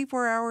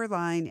 24-hour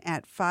line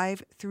at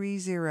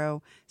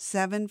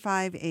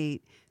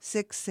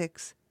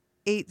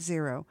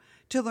 530-758-6680.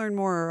 To learn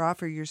more or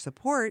offer your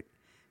support,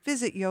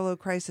 visit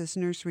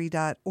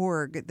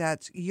YOLOCrisisNursery.org.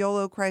 That's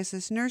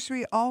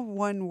YOLOCrisisNursery, all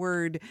one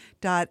word,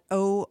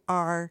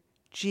 .org.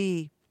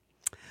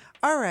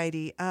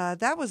 Alrighty,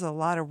 that was a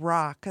lot of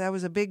rock. That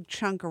was a big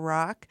chunk of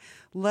rock.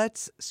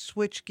 Let's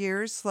switch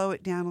gears, slow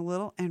it down a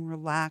little, and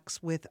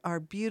relax with our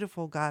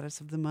beautiful goddess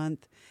of the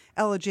month,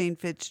 Ella Jane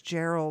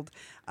Fitzgerald.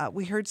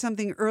 We heard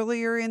something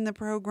earlier in the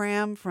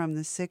program from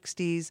the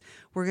 60s.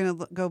 We're going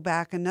to go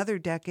back another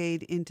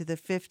decade into the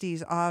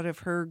 50s out of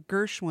her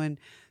Gershwin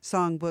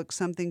songbook,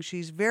 something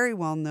she's very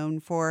well known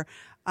for.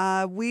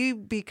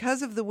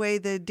 Because of the way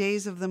the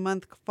days of the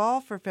month fall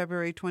for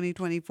February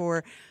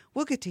 2024,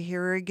 we'll get to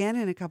hear her again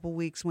in a couple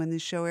weeks when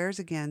this show airs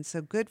again.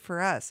 So good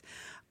for us.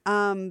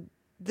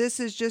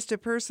 This is just a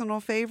personal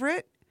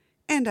favorite,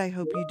 and I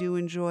hope you do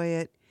enjoy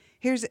it.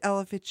 Here's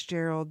Ella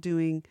Fitzgerald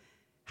doing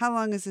How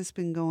Long Has This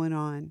Been Going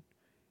On?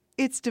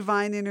 It's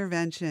Divine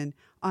Intervention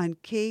on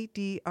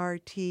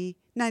KDRT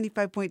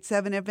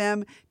 95.7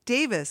 FM,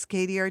 Davis,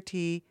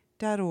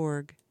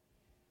 KDRT.org.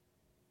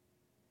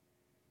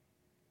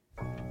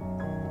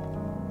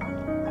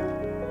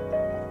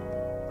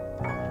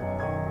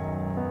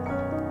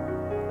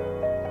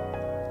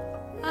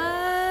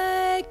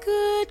 I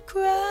could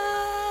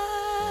cry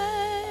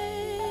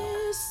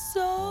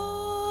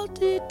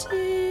salty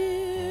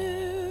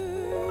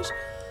tears.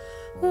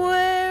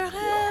 Where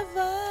have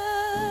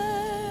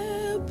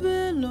I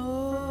been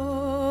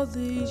all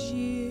these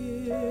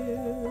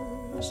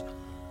years?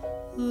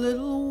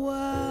 Little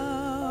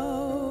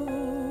while,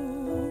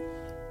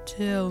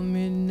 tell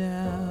me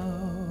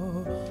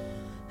now,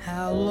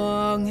 how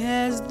long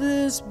has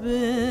this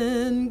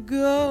been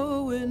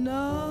going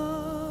on?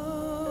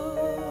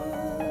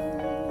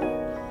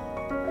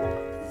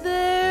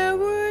 There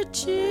were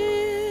chills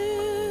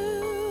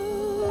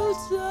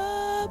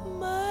up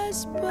my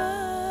spine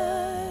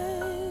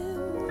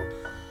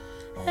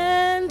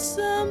and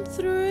some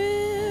thrills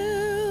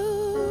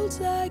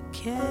I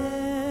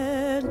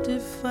can't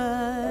define.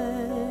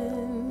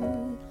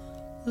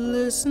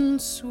 Listen,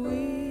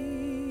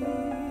 sweet,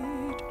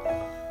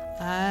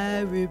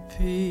 I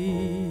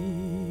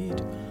repeat,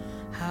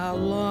 how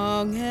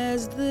long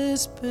has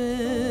this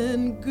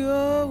been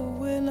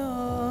going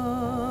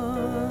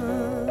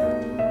on?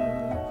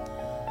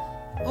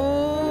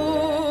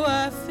 Oh,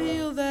 I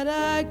feel that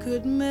I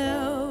could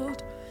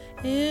melt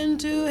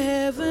into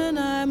heaven.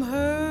 I'm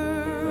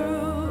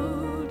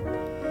hurled.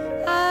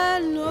 I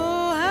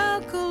know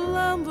how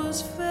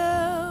Columbus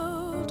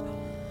felt,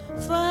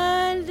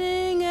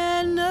 finding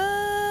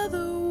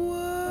another world.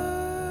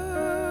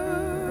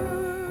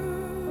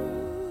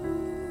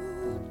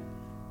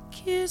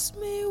 Kiss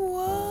me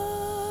once,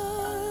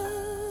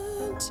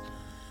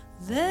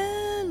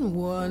 then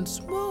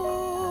once more.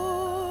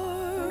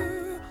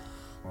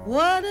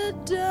 What a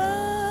dunce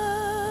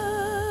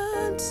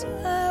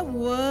I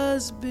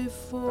was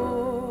before.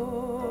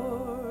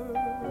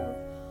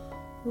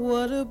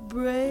 What a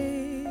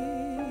break,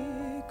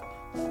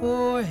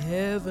 for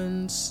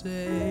heaven's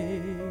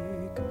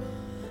sake.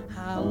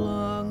 How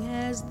long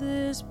has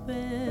this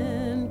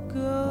been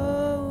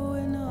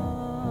going on?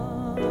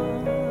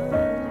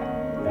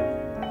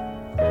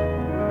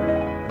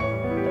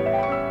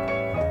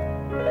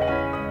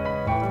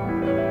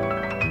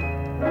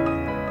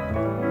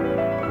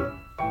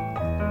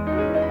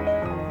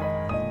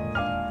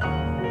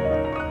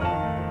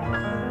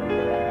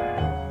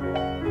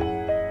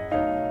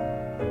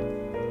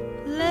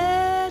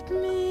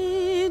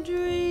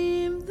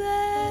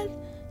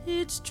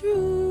 It's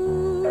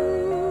true.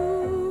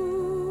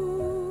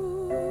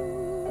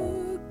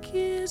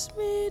 Kiss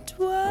me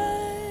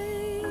twice.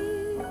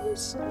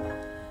 twice,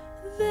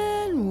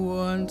 then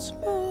once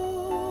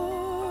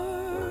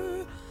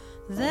more.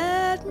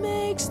 That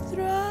makes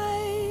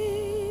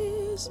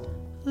thrice.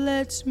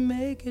 Let's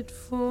make it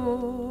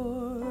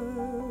four.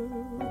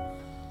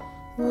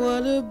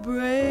 What a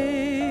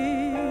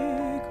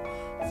break,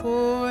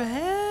 for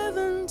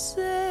heaven's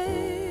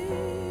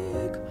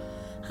sake.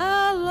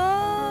 How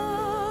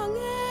long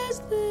has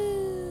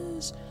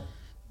this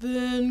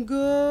been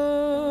going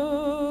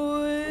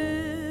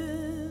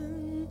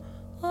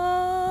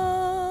on?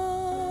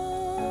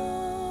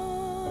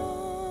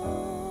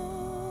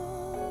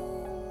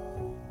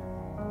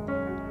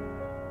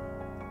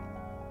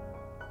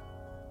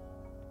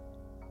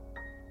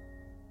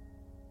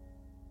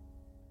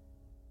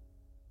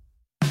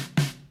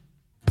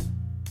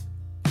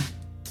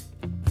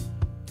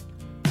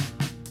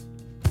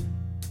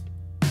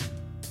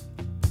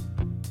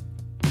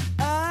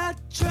 I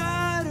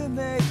try to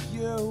make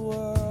your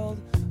world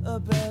a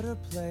better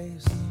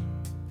place.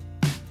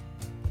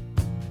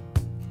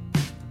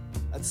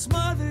 I'd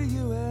smother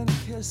you in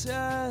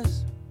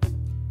kisses.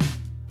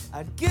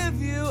 I'd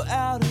give you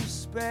outer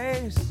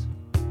space.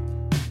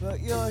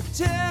 But you're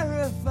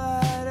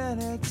terrified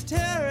and it's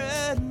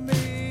tearing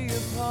me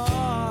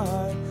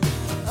apart.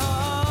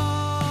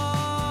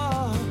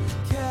 Oh,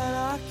 can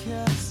I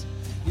kiss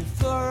your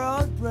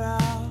furrowed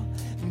brow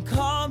and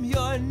calm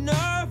your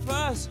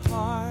nervous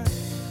heart?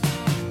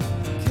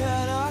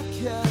 Can I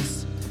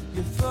kiss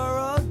your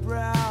furrowed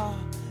brow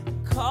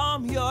and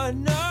calm your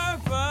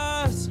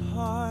nervous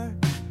heart?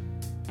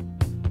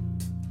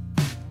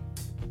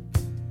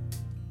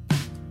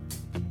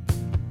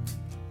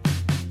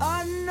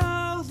 I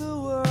know the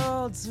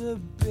world's a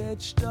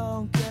bitch,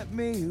 don't get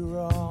me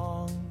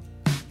wrong.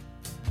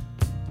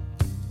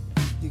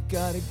 You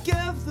gotta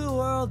give the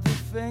world the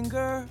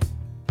finger.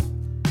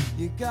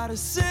 You gotta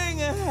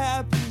sing a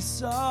happy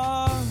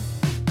song.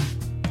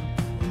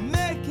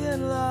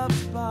 Making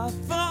love's by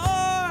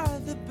far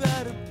the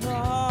better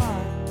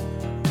part.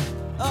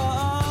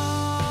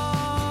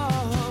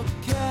 Oh,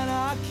 can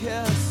I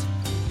kiss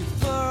your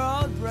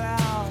furrowed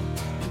brow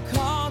and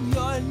calm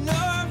your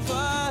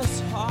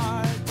nervous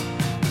heart?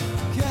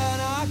 Can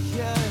I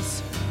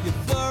kiss your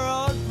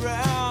furrowed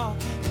brow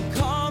and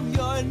calm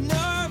your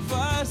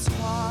nervous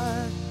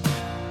heart?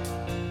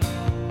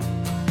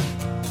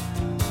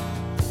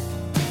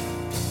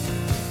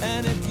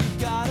 And if you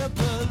gotta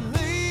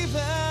believe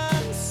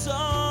in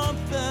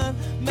something,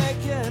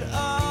 make it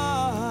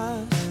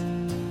us.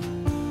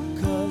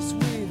 'Cause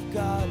we've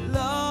got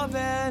love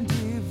and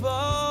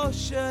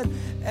devotion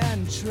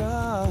and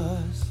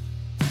trust.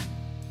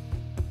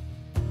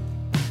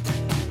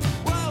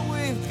 What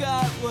we've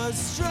got was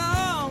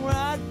strong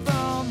right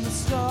from the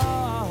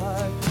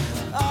start.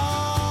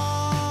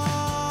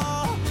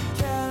 Oh,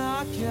 can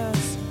I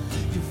kiss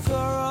your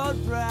furrowed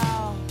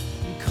brow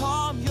and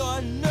calm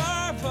your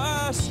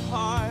nervous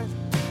heart?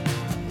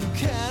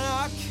 Can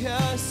I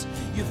kiss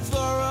your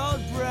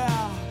furrowed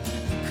brow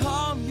and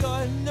calm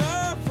your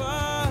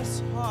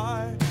nervous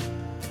heart?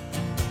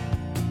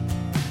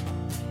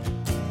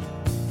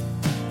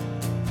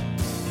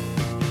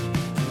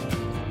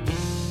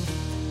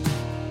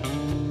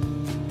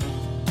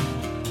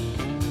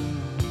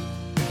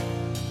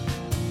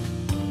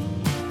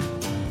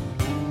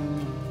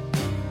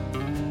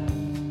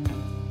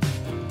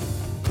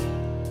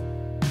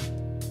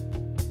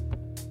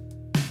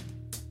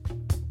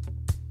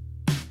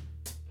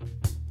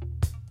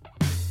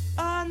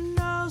 I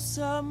know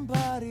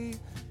somebody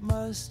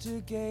must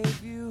have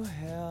gave you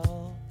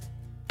hell.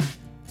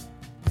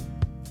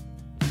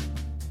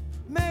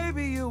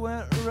 Maybe you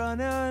went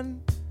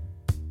running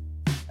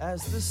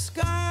as the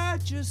sky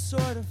just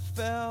sort of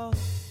fell.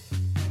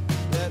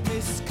 Let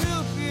me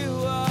scoop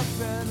you up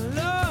and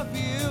love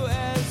you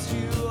as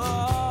you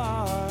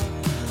are.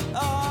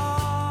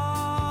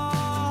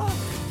 Oh,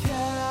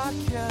 can I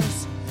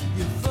kiss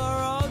your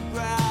furrowed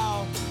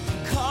brow,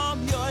 calm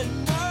your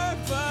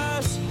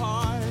nervous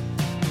heart?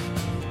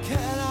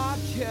 Can I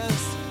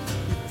kiss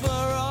your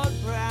furrowed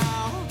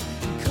brow,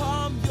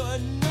 calm your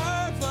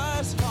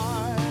nervous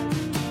heart?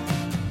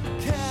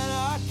 Can I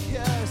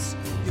kiss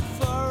your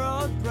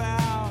furrowed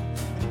brow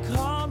and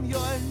calm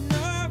your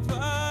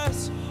nervous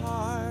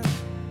heart?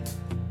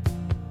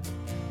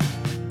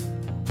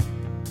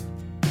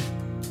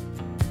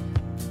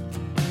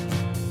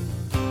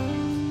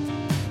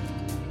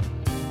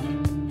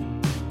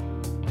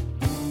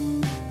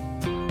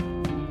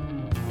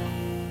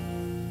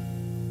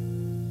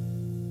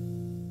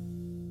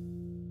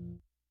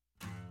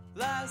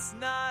 Last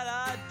night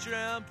I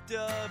dreamt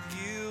of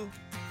you,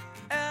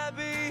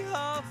 Abby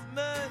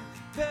Hoffman,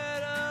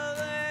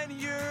 peddling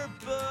your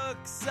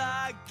books.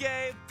 I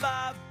gave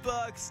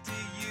 $5 to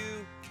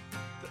you.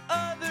 The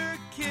other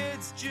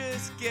kids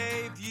just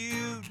gave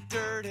you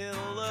dirty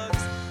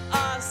looks.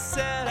 I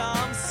said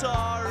I'm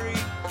sorry.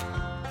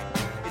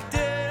 It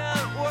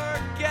didn't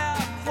work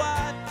out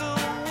quite the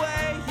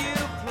way you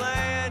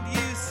planned.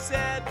 You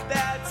said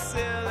that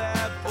silly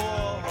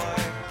boy.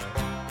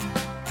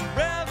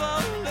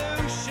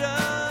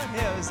 Revolution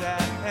is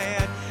at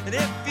hand. And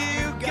if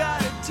you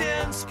got a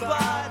 10 spot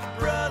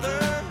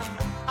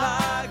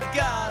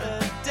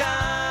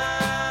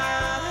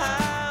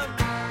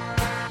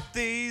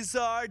These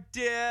are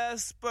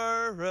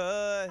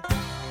desperate,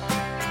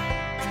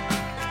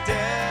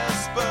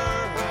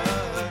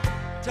 desperate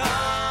times.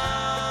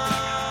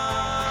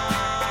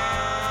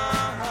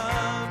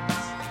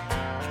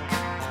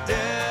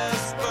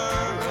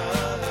 Desperate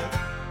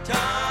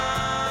times.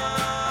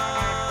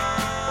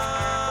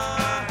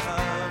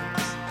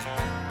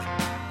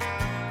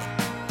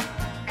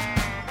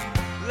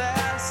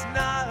 Last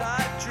night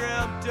I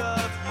dreamt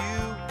of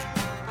you,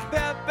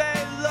 Pepe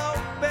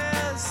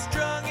Lopez,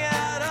 strung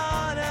out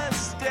on a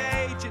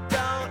stage. You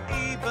don't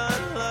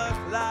even look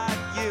like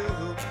you,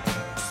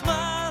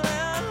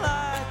 smiling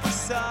like a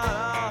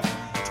sawed-off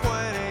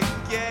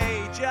 20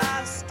 gauge.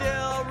 I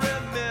still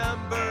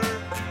remember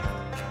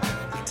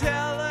the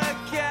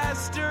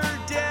Telecaster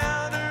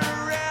down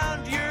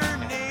around your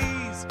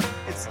knees.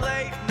 It's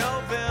late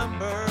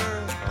November,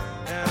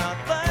 and I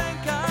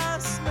think I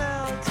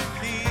smell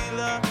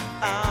tequila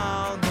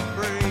on the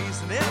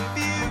breeze. And if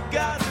you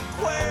got the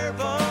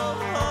Cuervo,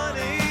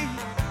 honey,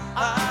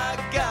 I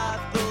got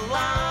the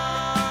lime.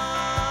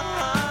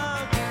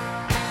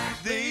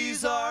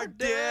 These are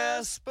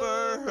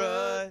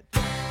desperate,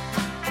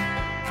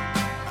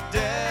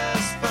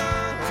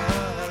 desperate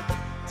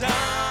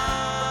times.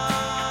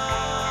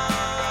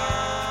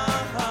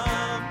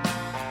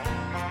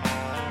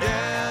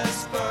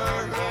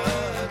 Desperate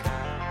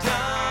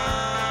times.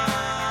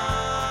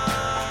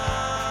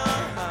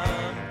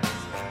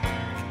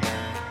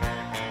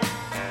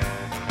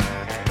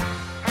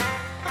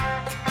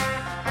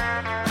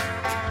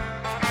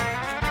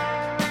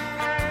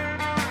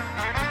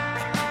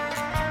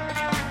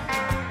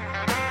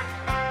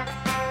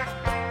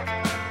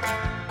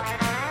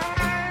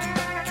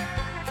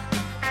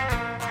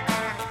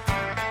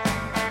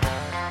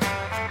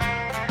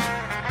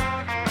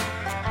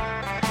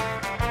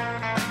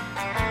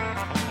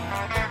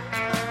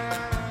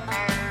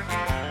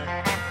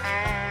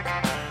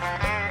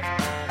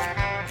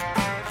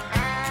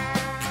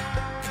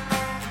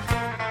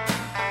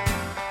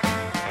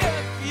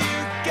 If you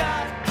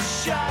got a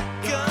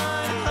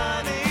shotgun,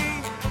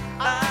 honey,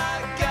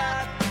 I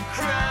got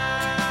crime.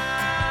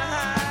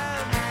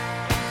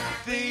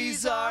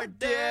 These are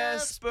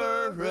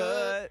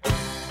desperate,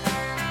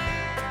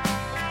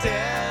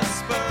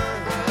 desperate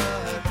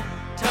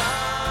times.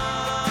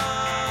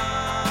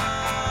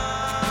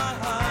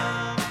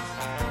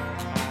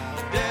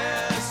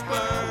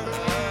 Desperate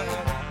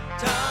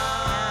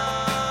times.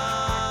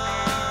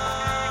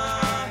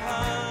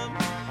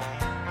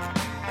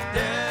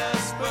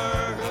 Desperate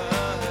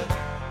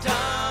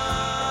times.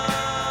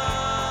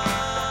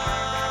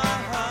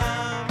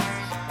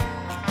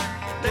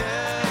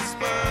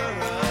 Desperate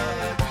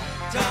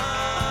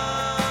times.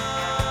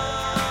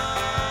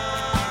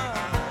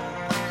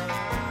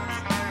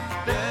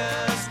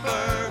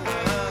 Desperate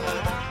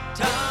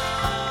times.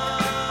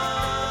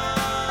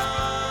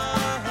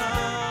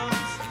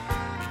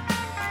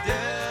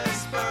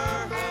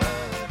 Desperate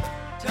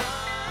times.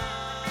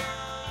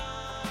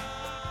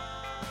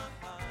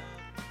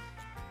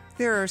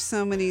 There are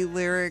so many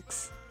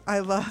lyrics I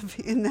love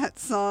in that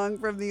song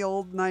from the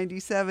old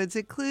 97s,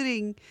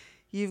 including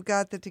 "You've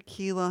got the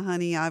tequila,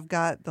 honey, I've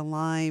got the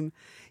lime."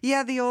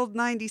 Yeah, the old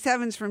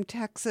 97s from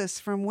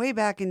Texas from way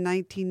back in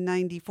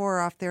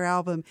 1994 off their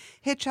album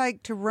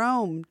Hitchhike to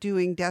Rome,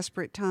 doing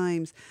Desperate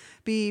Times.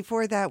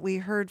 Before that, we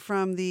heard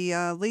from the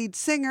lead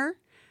singer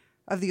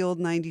of the old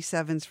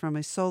 97s from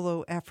a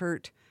solo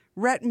effort,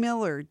 Rhett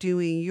Miller,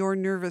 doing Your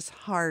Nervous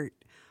Heart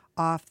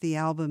off the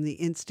album The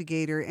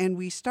Instigator. And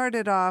we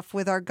started off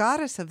with our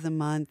goddess of the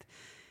month,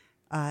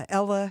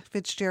 Ella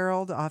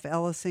Fitzgerald off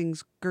Ella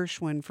Sings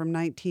Gershwin from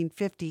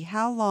 1950.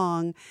 How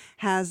long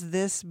has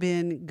this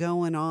been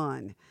going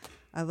on?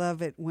 I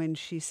love it when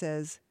she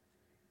says,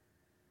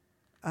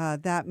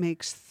 that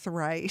makes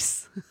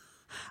thrice.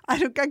 I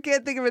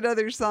can't think of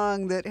another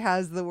song that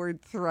has the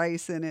word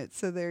thrice in it.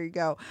 So there you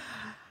go.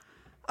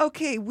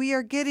 Okay, we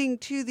are getting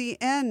to the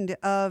end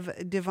of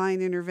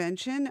Divine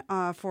Intervention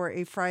for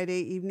a Friday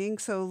evening.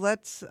 So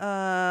let's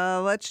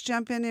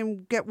jump in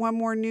and get one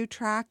more new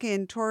track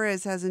in.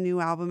 Torres has a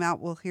new album out.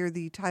 We'll hear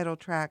the title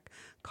track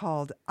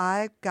called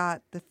 "I've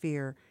Got the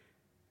Fear"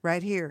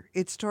 right here.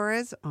 It's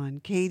Torres on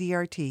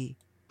KDRT.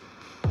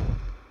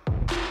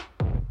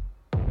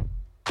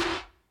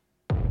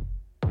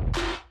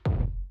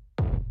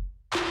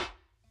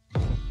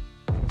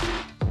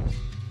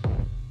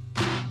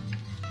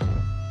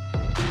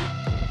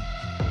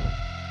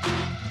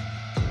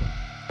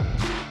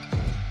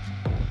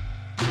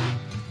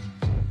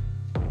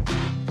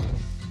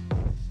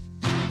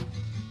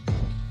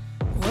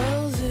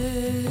 Well,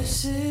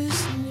 this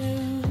is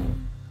new.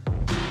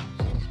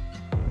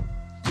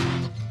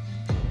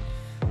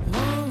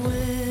 More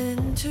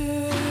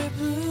winter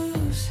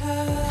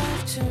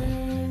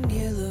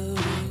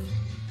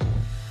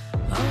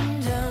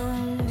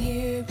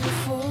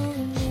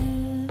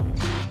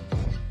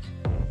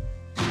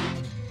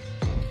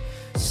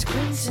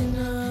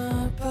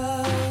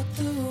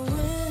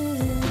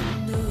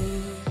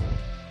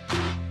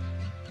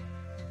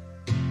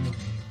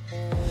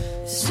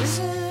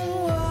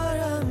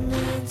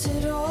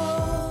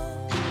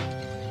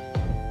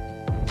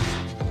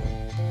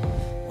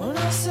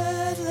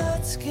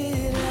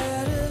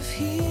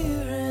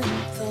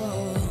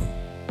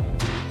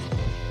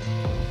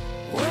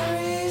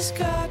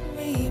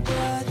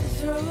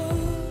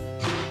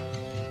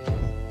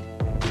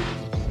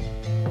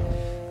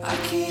I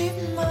keep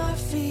my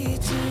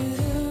feet to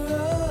the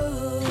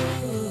road,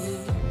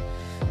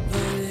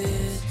 but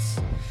it's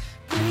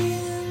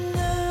breathing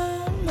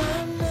down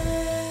my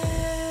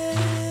neck,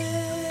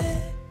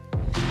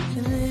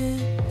 and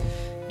it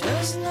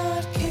does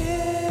not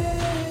care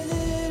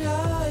that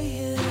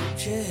I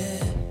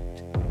object.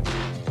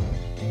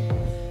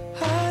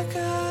 I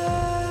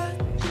got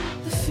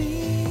the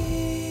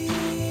fear.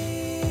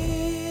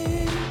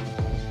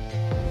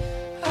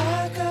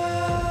 I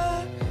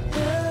got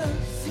the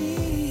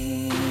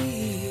fear.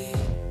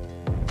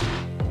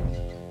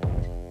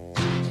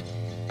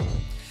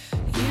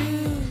 You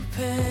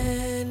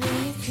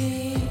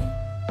panicking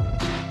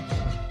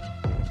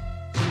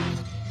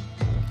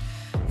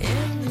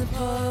in the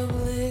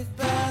public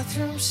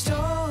bathroom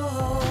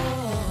stall.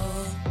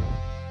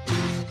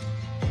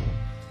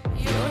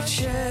 Your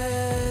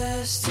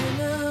chest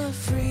in a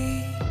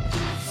free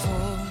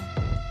fall.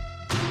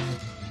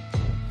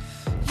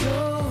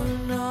 You're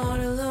not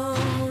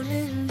alone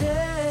in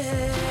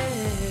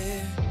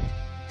there.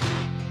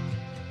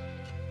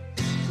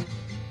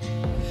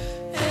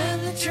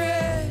 And the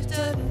dread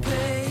doesn't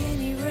pay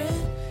any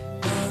rent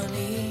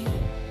money.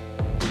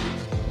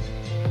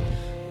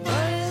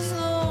 But as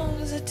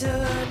long as it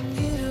doesn't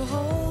get a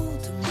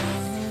hold of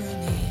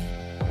money,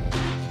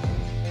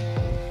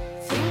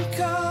 think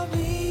I'll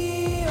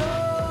be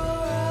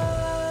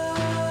alright.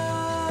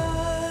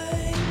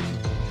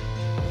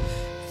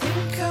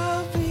 Think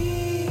I'll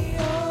be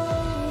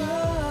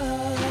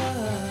alright.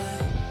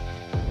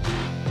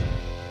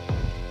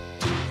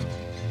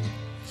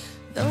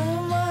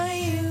 Though my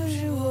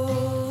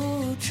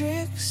usual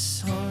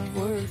tricks aren't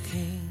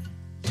working,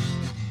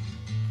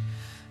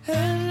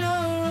 and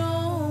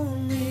our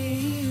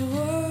only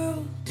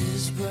world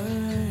is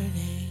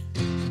burning,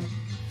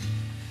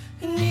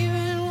 and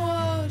even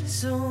what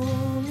is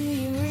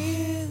only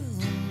real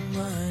in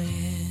my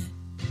head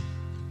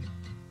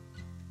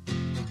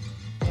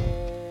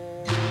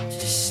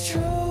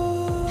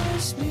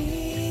destroys me.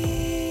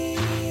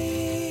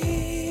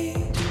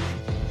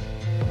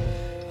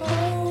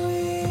 Are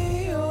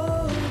we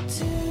all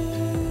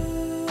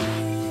doomed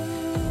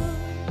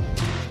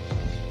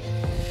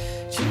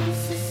to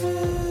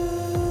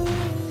fulfill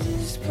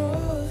this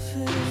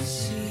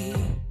prophecy?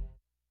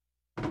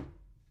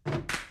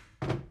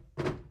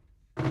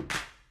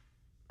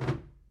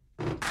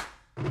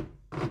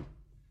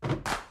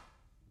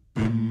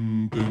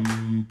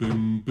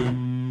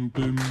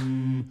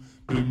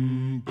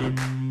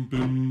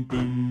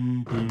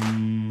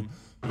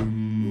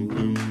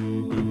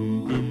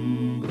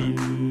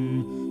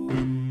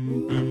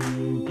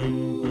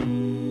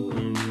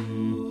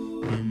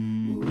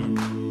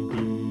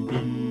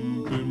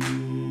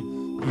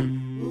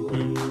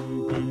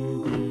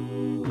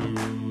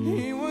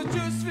 He was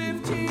just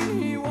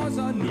 15, he was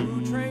a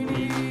new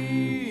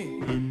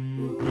trainee.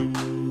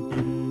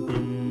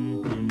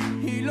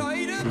 He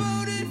lied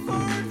about it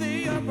for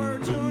the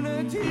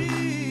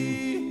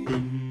opportunity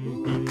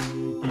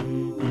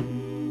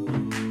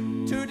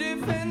to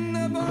defend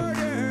the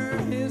border.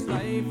 His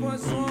life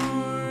was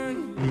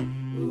sworn,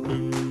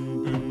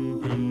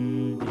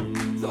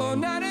 though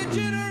not a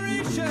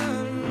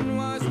generation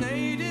was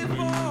native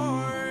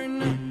born.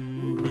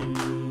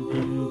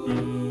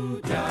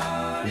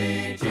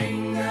 Johnny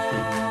Jingle,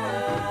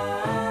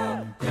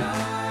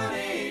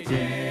 Johnny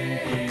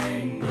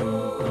Jingle.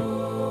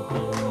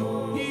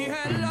 He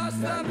had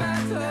lost the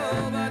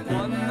battle but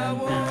won the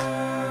war.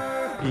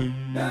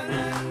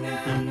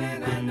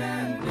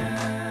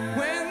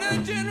 When the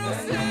general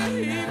said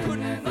he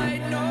couldn't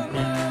fight no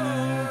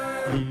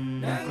more,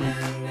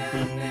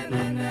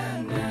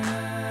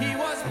 he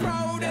was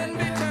proud and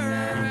bitter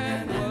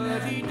at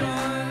what he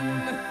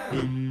done.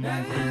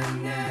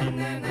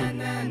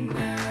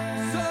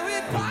 So he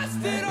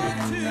passed it on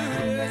to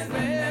his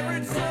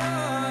favorite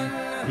son.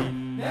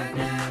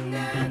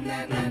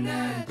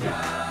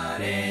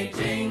 Johnny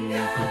Jingle,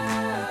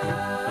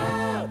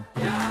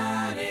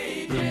 Johnny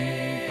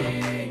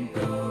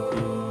Jingle.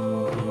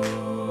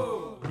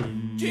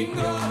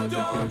 Jingle,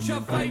 don't you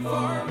fight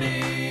for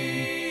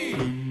me.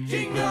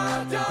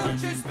 Jingle,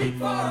 don't you speak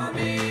for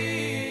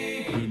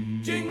me.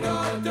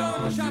 Jingle,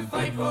 don't you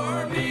fight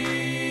for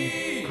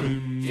me.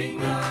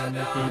 Jingle,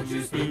 don't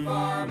you speak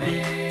for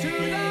me. To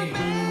the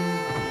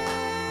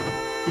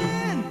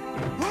man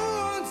who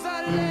owns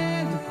the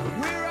land,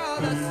 we're all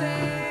the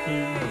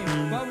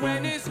same. But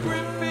when his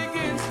grip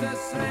begins to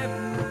slip,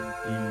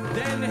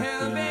 then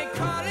he'll be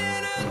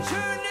calling out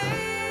your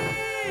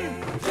name.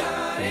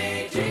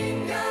 Johnny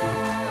Jingle,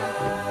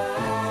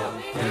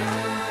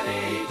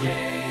 Johnny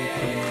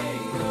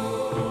Jingle.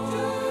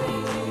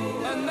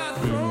 And the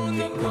throne,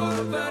 the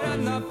pulpit,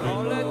 and the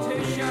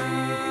politician.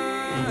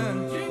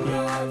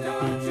 Jingle,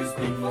 don't you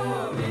speak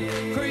for me.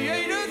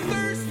 Create a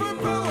thirst for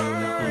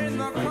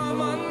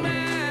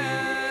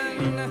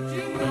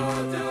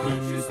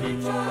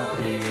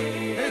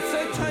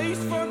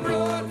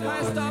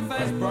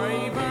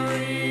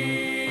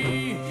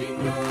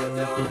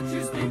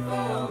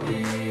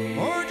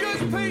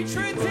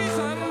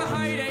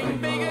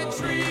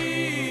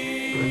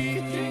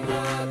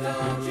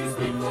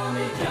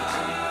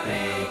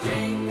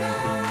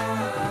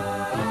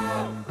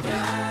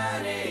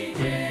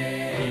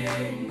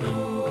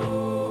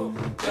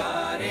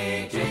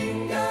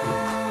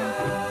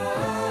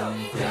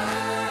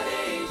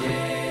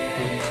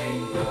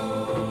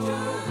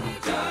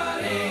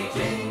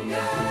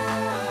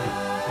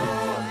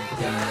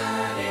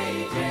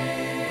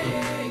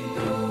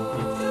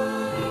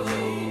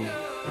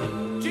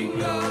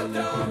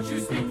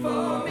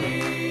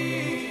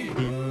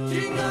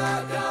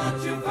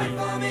fight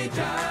for me,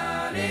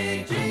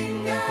 Johnny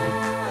Jingle?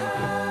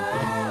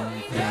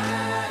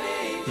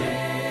 Johnny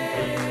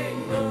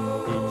Jingle.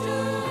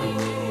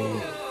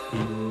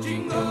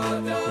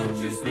 Jingle, don't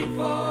you speak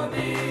for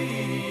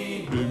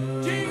me.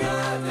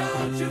 Jingle,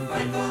 don't you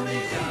fight for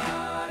me,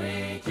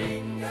 Johnny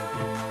Jingle.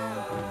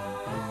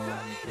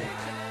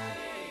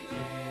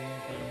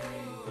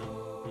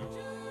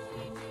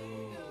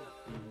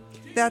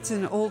 That's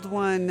an old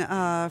one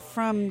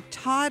from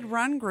Todd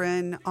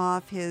Rundgren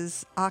off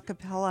his a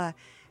cappella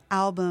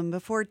album.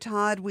 Before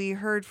Todd, we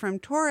heard from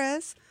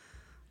Torres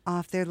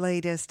off their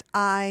latest,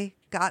 I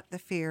Got the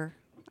Fear.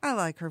 I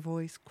like her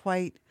voice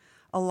quite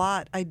a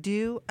lot. I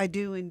do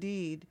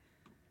indeed.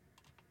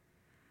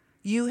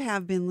 You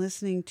have been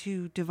listening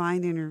to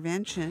Divine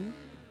Intervention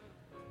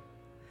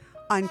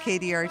on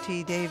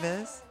KDRT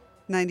Davis.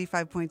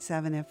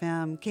 95.7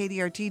 FM,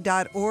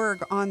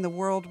 KDRT.org on the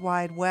World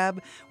Wide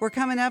Web. We're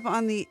coming up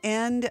on the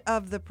end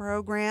of the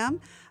program.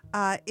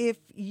 If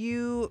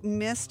you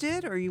missed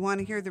it or you want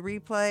to hear the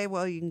replay,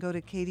 well, you can go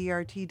to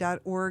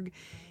KDRT.org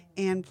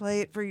and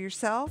play it for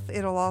yourself.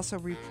 It'll also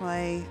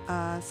replay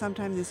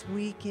sometime this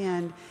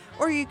weekend,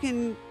 or you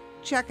can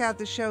check out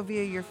the show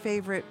via your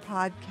favorite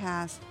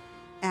podcast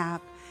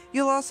app.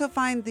 You'll also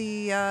find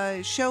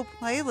the show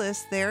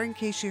playlist there in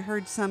case you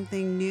heard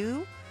something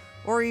new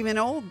or even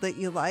old that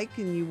you like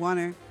and you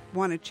want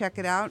to check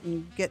it out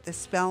and get the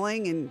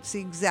spelling and see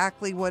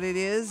exactly what it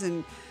is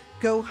and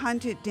go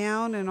hunt it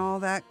down and all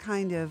that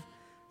kind of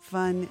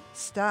fun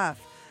stuff.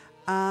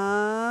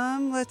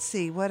 Let's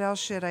see, what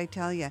else should I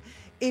tell you?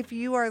 If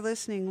you are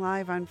listening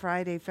live on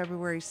Friday,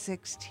 February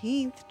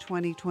 16th,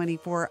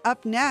 2024,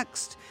 up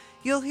next,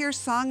 you'll hear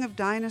Song of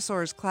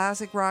Dinosaurs,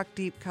 classic rock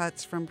deep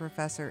cuts from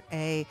Professor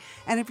A.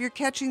 And if you're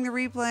catching the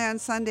replay on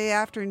Sunday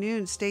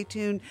afternoon, stay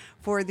tuned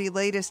for the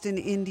latest in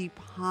indie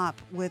pop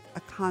with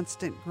A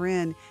Constant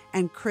Grin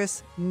and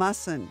Chris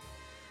Musson.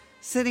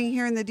 Sitting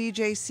here in the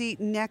DJ seat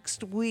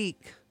next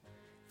week,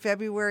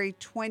 February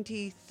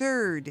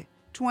 23rd,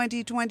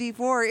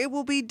 2024, it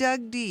will be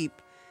Doug Deep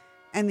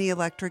and the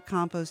Electric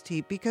Compost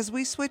Heap, because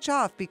we switch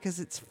off because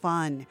it's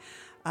fun.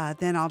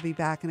 Then I'll be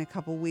back in a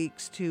couple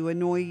weeks to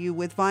annoy you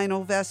with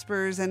Vinyl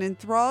Vespers and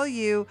enthrall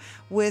you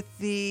with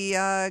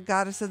the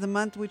Goddess of the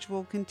Month, which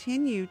will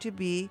continue to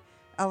be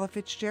Ella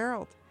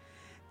Fitzgerald.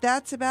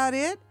 That's about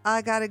it.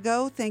 I got to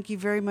go. Thank you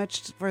very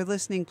much for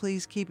listening.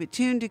 Please keep it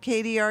tuned to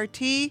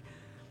KDRT.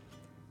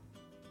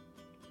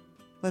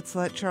 Let's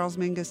let Charles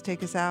Mingus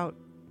take us out.